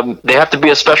 they have to be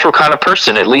a special kind of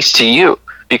person, at least to you,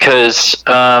 because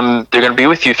they're going to be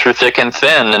with you through thick and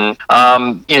thin.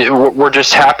 And you know, we're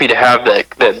just happy to have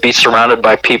that be surrounded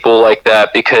by people like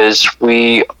that, because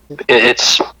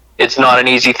it's not an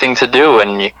easy thing to do,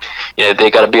 and you know, they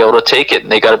got to be able to take it,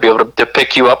 and they got to be able to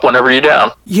pick you up whenever you're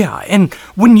down. Yeah, and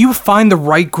when you find the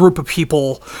right group of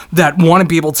people that want to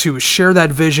be able to share that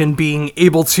vision, being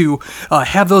able to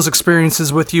have those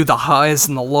experiences with you, the highs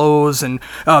and the lows, and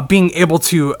being able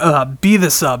to be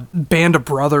this band of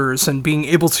brothers, and being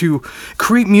able to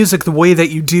create music the way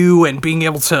that you do, and being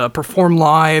able to perform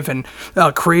live and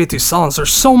create these songs,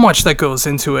 there's so much that goes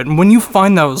into it. And when you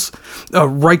find those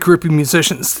right group of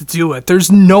musicians to do it, there's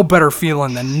no better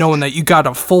feeling than knowing that you got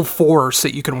a full force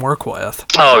that you can work with.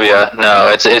 Oh yeah, no,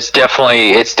 it's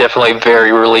definitely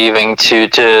very relieving to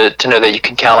know that you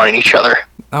can count on each other.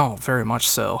 Oh, very much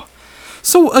so.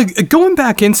 So, going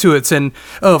back into it, and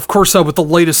of course with the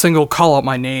latest single, Call Out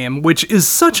My Name, which is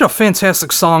such a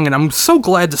fantastic song, and I'm so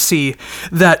glad to see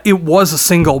that it was a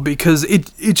single, because it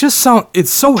just sounds,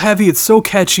 it's so heavy, it's so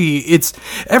catchy, it's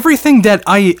everything that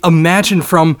I imagine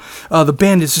from the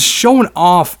band is just shown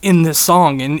off in this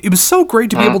song, and it was so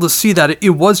great to be able to see that it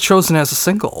was chosen as a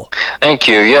single. Thank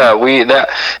you. Yeah,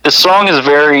 the song is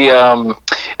very.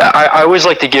 I always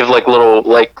like to give like little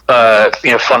like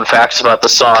you know, fun facts about the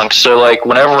song. So like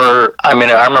whenever I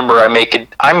remember I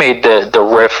made the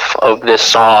riff of this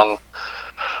song.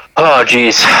 Oh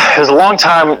geez, it was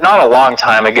not a long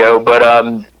time ago, but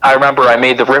I remember I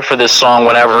made the riff of this song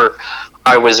whenever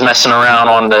I was messing around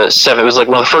on the 7. It was like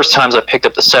one of the first times I picked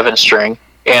up the 7-string,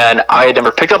 and I had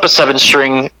never picked up a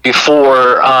 7-string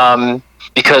before.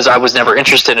 Because I was never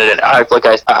interested in it.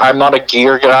 I'm not a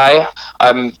gear guy.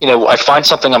 I find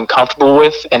something I'm comfortable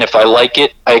with, and if I like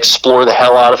it, I explore the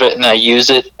hell out of it and I use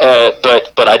it.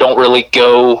 But I don't really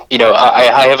go. You know,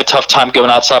 I have a tough time going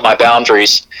outside my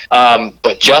boundaries.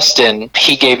 But Justin,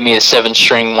 he gave me a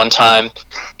 7-string one time,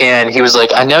 and he was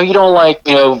like, "I know you don't like.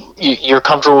 You know, you're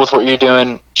comfortable with what you're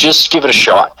doing. Just give it a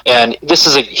shot." And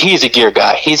he's a gear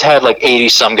guy. He's had like 80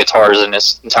 some guitars in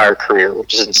his entire career,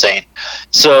 which is insane.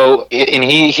 So, you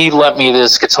mean, he lent me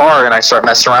this guitar, and I started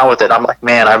messing around with it. I'm like,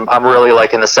 man, I'm really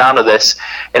liking the sound of this.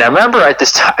 And I remember at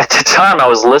the time I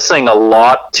was listening to a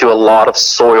lot of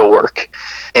Soilwork.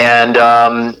 And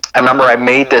I remember I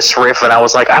made this riff, and I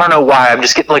was like, I don't know why, I'm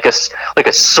just getting like a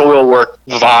Soilwork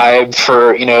vibe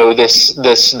for, you know,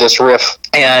 this riff.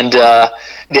 And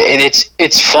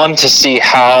it's fun to see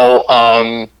how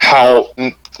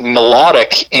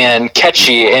melodic and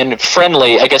catchy and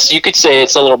friendly. I guess you could say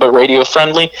it's a little bit radio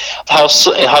friendly. How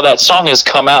that song has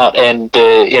come out, and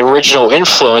the original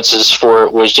influences for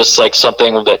it was just like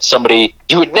something that somebody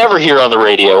you would never hear on the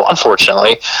radio,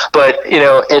 unfortunately. But you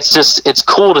know, it's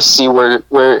cool to see where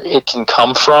it can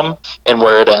come from and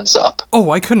where it ends up. Oh,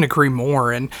 I couldn't agree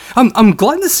more, and I'm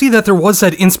glad to see that there was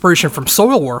that inspiration from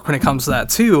Soilwork when it comes to that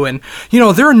too. And you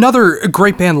know, they're another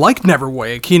great band like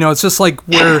NeverWake. You know, it's just like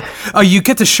where you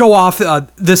get to show off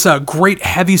this great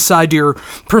heavy side to your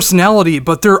personality,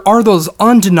 but there are those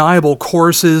undeniable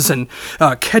choruses and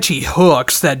catchy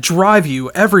hooks that drive you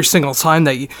every single time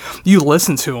that you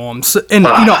listen to them. So, and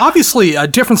you know, obviously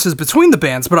differences between the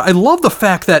bands, but I love the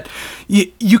fact that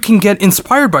you can get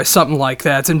inspired by something like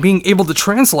that and being able to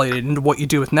translate it into what you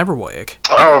do with NeverWake.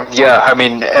 Oh yeah, I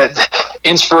mean,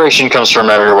 inspiration comes from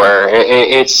everywhere.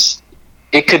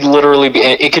 It could literally be,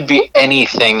 it could be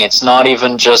anything. It's not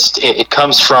even just, it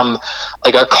comes from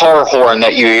like a car horn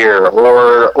that you hear,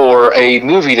 or a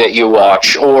movie that you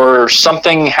watch, or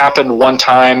something happened one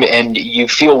time and you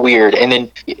feel weird. And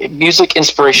then music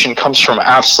inspiration comes from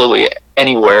absolutely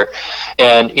anywhere.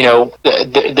 And you know,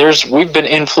 we've been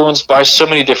influenced by so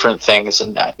many different things.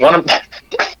 And a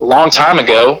long time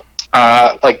ago,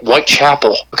 like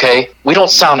Whitechapel, okay? We don't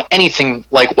sound anything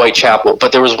like Whitechapel,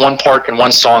 but there was one part in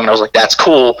one song and I was like, that's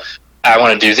cool, I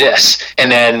want to do this.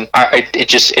 And then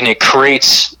it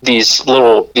creates these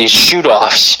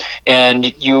shoot-offs,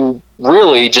 and you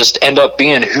really just end up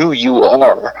being who you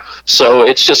are. So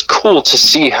it's just cool to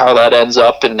see how that ends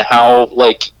up, and how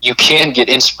like you can get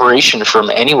inspiration from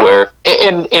anywhere.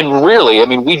 And really, I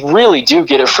mean, we really do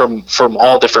get it from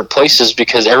all different places,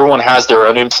 because everyone has their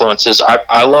own influences.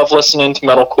 I love listening to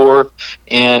metalcore,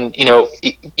 and you know,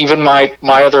 even my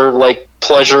other like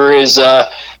pleasure is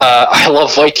I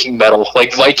love Viking metal.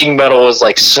 Like Viking metal is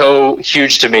like so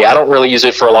huge to me. I don't really use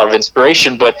it for a lot of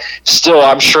inspiration, but still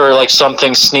I'm sure like some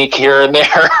things sneak here and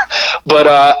there.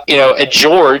 But you know,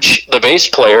 George, the bass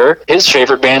player, his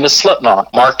favorite band is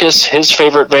Slipknot. Marcus, his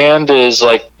favorite band is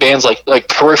like bands like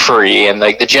Periphery and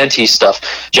like the Genty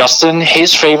stuff. Justin,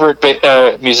 his favorite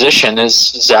musician is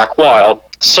Zakk Wylde.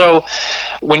 So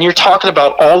when you're talking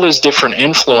about all those different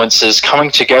influences coming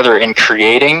together and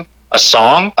creating a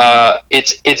song,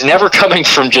 it's never coming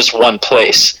from just one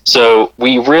place. So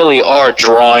we really are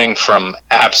drawing from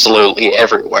absolutely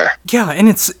everywhere. Yeah, and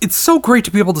it's so great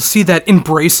to be able to see that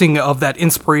embracing of that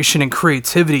inspiration and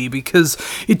creativity, because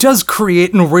it does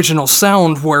create an original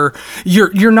sound where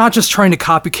you're not just trying to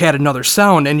copycat another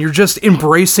sound, and you're just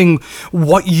embracing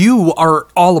what you are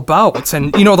all about.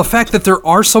 And you know, the fact that there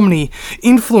are so many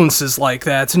influences like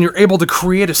that, and you're able to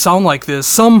create a sound like this.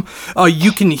 Some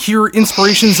you can hear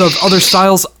inspirations of other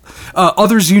styles,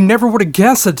 others you never would have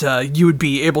guessed that you would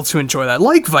be able to enjoy that,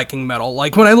 like Viking metal.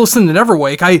 Like when I listen to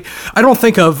NeverWake, I don't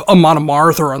think of Amon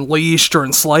Amarth or Unleashed or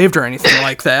Enslaved or anything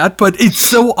like that, but it's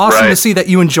so awesome to see that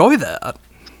you enjoy that.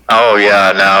 Oh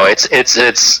yeah, no, it's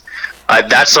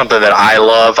that's something that I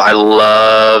love. I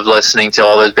love listening to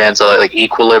all those bands like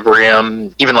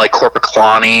Equilibrium, even like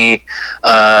Corpiclani,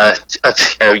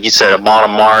 you said Amon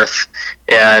Amarth,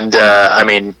 and I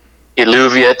mean,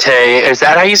 Illuviate, is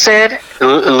that how you say it?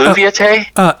 Illuviate?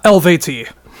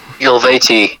 Elvati.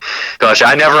 Ilvati. Gosh,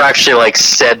 I never actually like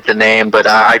said the name, but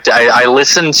I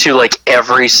listened to like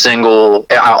every single,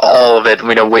 all of it.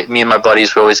 You know, me and my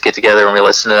buddies, we always get together and we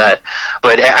listen to that.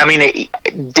 But I mean,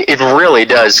 it really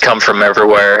does come from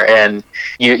everywhere, and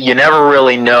you never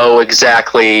really know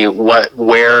exactly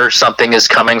where something is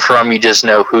coming from. You just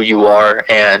know who you are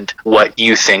and what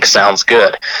you think sounds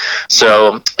good.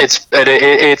 So it's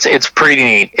pretty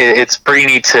neat. It's pretty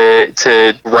neat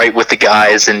to write with the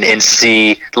guys and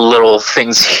see little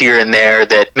things here and there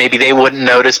that maybe they wouldn't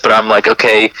notice, but I'm like,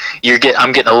 okay,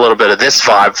 I'm getting a little bit of this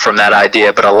vibe from that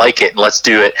idea, but I like it, and let's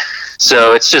do it.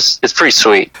 So it's pretty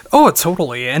sweet. Oh,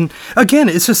 totally. And again,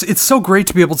 it's so great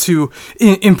to be able to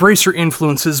embrace your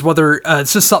influences, whether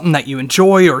it's just something that you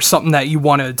enjoy or something that you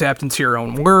want to adapt into your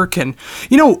own work. And,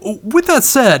 you know, with that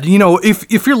said, you know,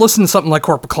 if you're listening to something like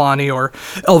Corpiclani or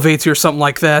Elvati or something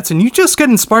like that, and you just get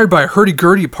inspired by a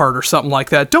hurdy-gurdy part or something like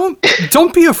that,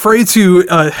 don't be afraid to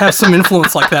have some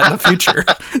influence like that in the future.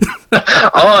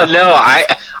 Oh, no,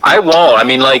 I won't. I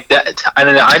mean, like that.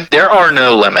 There are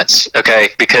no limits, okay?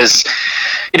 Because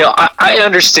I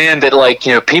understand that, like,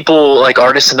 people, like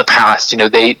artists in the past,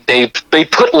 they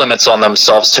put limits on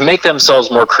themselves to make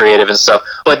themselves more creative and stuff,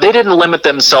 but they didn't limit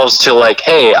themselves to, like,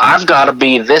 hey, I've got to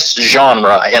be this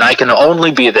genre and I can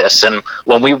only be this. And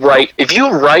when we write, if you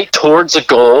write towards a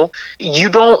goal, you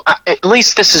don't, at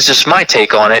least this is just my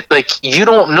take on it, like, you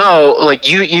don't know, like,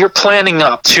 you're planning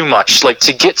up too much, like,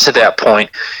 to get to that point.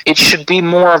 It should be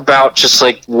more about just,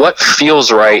 like, what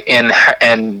feels right,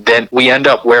 and then we end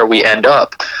up where we end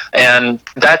up. And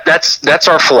that's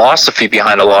our philosophy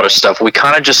behind a lot of stuff. We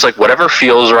kind of just, like, whatever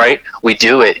feels right, we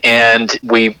do it, and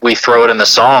we throw it in the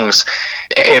songs,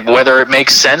 whether it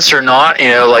makes sense or not.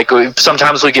 Like,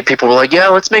 sometimes we get people who are like, yeah,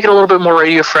 let's make it a little bit more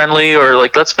radio friendly, or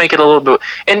like, let's make it a little bit,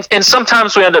 and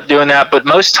sometimes we end up doing that, but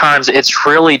most times it's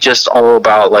really just all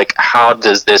about, like, how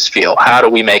does this feel? How do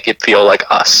we make it feel like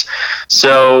us?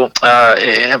 So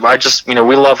I just, we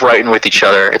love writing with each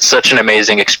other. It's such an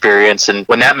amazing experience, and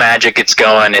when that magic gets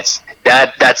going,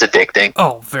 that's addicting.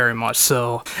 Oh, very much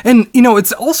so. And,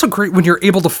 it's also great when you're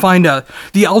able to find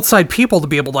the outside people to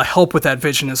be able to help with that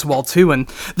vision as well, too. And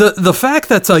the fact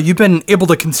that you've been able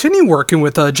to continue working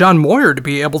with John Moyer to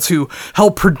be able to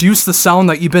help produce the sound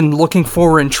that you've been looking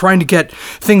for and trying to get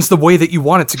things the way that you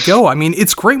want it to go. I mean,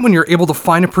 it's great when you're able to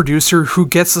find a producer who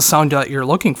gets the sound that you're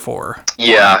looking for.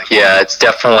 Yeah, it's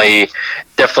definitely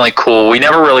cool. We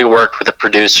never really worked with a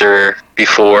producer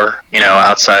before,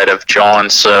 outside of John.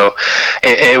 So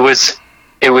it was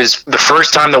the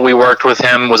first time that we worked with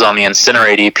him was on the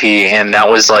Incinerate EP, and that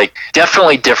was, like,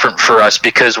 definitely different for us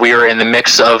because we were in the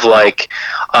mix of, like,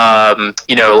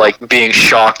 like, being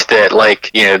shocked that, like,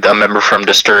 a member from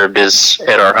Disturbed is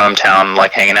at our hometown,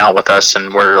 like, hanging out with us,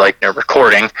 and we're, like,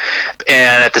 recording.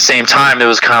 And at the same time, it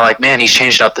was kind of like, man, he's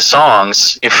changing up the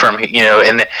songs from,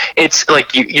 and it's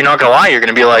like, you're not gonna lie, you're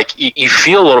gonna be like, you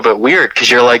feel a little bit weird because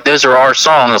you're like, those are our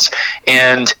songs,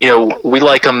 and we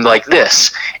like them like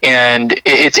this, and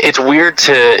it's weird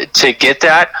to get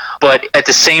that, but at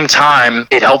the same time,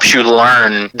 it helps you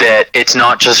learn that it's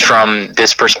not just from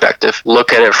this perspective.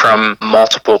 Look at it from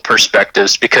multiple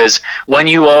perspectives, because when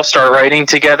you all start writing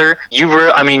together,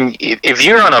 if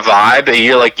you're on a vibe,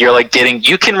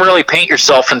 you can really paint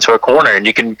yourself into a corner, and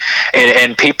you can,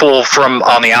 and people from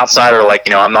on the outside are like,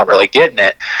 I'm not really getting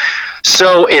it.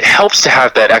 So it helps to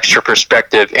have that extra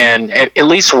perspective, and at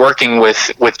least working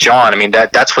with John,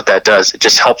 that's what that does. It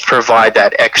just helps provide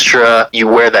that extra, you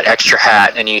wear that extra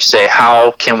hat, and you say,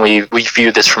 how can we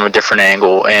view this from a different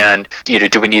angle, and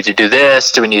do we need to do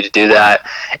this, do we need to do that?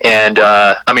 And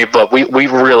but we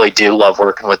really do love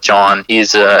working with John.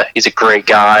 He's a great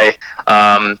guy.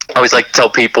 I always like to tell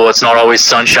people it's not always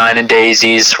sunshine and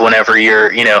daisies whenever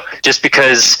you're, just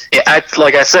because,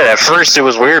 like I said, at first it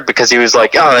was weird because he was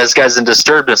like, oh, this guy's in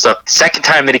Disturbed and stuff. Second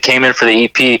time that he came in for the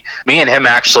EP, me and him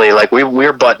actually, like, we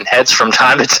were butting heads from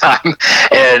time to time,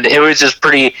 and it was just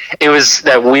it was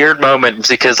that weird moment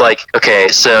because, like, okay,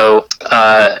 so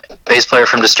bass player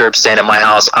from Disturbed staying at my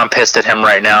house, I'm pissed at him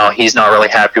right now, he's not really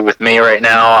happy with me right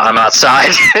now, I'm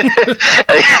outside.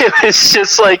 It was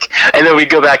just like, and then we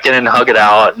go back in and hug it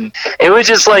out, and it was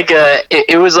just like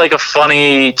it was like a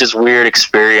funny, just weird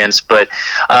experience, but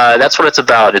that's what it's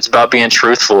about. It's about being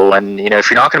truthful, and if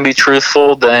you're not going to be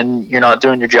truthful, then you're not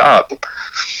doing your job.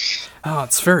 Oh,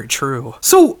 it's very true.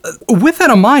 So, with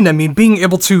that in mind, being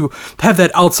able to have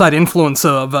that outside influence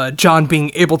of John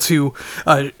being able to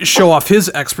show off his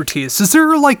expertise, is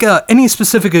there, like, any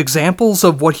specific examples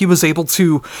of what he was able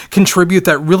to contribute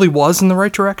that really was in the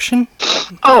right direction?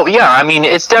 Oh, yeah,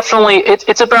 it's definitely,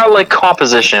 it's about, like,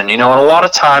 composition, and a lot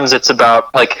of times it's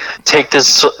about, like, take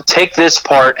this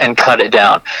part and cut it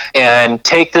down, and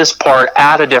take this part,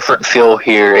 add a different feel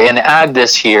here, and add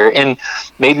this here, and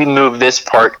maybe move this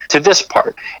part to this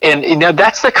part, and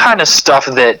that's the kind of stuff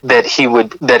that he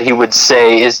would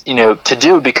say is to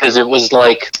do, because it was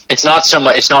like, it's not so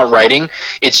much, it's not writing,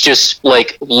 it's just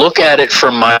like, look at it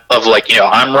from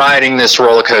I'm riding this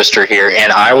roller coaster here,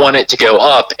 and I want it to go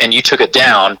up, and you took it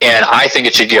down, and I think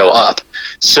it should go up.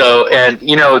 So, and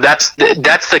that's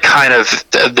the kind of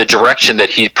the direction that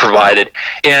he provided.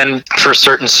 And for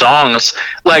certain songs,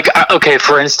 like, okay,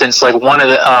 for instance, like one of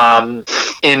the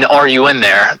in Are You In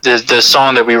There, the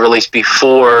song that we released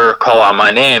before Call Out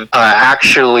My Name,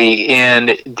 actually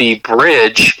in the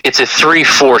bridge, it's a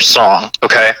 3/4 song.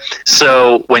 Okay,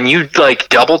 so when you, like,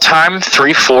 double time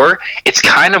 3/4, it's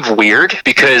kind of weird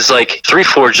because, like,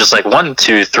 3/4 is just like 1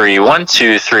 2 3 1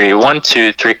 2 3 1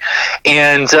 2 3,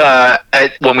 and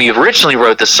when we originally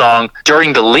wrote the song,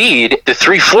 during the lead, the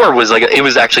 3/4 was like, it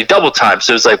was actually double time,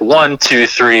 so it was like 1 2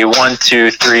 3 1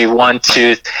 2 3 1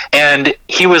 2, and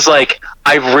he was like,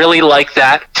 I really like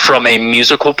that from a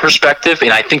musical perspective,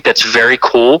 and I think that's very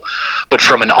cool, but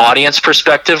from an audience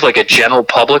perspective, like a general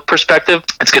public perspective,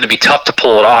 it's going to be tough to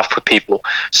pull it off with people.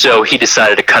 So he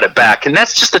decided to cut it back, and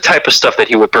that's just the type of stuff that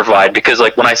he would provide, because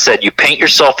like when I said, you paint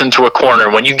yourself into a corner.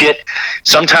 When you get,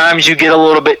 sometimes you get a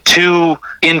little bit too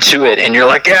into it and you're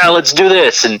like, yeah, let's do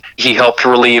this, and he helped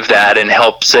relieve that and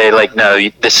help say like, no,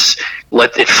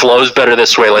 it flows better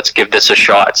this way, let's give this a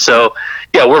shot. So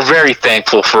yeah, we're very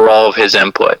thankful for all of his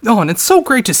input. Oh, and it's so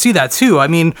great to see that too. I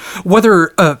mean,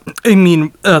 whether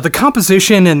the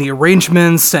composition and the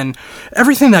arrangements and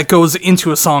everything that goes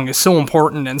into a song is so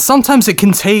important, and sometimes it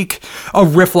can take a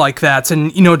riff like that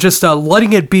and just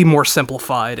letting it be more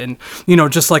simplified, and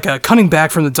just like cutting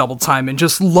back from the double time and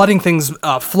just letting things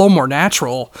flow more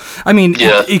natural. I mean,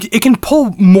 yeah. it can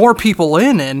pull more people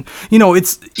in, and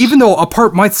it's, even though a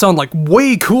part might sound like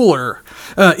way cooler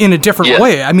in a different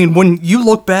way. I mean, when you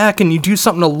look back and you do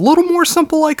something a little more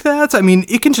simple like that, I mean,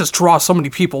 it can just draw so many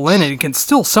people in, and it can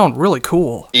still sound really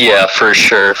cool. Yeah, for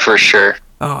sure.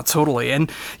 Oh, totally.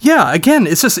 And yeah, again,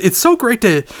 it's so great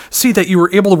to see that you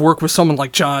were able to work with someone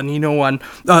like John, on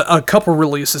a couple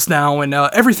releases now, and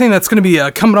everything that's going to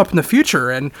be coming up in the future,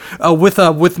 and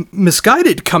with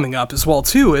Misguided coming up as well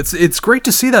too. It's great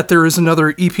to see that there is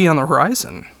another EP on the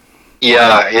horizon.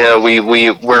 Yeah,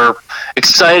 we're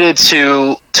excited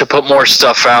to put more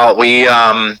stuff out. We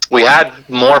had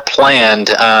more planned,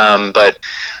 but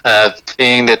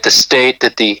being that the state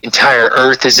that the entire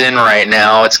Earth is in right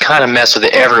now, it's kind of messed with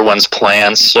everyone's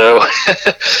plans. So,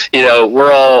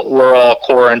 we're all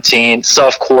quarantined,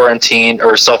 self-quarantined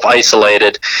or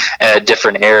self-isolated at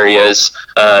different areas.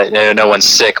 No one's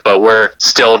sick, but we're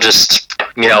still just,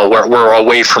 we're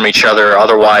away from each other.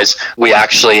 Otherwise, we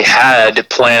actually had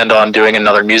planned on doing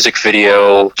another music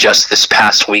video just this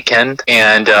past weekend,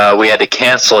 and we had to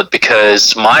cancel it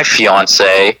because my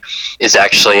fiance is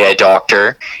actually a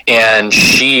doctor, and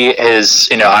she is,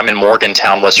 I'm in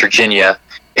Morgantown, West Virginia,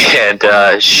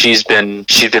 and she's been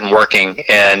working,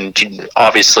 and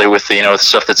obviously with the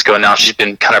stuff that's going on, she's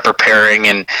been kind of preparing,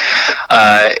 and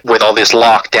with all this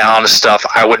lockdown stuff,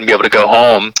 I wouldn't be able to go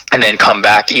home and then come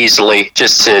back easily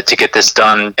just to get this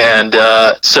done. And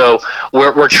so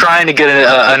we're trying to get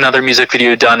another music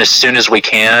video done as soon as we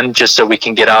can, just so we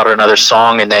can get out another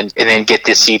song and then get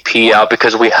this EP out,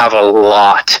 because we have a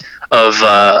lot of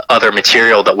other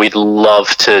material that we'd love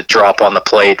to drop on the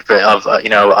plate of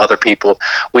other people.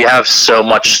 We have so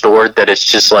much stored that it's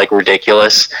just like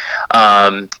ridiculous,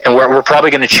 and we're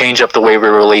probably going to change up the way we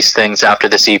release things after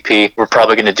this EP. We're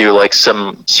probably going to do like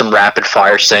some rapid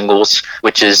fire singles,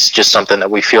 which is just something that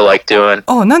we feel like doing.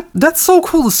 Oh, and that's so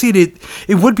cool to see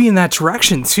it would be in that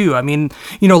direction too. I mean,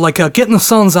 like getting the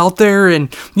songs out there,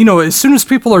 and as soon as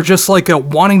people are just like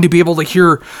wanting to be able to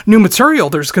hear new material,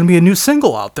 there's going to be a new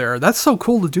single out there. That's so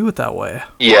cool to do it that way.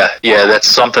 Yeah, that's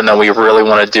something that we really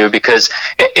want to do, because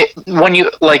when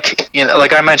you like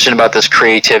I mentioned about this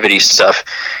creativity stuff,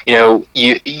 you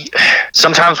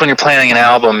sometimes when you're planning an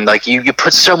album, like you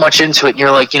put so much into it, and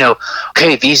you're like,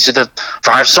 okay, these are the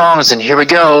 5 songs, and here we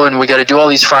go, and we got to do all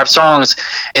these 5 songs,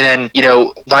 and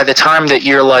then by the time that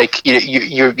you're like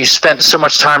you spent so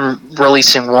much time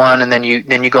releasing one, and then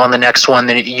you go on the next one,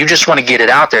 then you just want to get it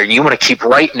out there, and you want to keep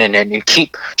writing it, and you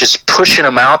keep just pushing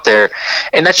them out there.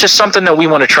 And that's just something that we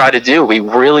want to try to do. We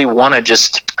really want to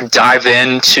just dive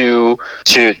into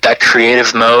that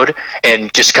creative mode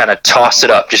and just kind of toss it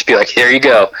up. Just be like, here you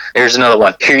go. Here's another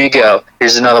one. Here you go.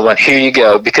 Here's another one. Here you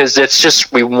go. Because it's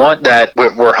just, we want that.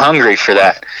 We're hungry for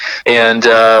that. And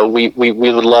we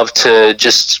would love to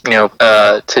just,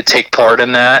 to take part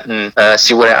in that and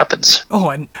see what happens.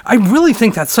 Oh, and I really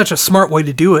think that's such a smart way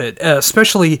to do it,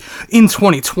 especially in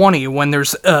 2020 when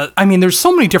there's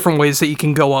so many different ways that you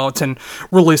can go out and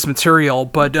release material,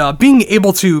 but being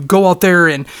able to go out there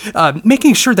and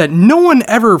making sure that no one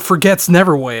ever forgets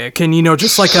NeverWake, and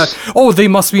just like they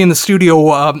must be in the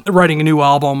studio writing a new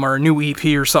album or a new EP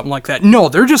or something like that. No,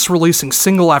 they're just releasing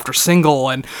single after single,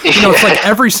 and it's like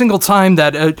every single time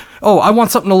that I want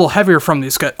something a little heavier from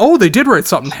these guys. Oh, they did write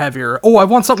something heavier. Oh, I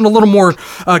want something a little more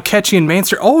catchy and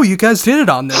mainstream. Oh, you guys did it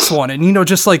on this one, and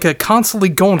just like constantly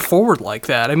going forward like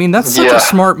that. I mean, that's such a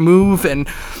smart move, and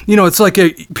it's like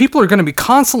people are going to be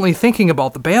constantly thinking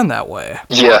about the band that way.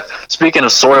 Yeah. Speaking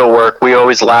of soil work, we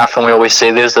always laugh and we always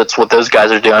say this. That's what those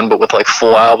guys are doing, but with like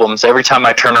full albums. Every time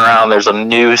I turn around, there's a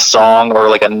new song or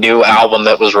like a new album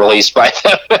that was released by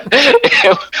them.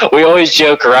 We always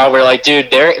joke around. We're like,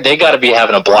 dude, they got to be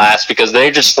having a blast, because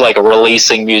they're just like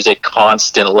releasing music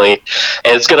constantly,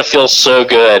 and it's gonna feel so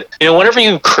good. Whenever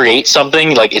you create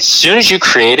something, like as soon as you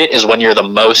create it is when you're the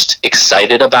most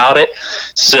excited about it.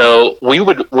 So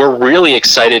we're really excited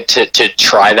excited to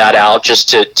try that out, just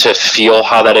to feel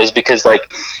how that is, because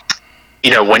like, you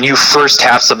know, when you first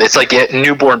have something, it's like a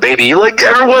newborn baby. You're like,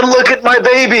 everyone look at my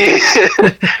baby.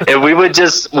 And we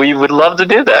would love to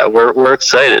do that. We're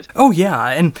excited. Oh, yeah.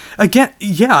 And again,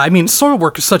 yeah, I mean,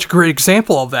 Soilwork is such a great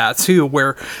example of that, too,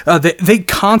 where they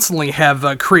constantly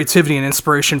have creativity and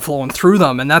inspiration flowing through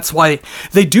them. And that's why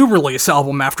they do release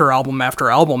album after album after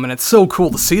album. And it's so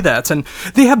cool to see that. And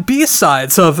they have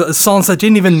B-sides of songs that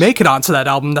didn't even make it onto that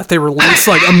album that they released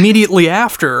like immediately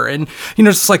after. And, you know,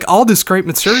 it's like all this great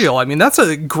material. I mean, that's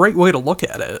a great way to look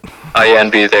at it. I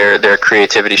envy their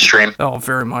creativity stream. Oh,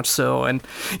 very much so. And,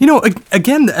 you know,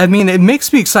 again, I mean, it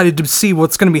makes me excited to see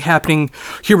what's going to be happening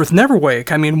here with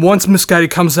NeverWake. I mean, once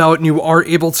Misguided comes out and you are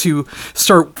able to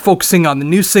start focusing on the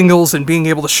new singles and being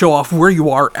able to show off where you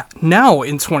are now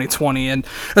in 2020, and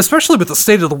especially with the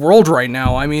state of the world right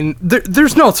now, I mean,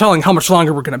 there's no telling how much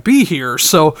longer we're going to be here.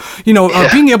 So, you know,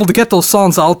 being able to get those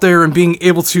songs out there and being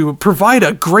able to provide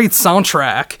a great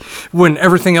soundtrack when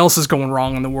everything else is going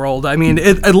wrong in the world, I mean,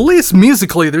 at least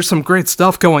musically, there's some great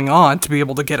stuff going on to be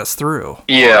able to get us through.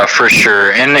 Yeah, for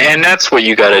sure. And that's what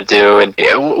you got to do. And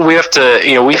we have to,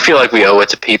 you know, we feel like we owe it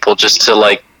to people just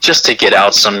to get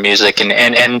out some music,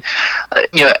 and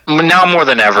you know, now more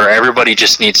than ever, everybody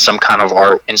just needs some kind of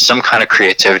art and some kind of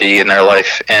creativity in their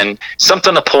life, and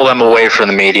something to pull them away from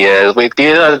the media.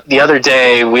 The other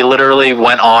day, we literally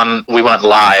went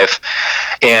live,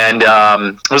 and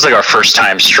it was like our first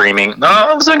time streaming.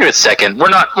 No, it was a good second. We're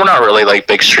not really like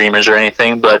big streamers or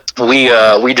anything, but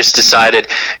we just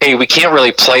decided, hey, we can't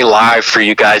really play live for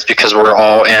you guys because we're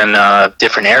all in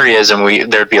different areas,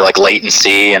 and there'd be like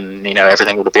latency, and you know,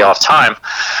 everything would be off time.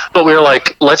 But we were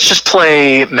like, let's just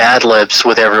play Mad Libs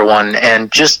with everyone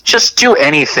and just do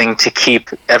anything to keep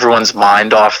everyone's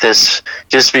mind off this,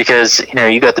 just because, you know,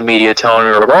 you got the media telling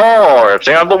you, oh, it's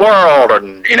the end of the world,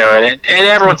 and you know, and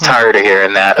everyone's tired of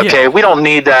hearing that. Okay, we don't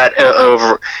need that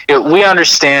we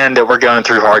understand that we're going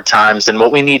through hard times, and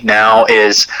what we need now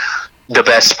is the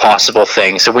best possible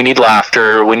thing. So we need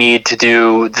laughter. We need to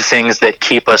do the things that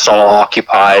keep us all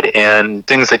occupied and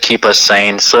things that keep us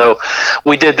sane. So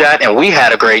we did that, and we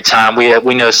had a great time.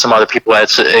 We know some other people had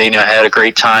a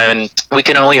great time, and we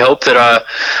can only hope that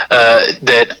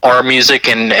that our music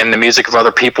and the music of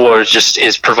other people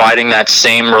is providing that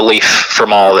same relief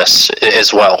from all this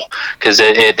as well, because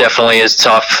it definitely is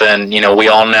tough, and you know, we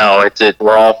all know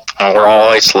we're all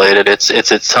isolated.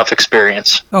 It's a tough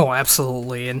experience. Oh,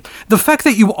 absolutely. And the fact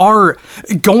that you are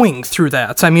going through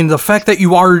that, I mean, the fact that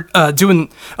you are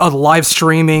doing live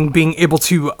streaming, being able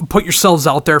to put yourselves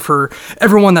out there for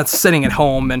everyone that's sitting at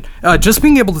home, and just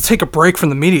being able to take a break from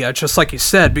the media, just like you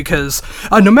said, because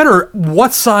no matter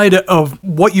what side of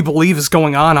what you believe is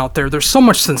going on out there, there's so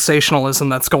much sensationalism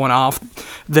that's going off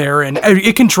there, and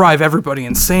it can drive everybody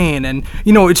insane. And,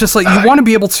 you know, it's just like you want to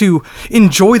be able to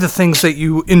enjoy the things that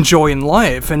you enjoy in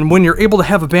life. And when you're able to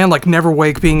have a band like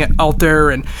NeverWake being out there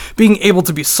and being able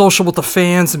to be social with the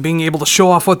fans and being able to show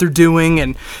off what they're doing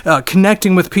and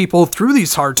connecting with people through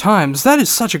these hard times, that is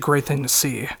such a great thing to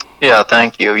see. Yeah,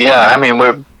 thank you. Yeah, I mean,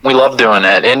 we love doing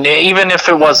it, and even if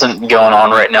it wasn't going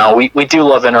on right now, we do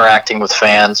love interacting with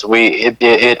fans.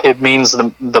 It means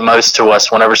the most to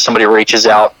us whenever somebody reaches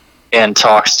out and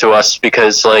talks to us,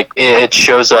 because like it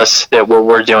shows us that what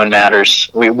we're doing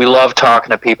matters. We love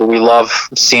talking to people. We love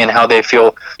seeing how they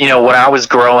feel. You know, when I was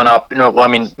growing up, you know, I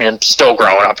mean, I'm still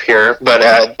growing up here, but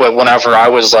whenever I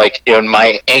was like, you know, in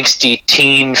my angsty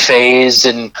teen phase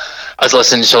and I was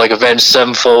listening to like Avenged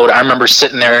Sevenfold, I remember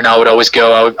sitting there and I would always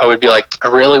go, I would be like, I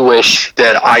really wish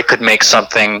that I could make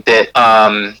something that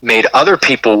made other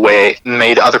people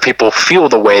feel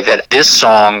the way that this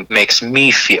song makes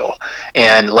me feel.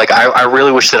 And like I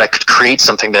really wish that I could create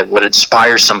something that would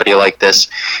inspire somebody like this.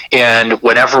 And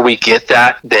whenever we get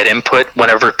that input,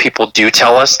 whenever people do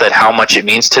tell us that how much it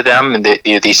means to them and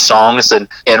these songs and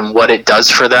what it does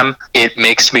for them, it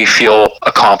makes me feel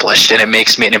accomplished, and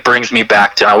it brings me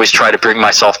back to, I always try to bring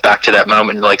myself back to that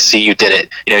moment and like, see, you did it.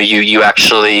 You know, you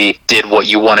actually did what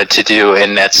you wanted to do,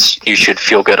 and you should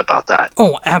feel good about that.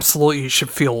 Oh, absolutely. You should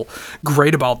feel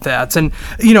great about that. And,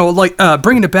 you know, like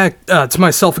bringing it back to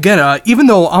myself again, even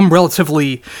though I'm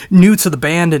relatively new to the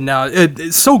band, and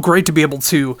it's so great to be able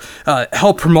to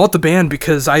help promote the band,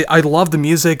 because I love the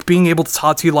music. Being able to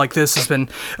talk to you like this has been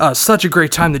such a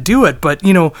great time to do it. But,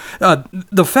 you know,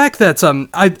 the fact that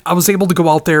I was able to go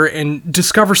out there and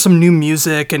discover some new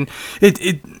music, and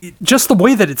it just the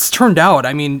way that it's turned out,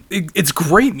 I mean, it's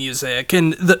great music,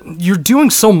 and you're doing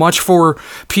so much for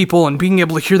people, and being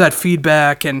able to hear that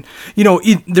feedback, and, you know,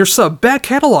 there's a back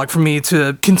catalog for me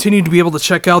to continue to be able to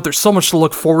check out. There's so much to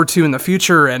look forward forward to in the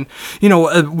future. And, you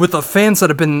know, with the fans that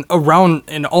have been around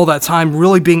in all that time,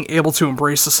 really being able to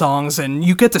embrace the songs, and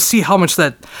you get to see how much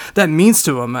that means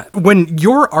to them. When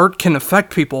your art can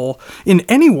affect people in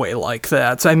any way like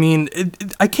that, I mean,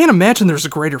 I can't imagine there's a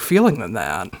greater feeling than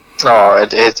that. Oh,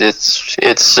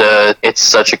 it's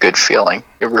such a good feeling.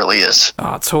 It really is.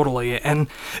 Totally. And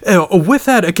with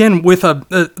that, again, with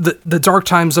the dark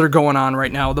times that are going on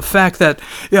right now, the fact that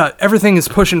everything is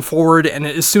pushing forward, and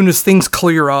as soon as things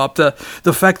clear up,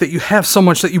 the fact that you have so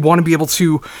much that you want to be able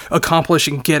to accomplish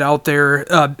and get out there,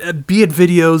 be it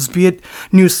videos, be it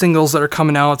new singles that are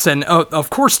coming out, and of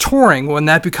course touring when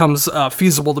that becomes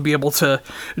feasible to be able to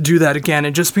do that again,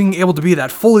 and just being able to be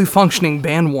that fully functioning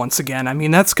band once again. I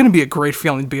mean, that's going to be a great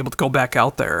feeling to be able to go back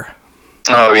out there.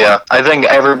 Oh yeah, I think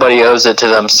everybody owes it to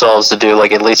themselves to do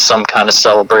like at least some kind of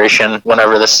celebration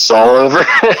whenever this is all over.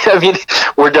 I mean,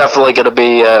 we're definitely going to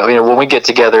be, when we get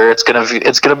together, it's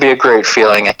gonna be a great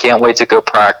feeling. I can't wait to go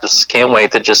practice. Can't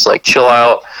wait to just like chill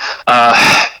out.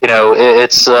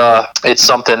 It's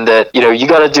something that you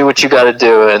got to do what you got to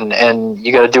do, and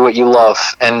you got to do what you love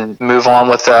and move on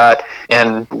with that.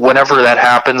 And whenever that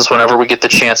happens, whenever we get the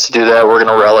chance to do that, we're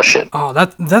going to relish it. Oh,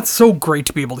 that's so great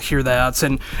to be able to hear that.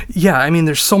 And yeah, I mean,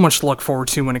 there's so much to look forward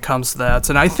to when it comes to that.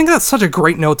 And I think that's such a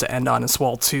great note to end on as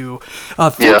well, too.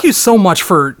 Thank you so much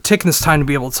for taking this time to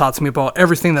be able to talk to me about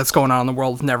everything that's going on in the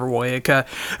world of NeverWake.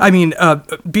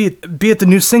 Be it the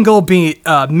new single, be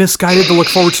Misguided to look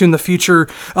forward to in the future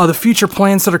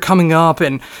plans that are coming up,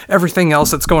 and everything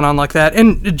else that's going on like that.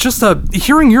 And just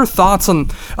hearing your thoughts on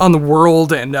the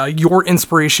world and your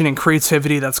inspiration and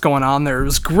creativity that's going on there. It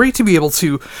was great to be able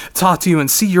to talk to you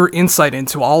and see your insight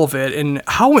into all of it, and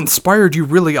how inspired you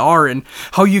really are, and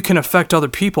how you can affect other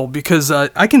people, because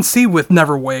I can see with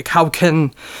NeverWake how it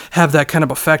can have that kind of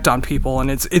effect on people,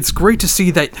 and it's great to see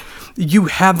that you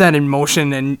have that in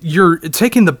motion, and you're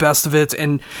taking the best of it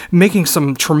and making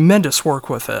some tremendous work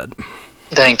with it.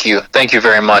 Thank you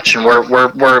very much, and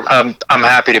I'm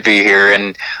happy to be here,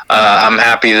 and I'm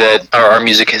happy that our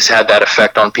music has had that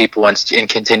effect on people and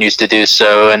continues to do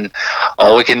so. And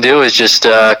all we can do is just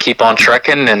keep on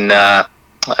trekking, and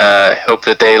hope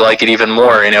that they like it even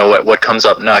more. What comes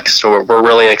up next. So we're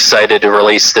really excited to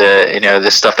release the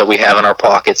stuff that we have in our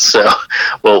pockets. So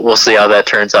we'll see how that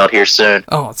turns out here soon.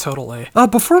 Oh, totally.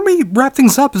 Before we wrap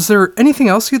things up, is there anything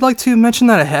else you'd like to mention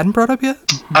that I hadn't brought up yet?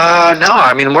 No.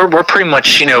 I mean, we're pretty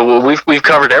much we've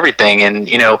covered everything. And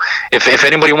if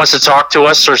anybody wants to talk to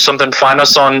us or something, find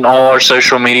us on all our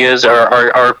social medias.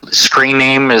 Our screen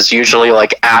name is usually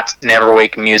like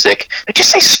 @NeverWake Music. Did you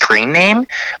say screen name?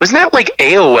 Wasn't that like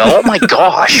AOL? Oh my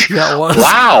gosh. Yeah, it was.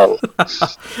 Wow.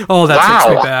 Oh, that takes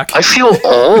me back. I feel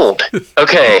old.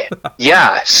 Okay.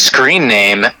 Yeah, screen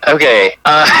name. Okay.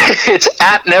 It's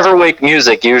 @NeverWake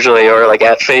Music usually, or like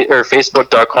or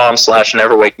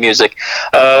Facebook.com/NeverWake Music.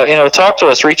 Talk to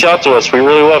us, reach out to us. We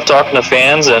really love talking to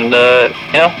fans, and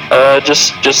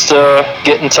just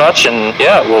get in touch, and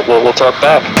yeah, we'll talk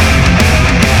back.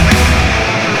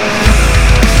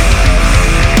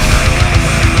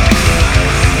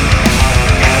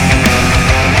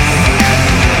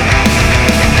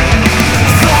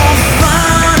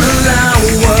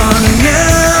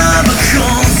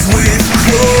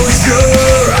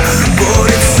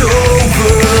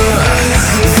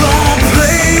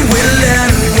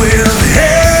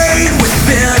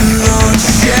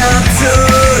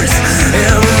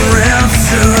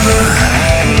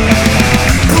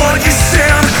 But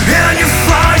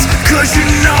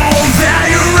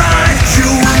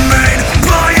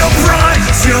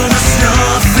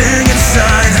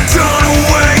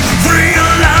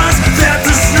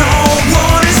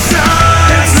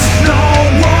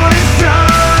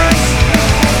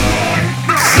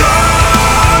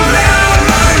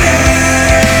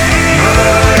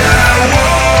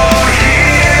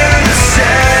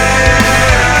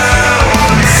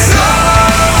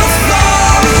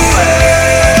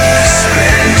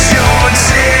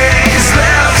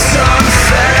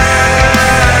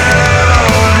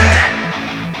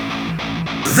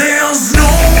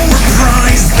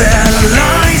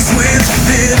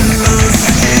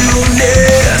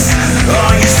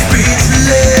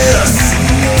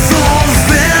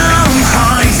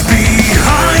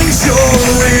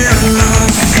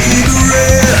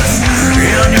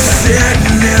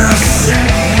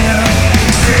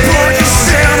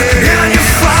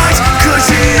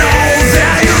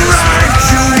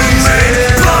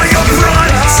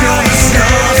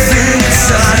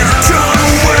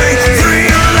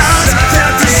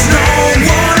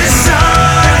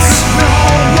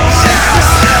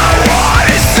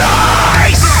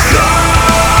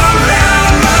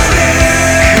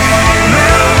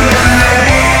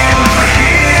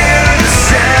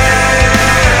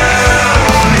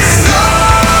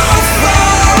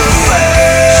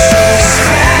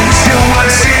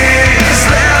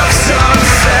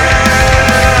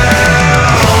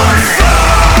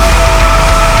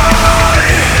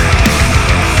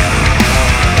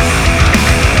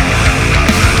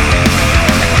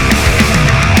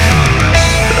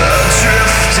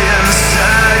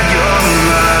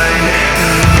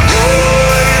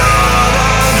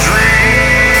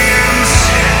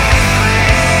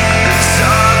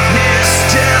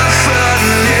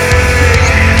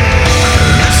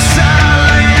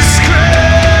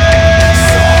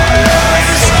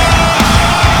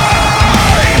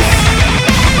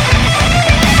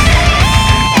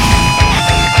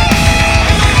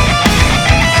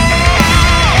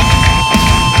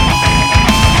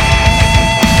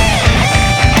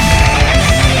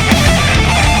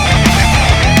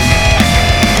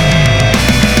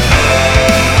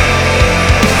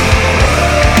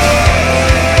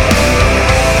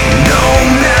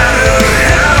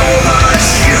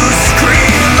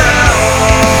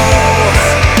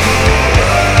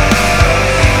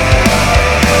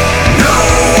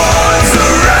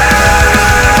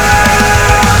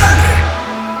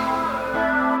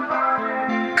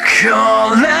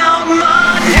call out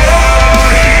my name,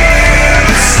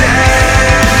 sound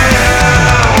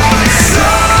so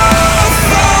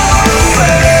far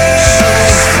away.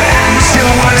 So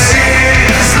my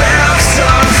tears left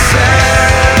unfound.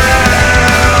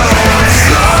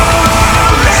 Call out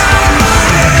my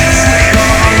name,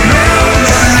 call out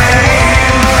my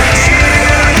name.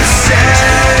 Hear the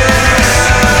sound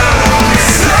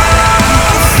so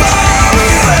far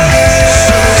away.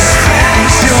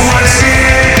 So my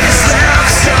tears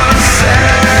left unfound.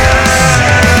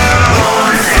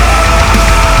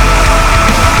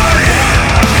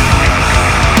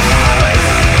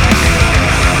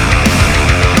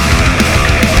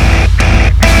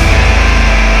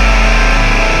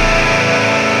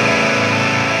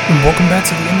 And welcome back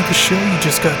to the end of the show. You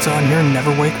just got done hearing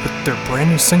NeverWake with their brand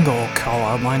new single, Call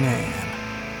Out My Name.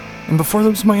 And before that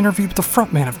was my interview with the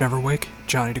frontman of NeverWake,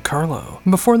 Johnny DiCarlo.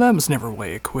 And before that was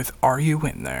NeverWake with Are You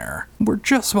In There? We're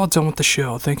just about done with the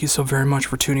show. Thank you so very much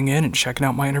for tuning in and checking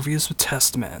out my interviews with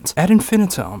Testament, at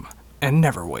Infinitum, and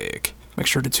NeverWake. Make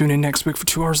sure to tune in next week for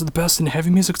 2 hours of the best in heavy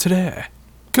music today.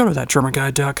 Go to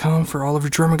thatdrummerguy.com for all of your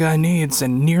drummer guy needs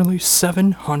and nearly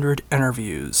 700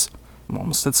 interviews. I'm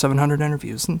almost at 700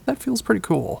 interviews, and that feels pretty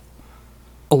cool.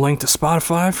 A link to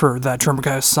Spotify for That Drummer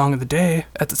Guy's Song of the Day.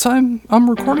 At the time I'm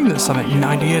recording this, I'm at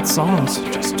 98 songs.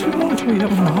 Just 2 more until we hit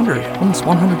 100. Almost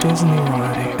 100 days in the year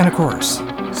already. And of course,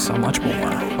 so much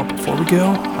more. But before we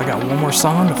go, I got one more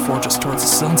song to forge us towards the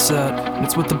sunset. And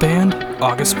it's with the band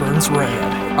August Burns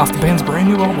Red, off the band's brand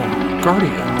new album,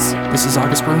 Guardians. This is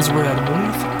August Burns Red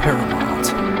with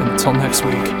Paramount. And until next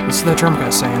week, this is That Drummer Guy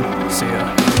saying, see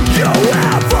ya. You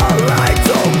have a right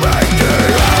to make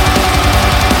it right.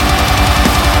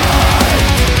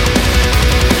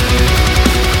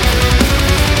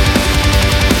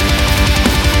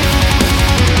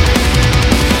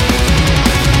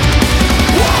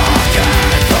 Walk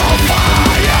in the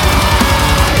fire.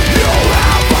 You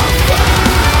have a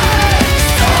face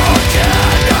stuck in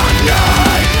a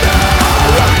nightmare. A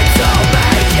right to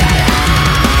make it right.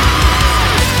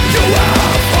 You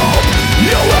have hope.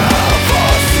 You have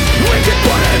us. We can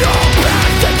put it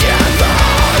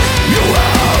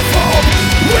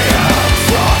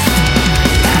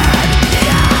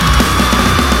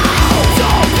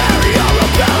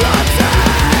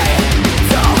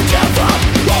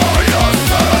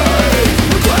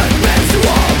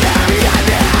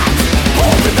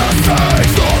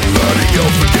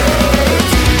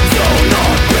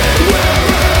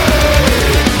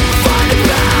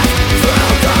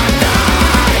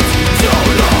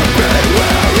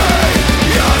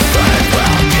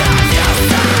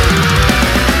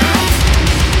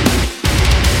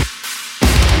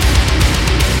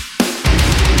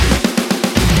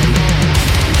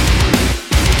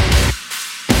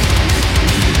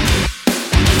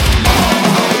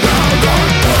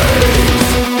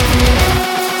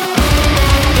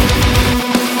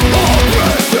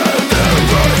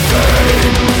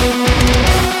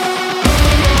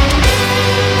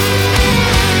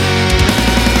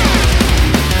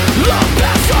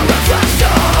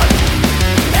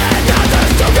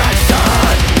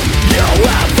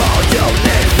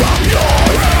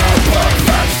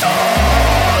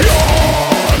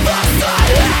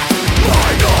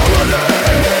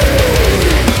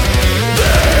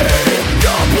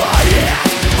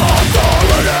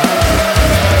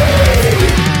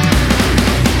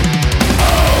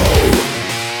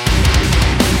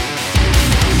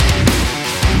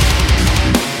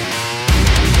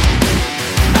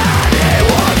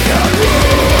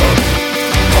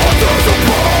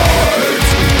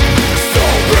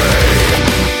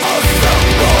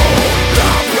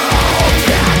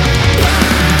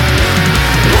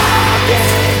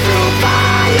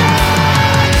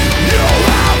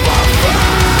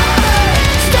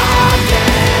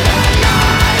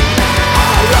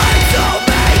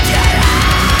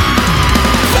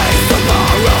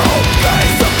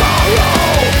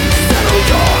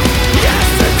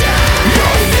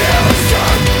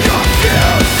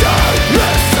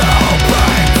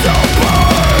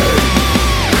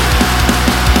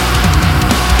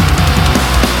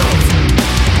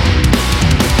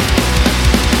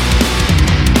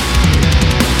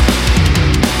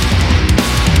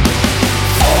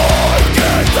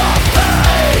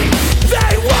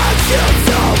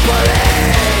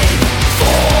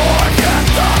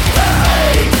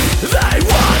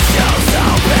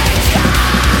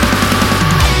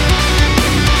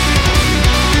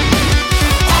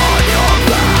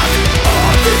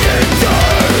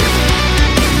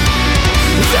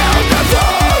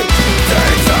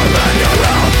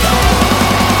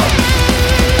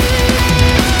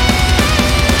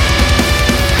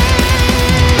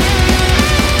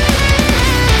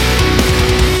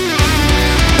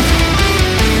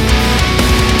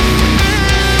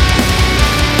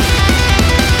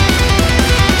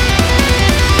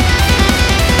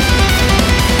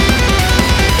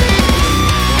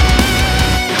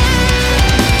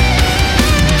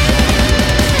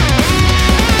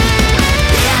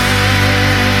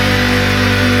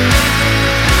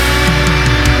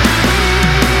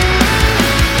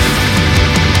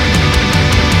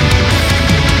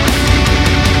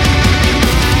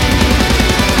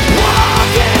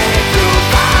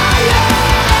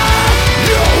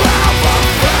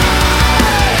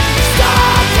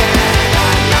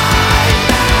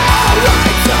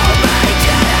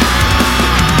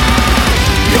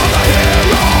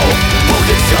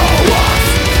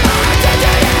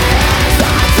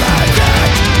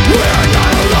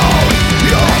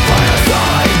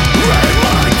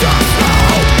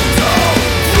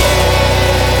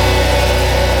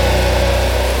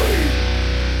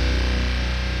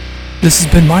This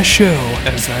has been my show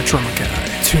as That Drummer Guy.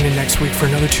 Tune in next week for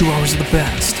another 2 hours of the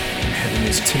best in heavy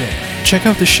music today. Check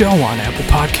out the show on Apple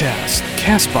Podcasts,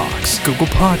 CastBox, Google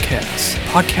Podcasts,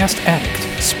 Podcast Addict,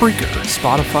 Spreaker,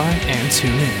 Spotify, and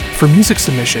TuneIn. For music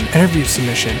submission, interview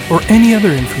submission, or any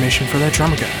other information for That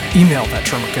Drummer Guy, email That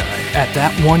Drummer Guy at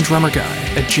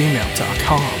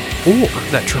thatonedrummerguy@gmail.com or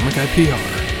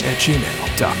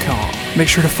thatdrummerguypr@gmail.com. Make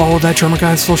sure to follow That Drummer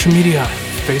Guy on social media: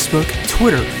 Facebook,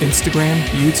 Twitter, Instagram,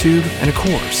 YouTube, and of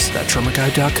course,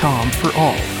 thatdrummerguy.com for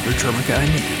all your Drummer Guy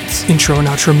needs. Intro and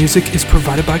outro music is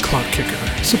provided by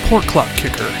Cloudkicker. Support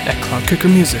Cloudkicker at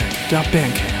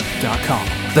cloudkickermusic.bandcamp.com.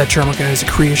 That Drummer Guy is a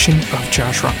creation of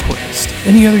Josh Rockquist.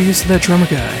 Any other use of That Drummer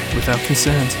Guy without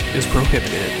consent is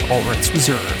prohibited. All rights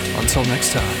reserved. Until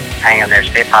next time. Hang in there.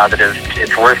 Stay positive.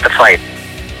 It's worth the fight.